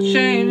forever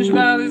changed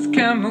by this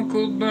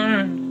chemical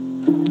burn.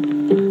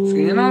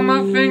 Skin on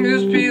my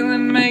fingers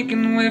peeling,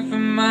 making way for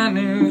my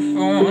new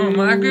form.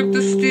 I grip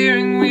the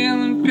steering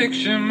wheel and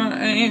picture my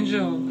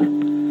angel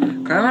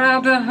climbing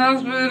out the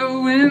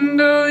hospital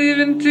window,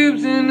 leaving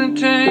tubes in a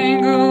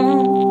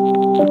tangle.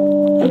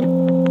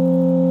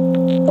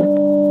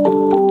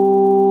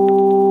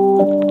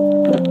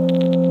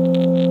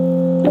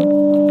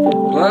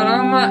 Blood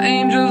on my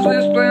angel's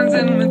lips blends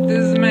in with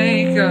his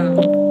makeup.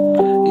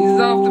 He's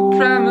off the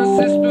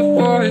premises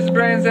before his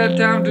brains had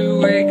time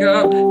to wake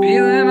up,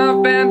 peeling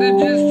off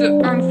bandages to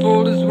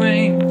unfold his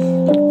wings.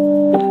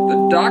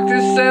 The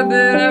doctor said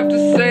they'd have to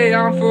stay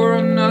on for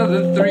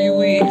another 3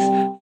 weeks.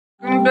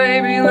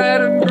 Baby,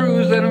 let him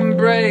bruise, let him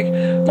break,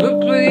 but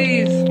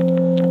please,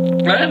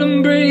 let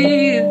him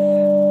breathe.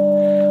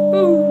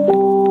 Ooh.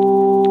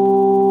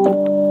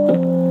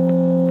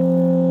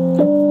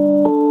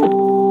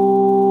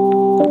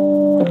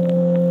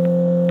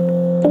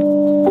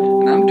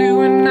 And I'm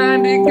doing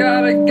 90,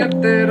 gotta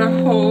get there to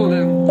hold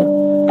him.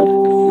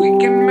 If we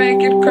can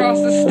make it across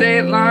the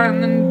state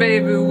line, then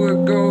baby,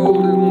 we're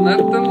golden. Let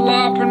the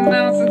law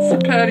pronounce its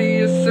petty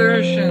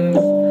assertions.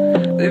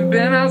 They've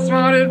been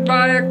outsmarted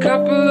by a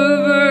couple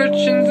of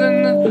urchins,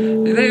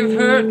 and they've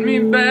hurt me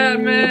bad,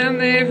 man,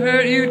 they've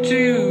hurt you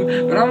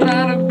too. But I'm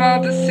not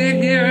about to sit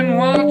here and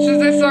watch as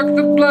they suck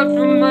the blood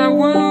from my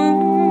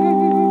wound.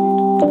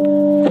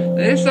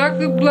 They suck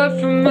the blood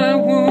from my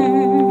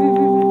wound.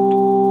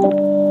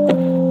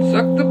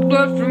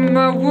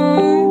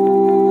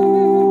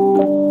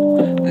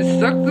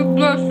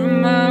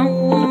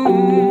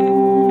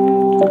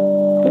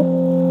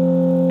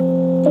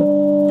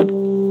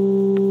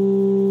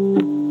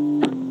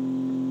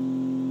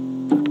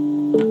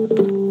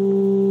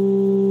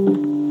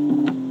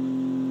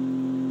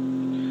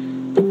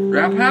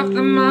 half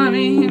the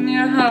money in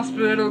your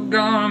hospital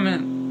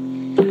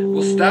garment.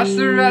 We'll stash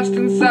the rest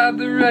inside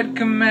the red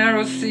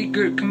Camaro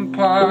secret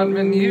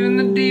compartment. Even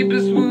the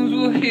deepest wounds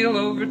will heal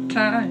over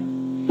time.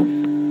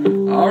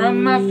 I'll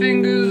run my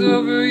fingers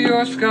over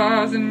your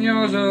scars and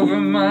yours over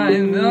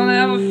mine. They'll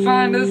never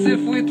find us if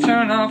we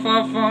turn off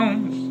our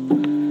phones.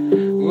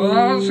 We're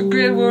all so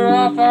great, we're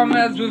off our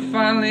meds, we're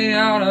finally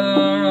out of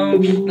our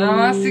own. Now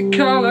I see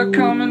color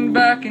coming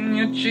back in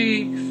your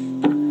cheeks.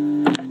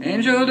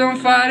 Angel, don't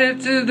fight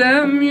it to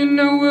them, you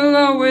know we'll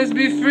always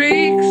be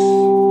freaks.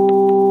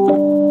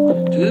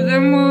 To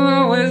them we'll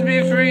always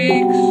be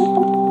freaks.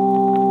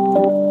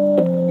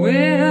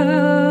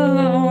 We'll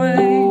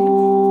always.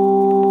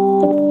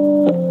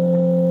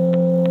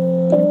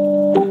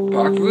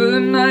 Park for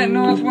the night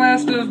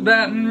northwest of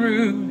Baton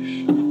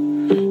Rouge.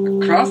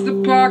 Across the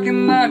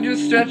parking lot you're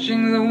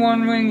stretching the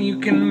one wing you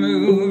can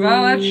move.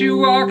 I'll let you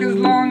walk as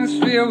long as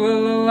fear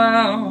will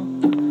allow.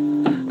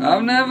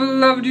 I've never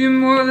loved you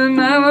more than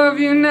I love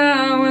you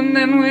now. And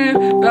then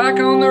we're back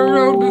on the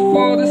road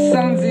before the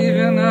sun's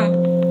even up.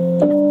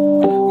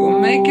 We're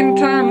making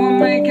time, we're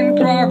making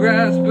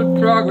progress.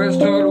 But progress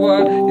toward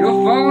what? Your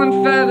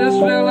fallen feathers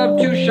fill up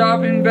 2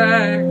 shopping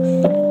bags.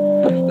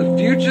 The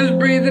future's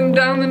breathing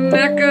down the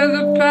neck of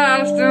the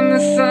past. And the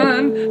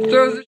sun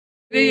throws a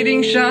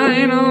fading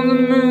shine on the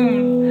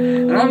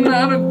moon. And I'm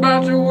not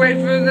about to wait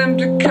for them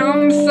to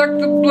come suck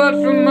the blood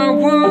from my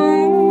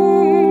wound.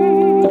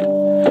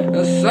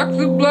 Suck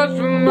the blood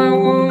from my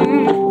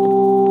wound.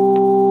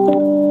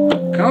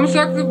 Come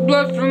suck the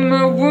blood from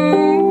my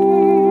wound.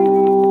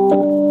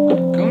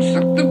 Come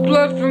suck the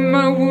blood from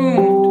my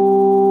wound.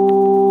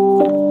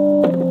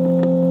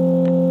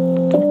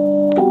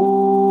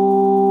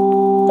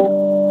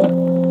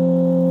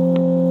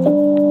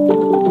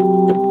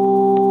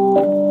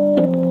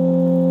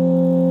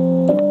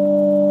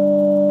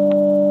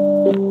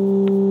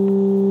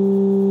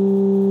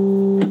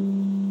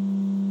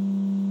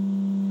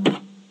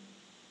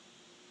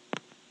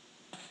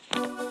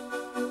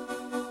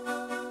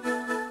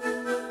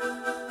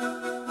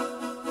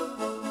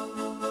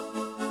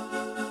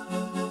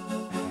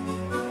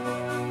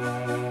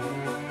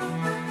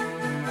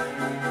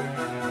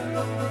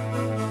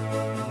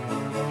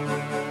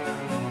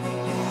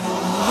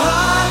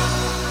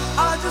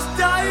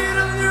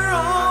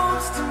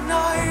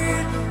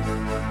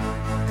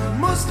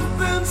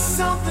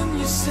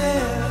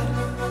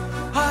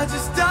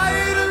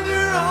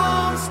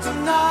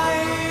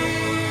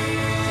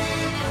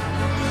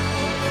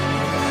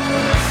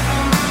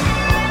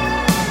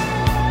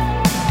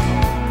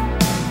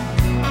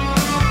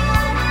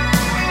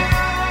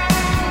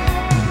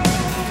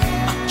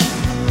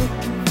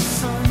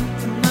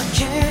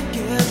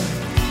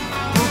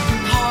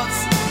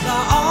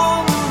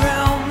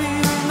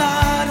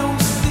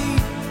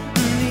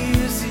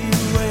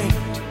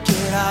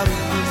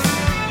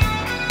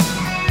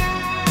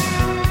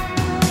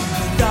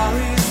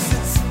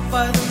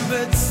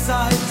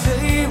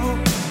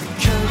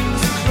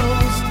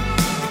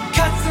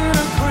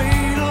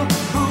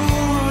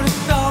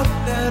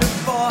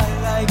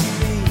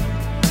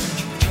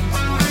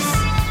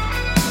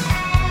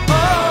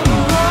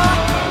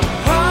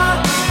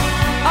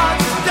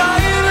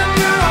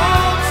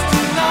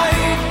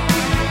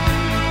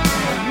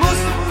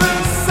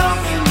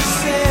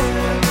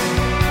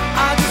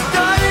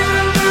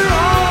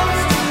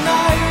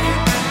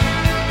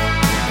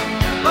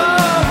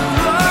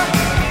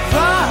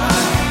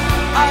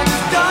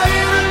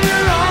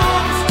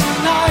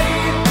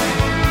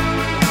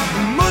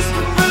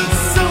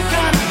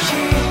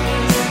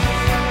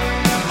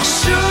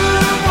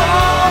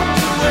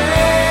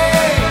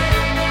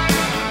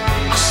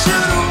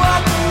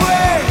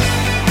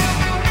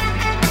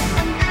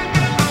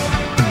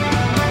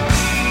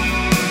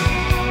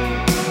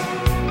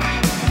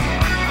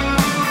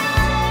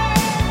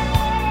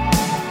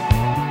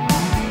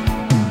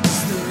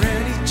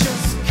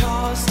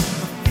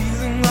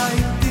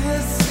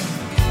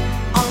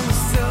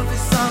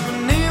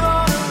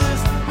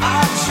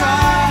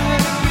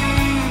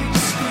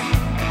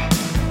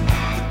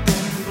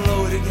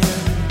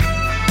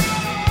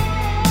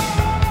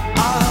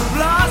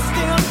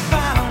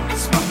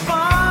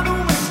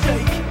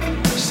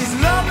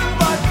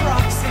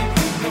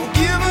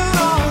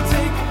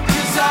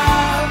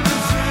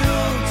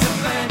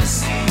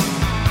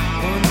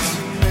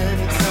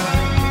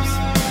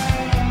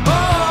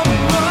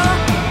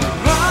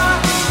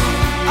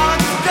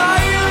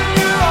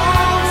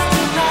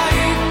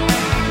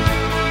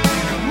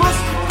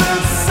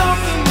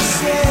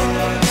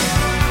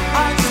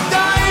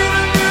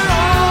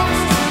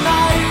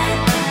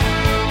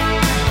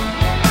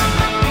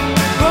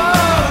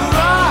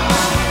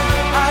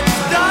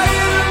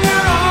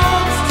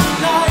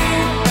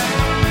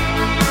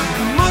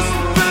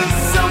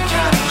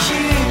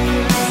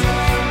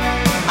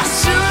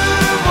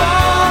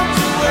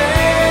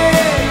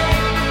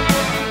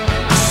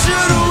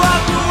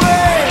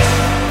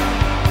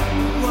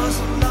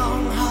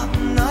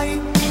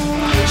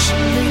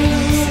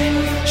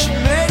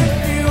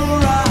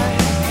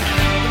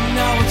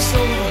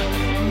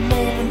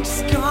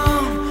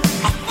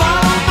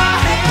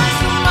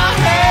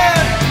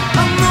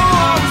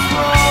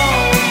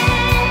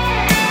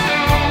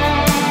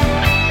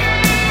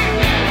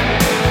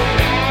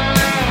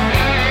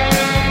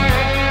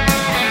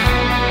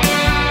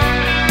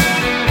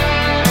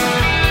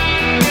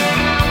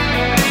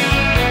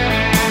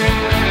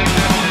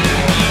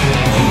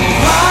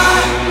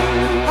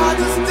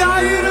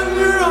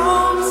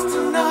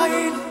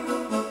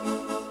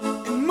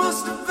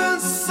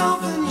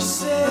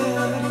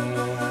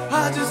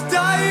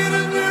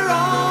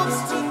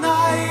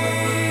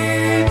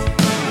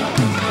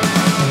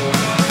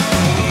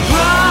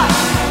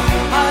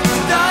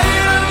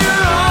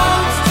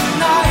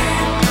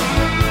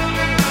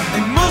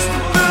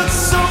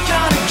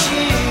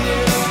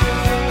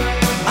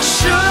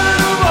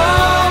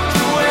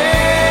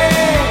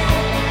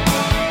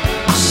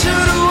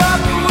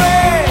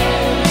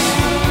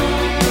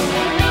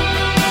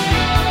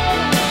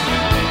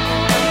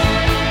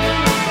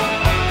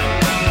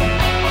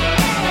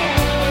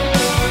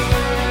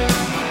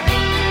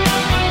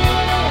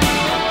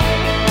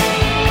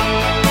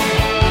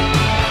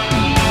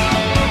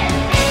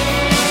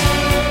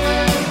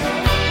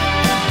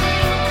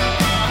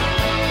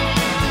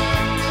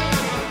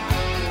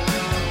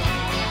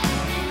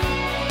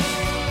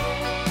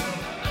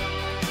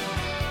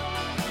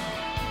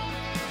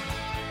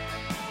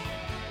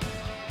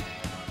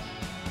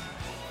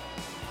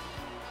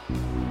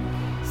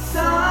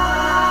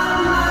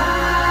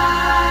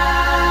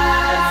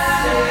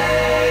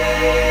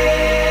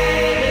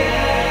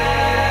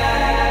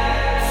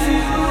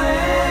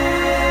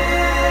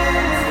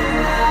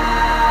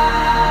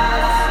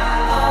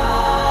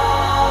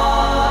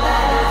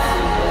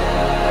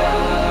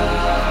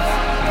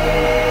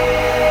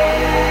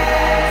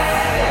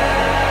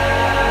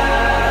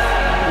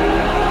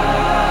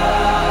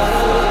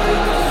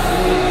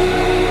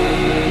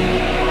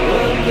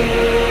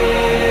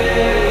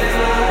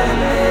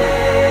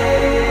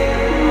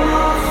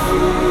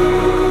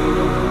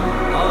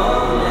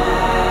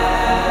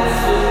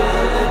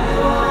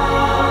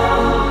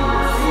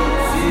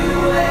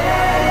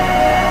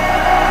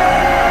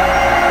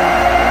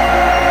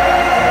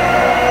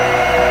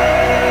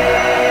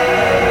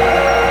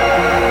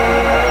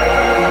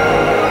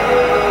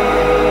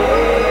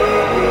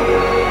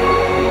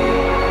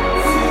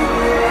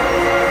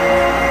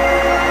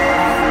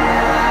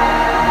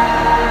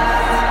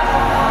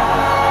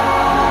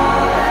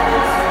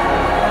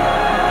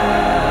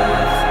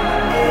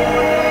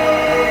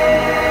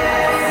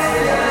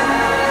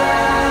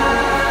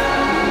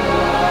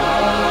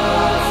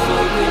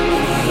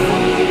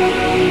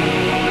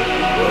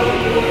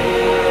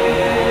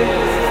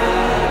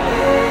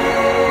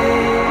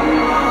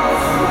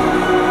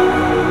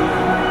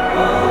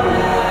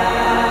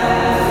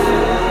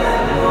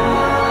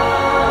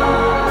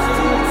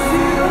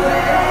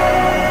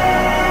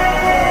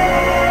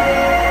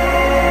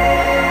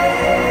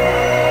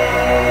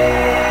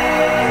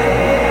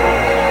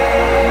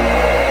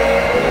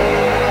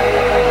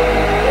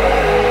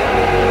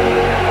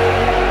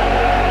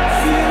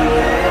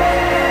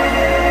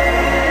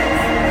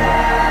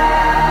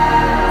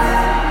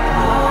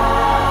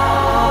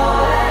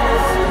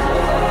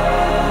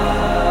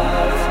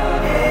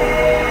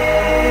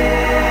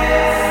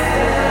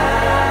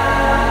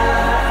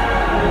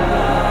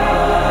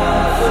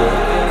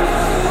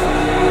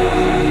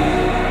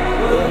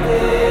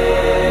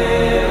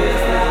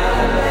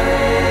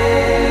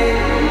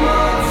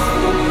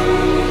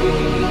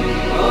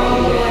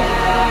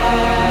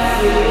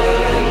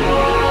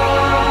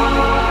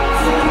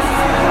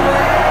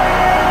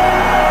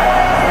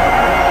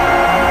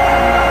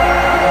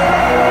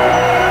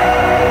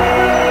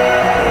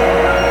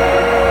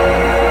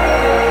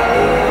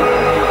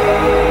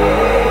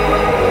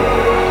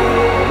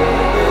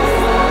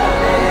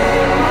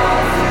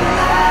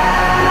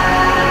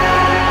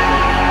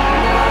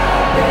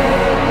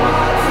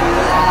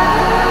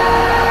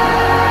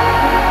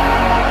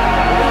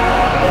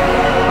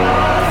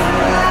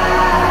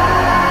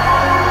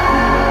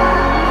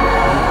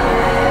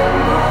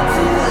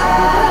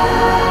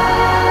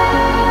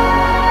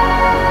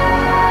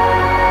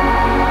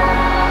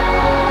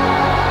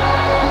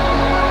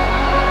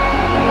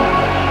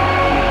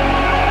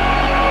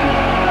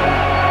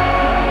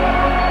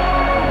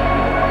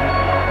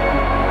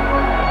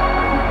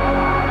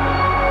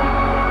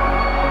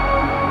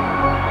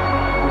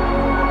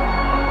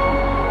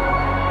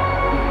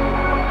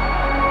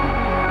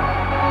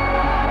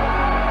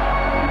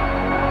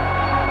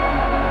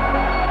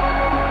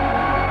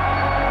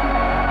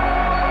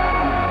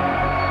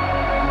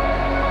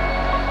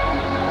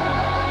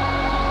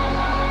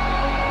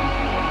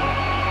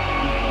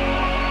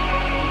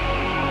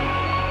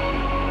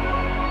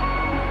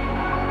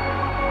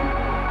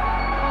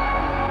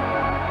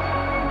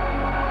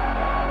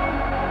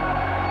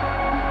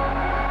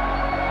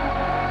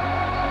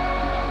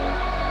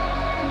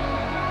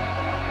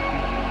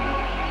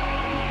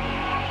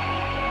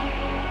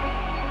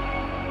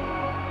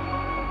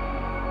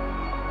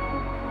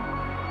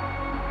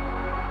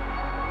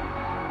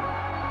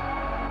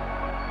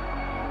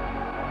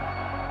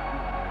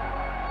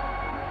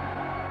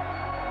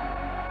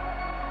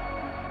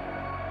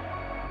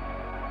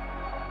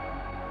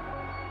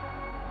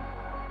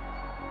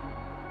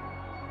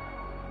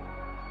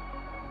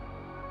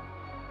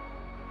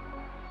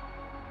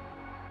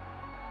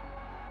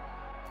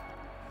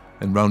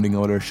 And rounding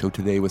out our show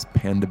today was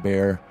Panda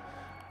Bear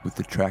with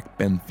the track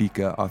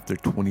Benfica off their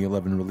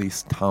 2011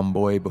 release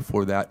Tomboy.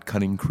 Before that,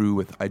 Cunning Crew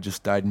with I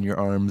Just Died in Your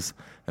Arms.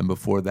 And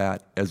before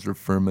that, Ezra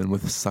Furman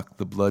with Suck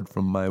the Blood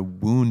from My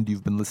Wound.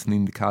 You've been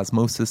listening to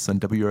Cosmosis on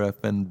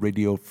WRFN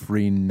Radio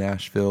Free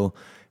Nashville.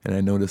 And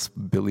I noticed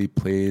Billy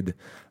played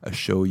a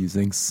show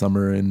using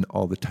summer in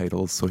all the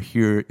titles. So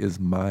here is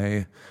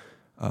my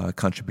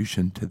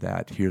contribution to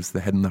that. Here's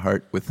The Head and the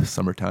Heart with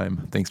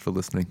Summertime. Thanks for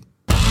listening.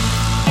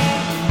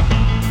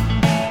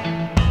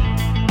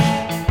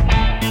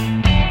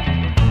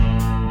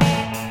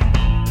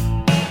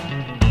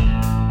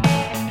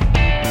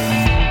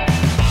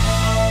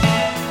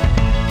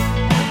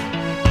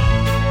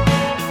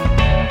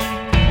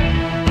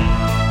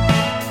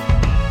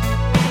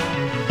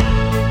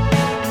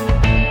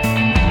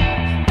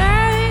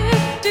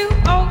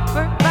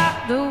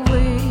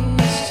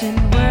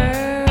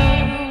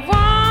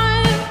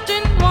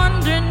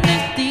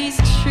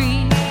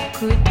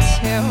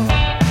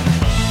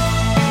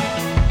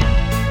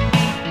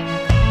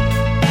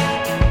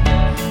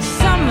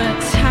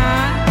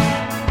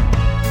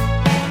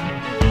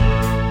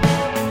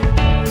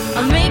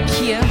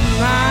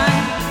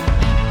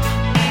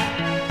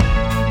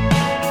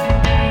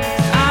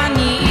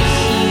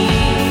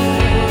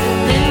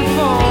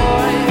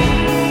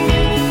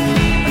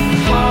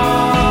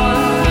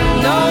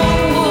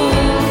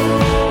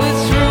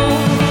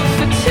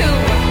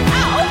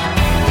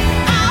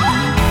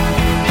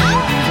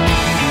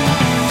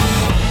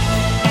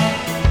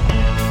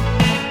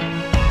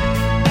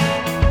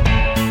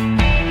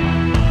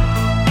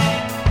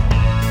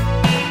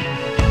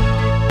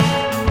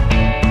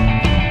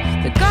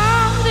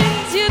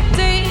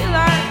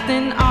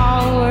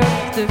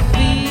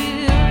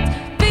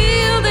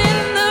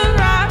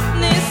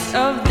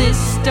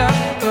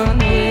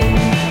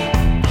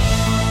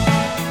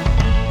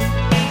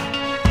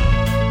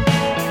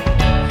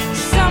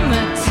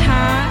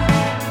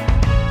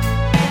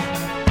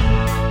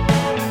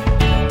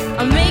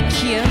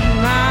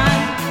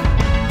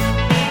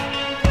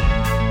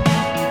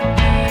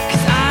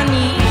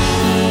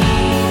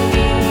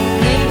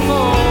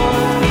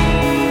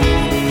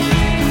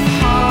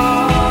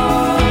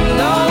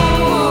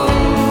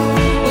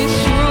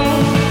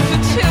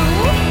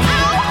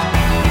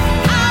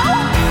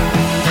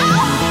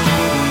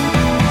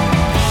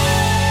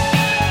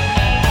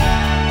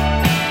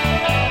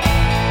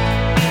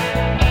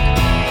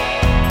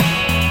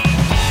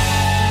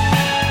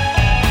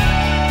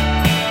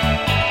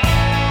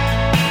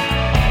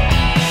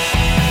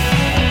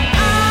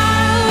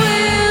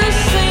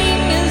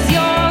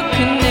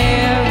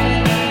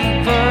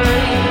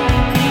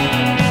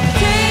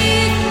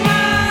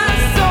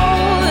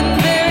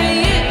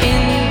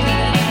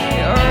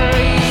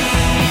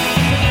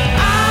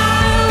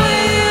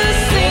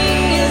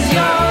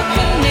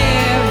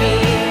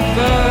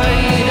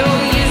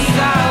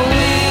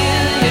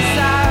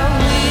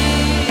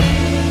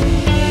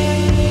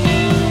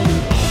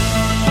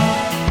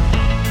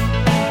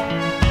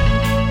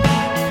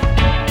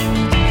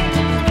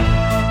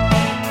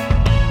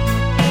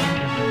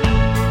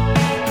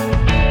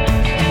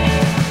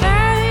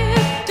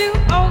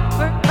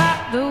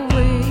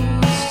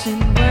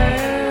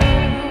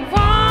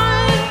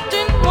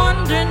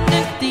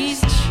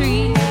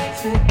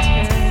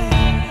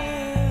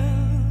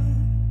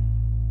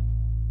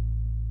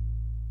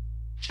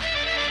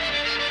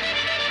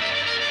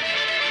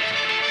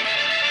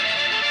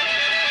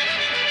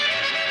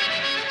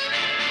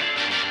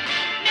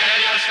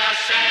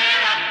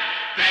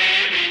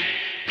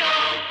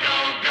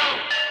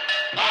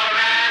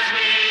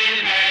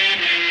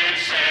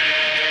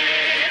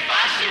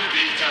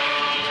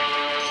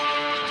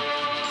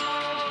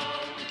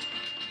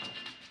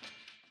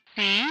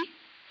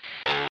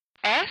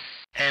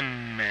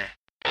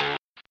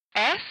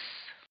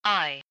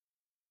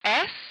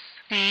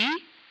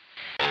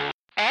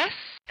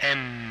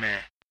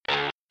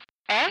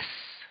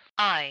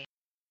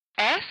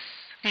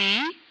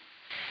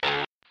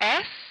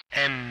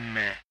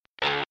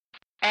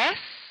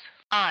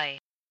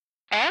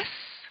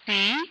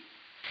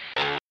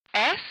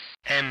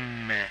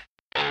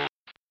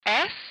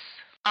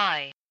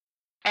 I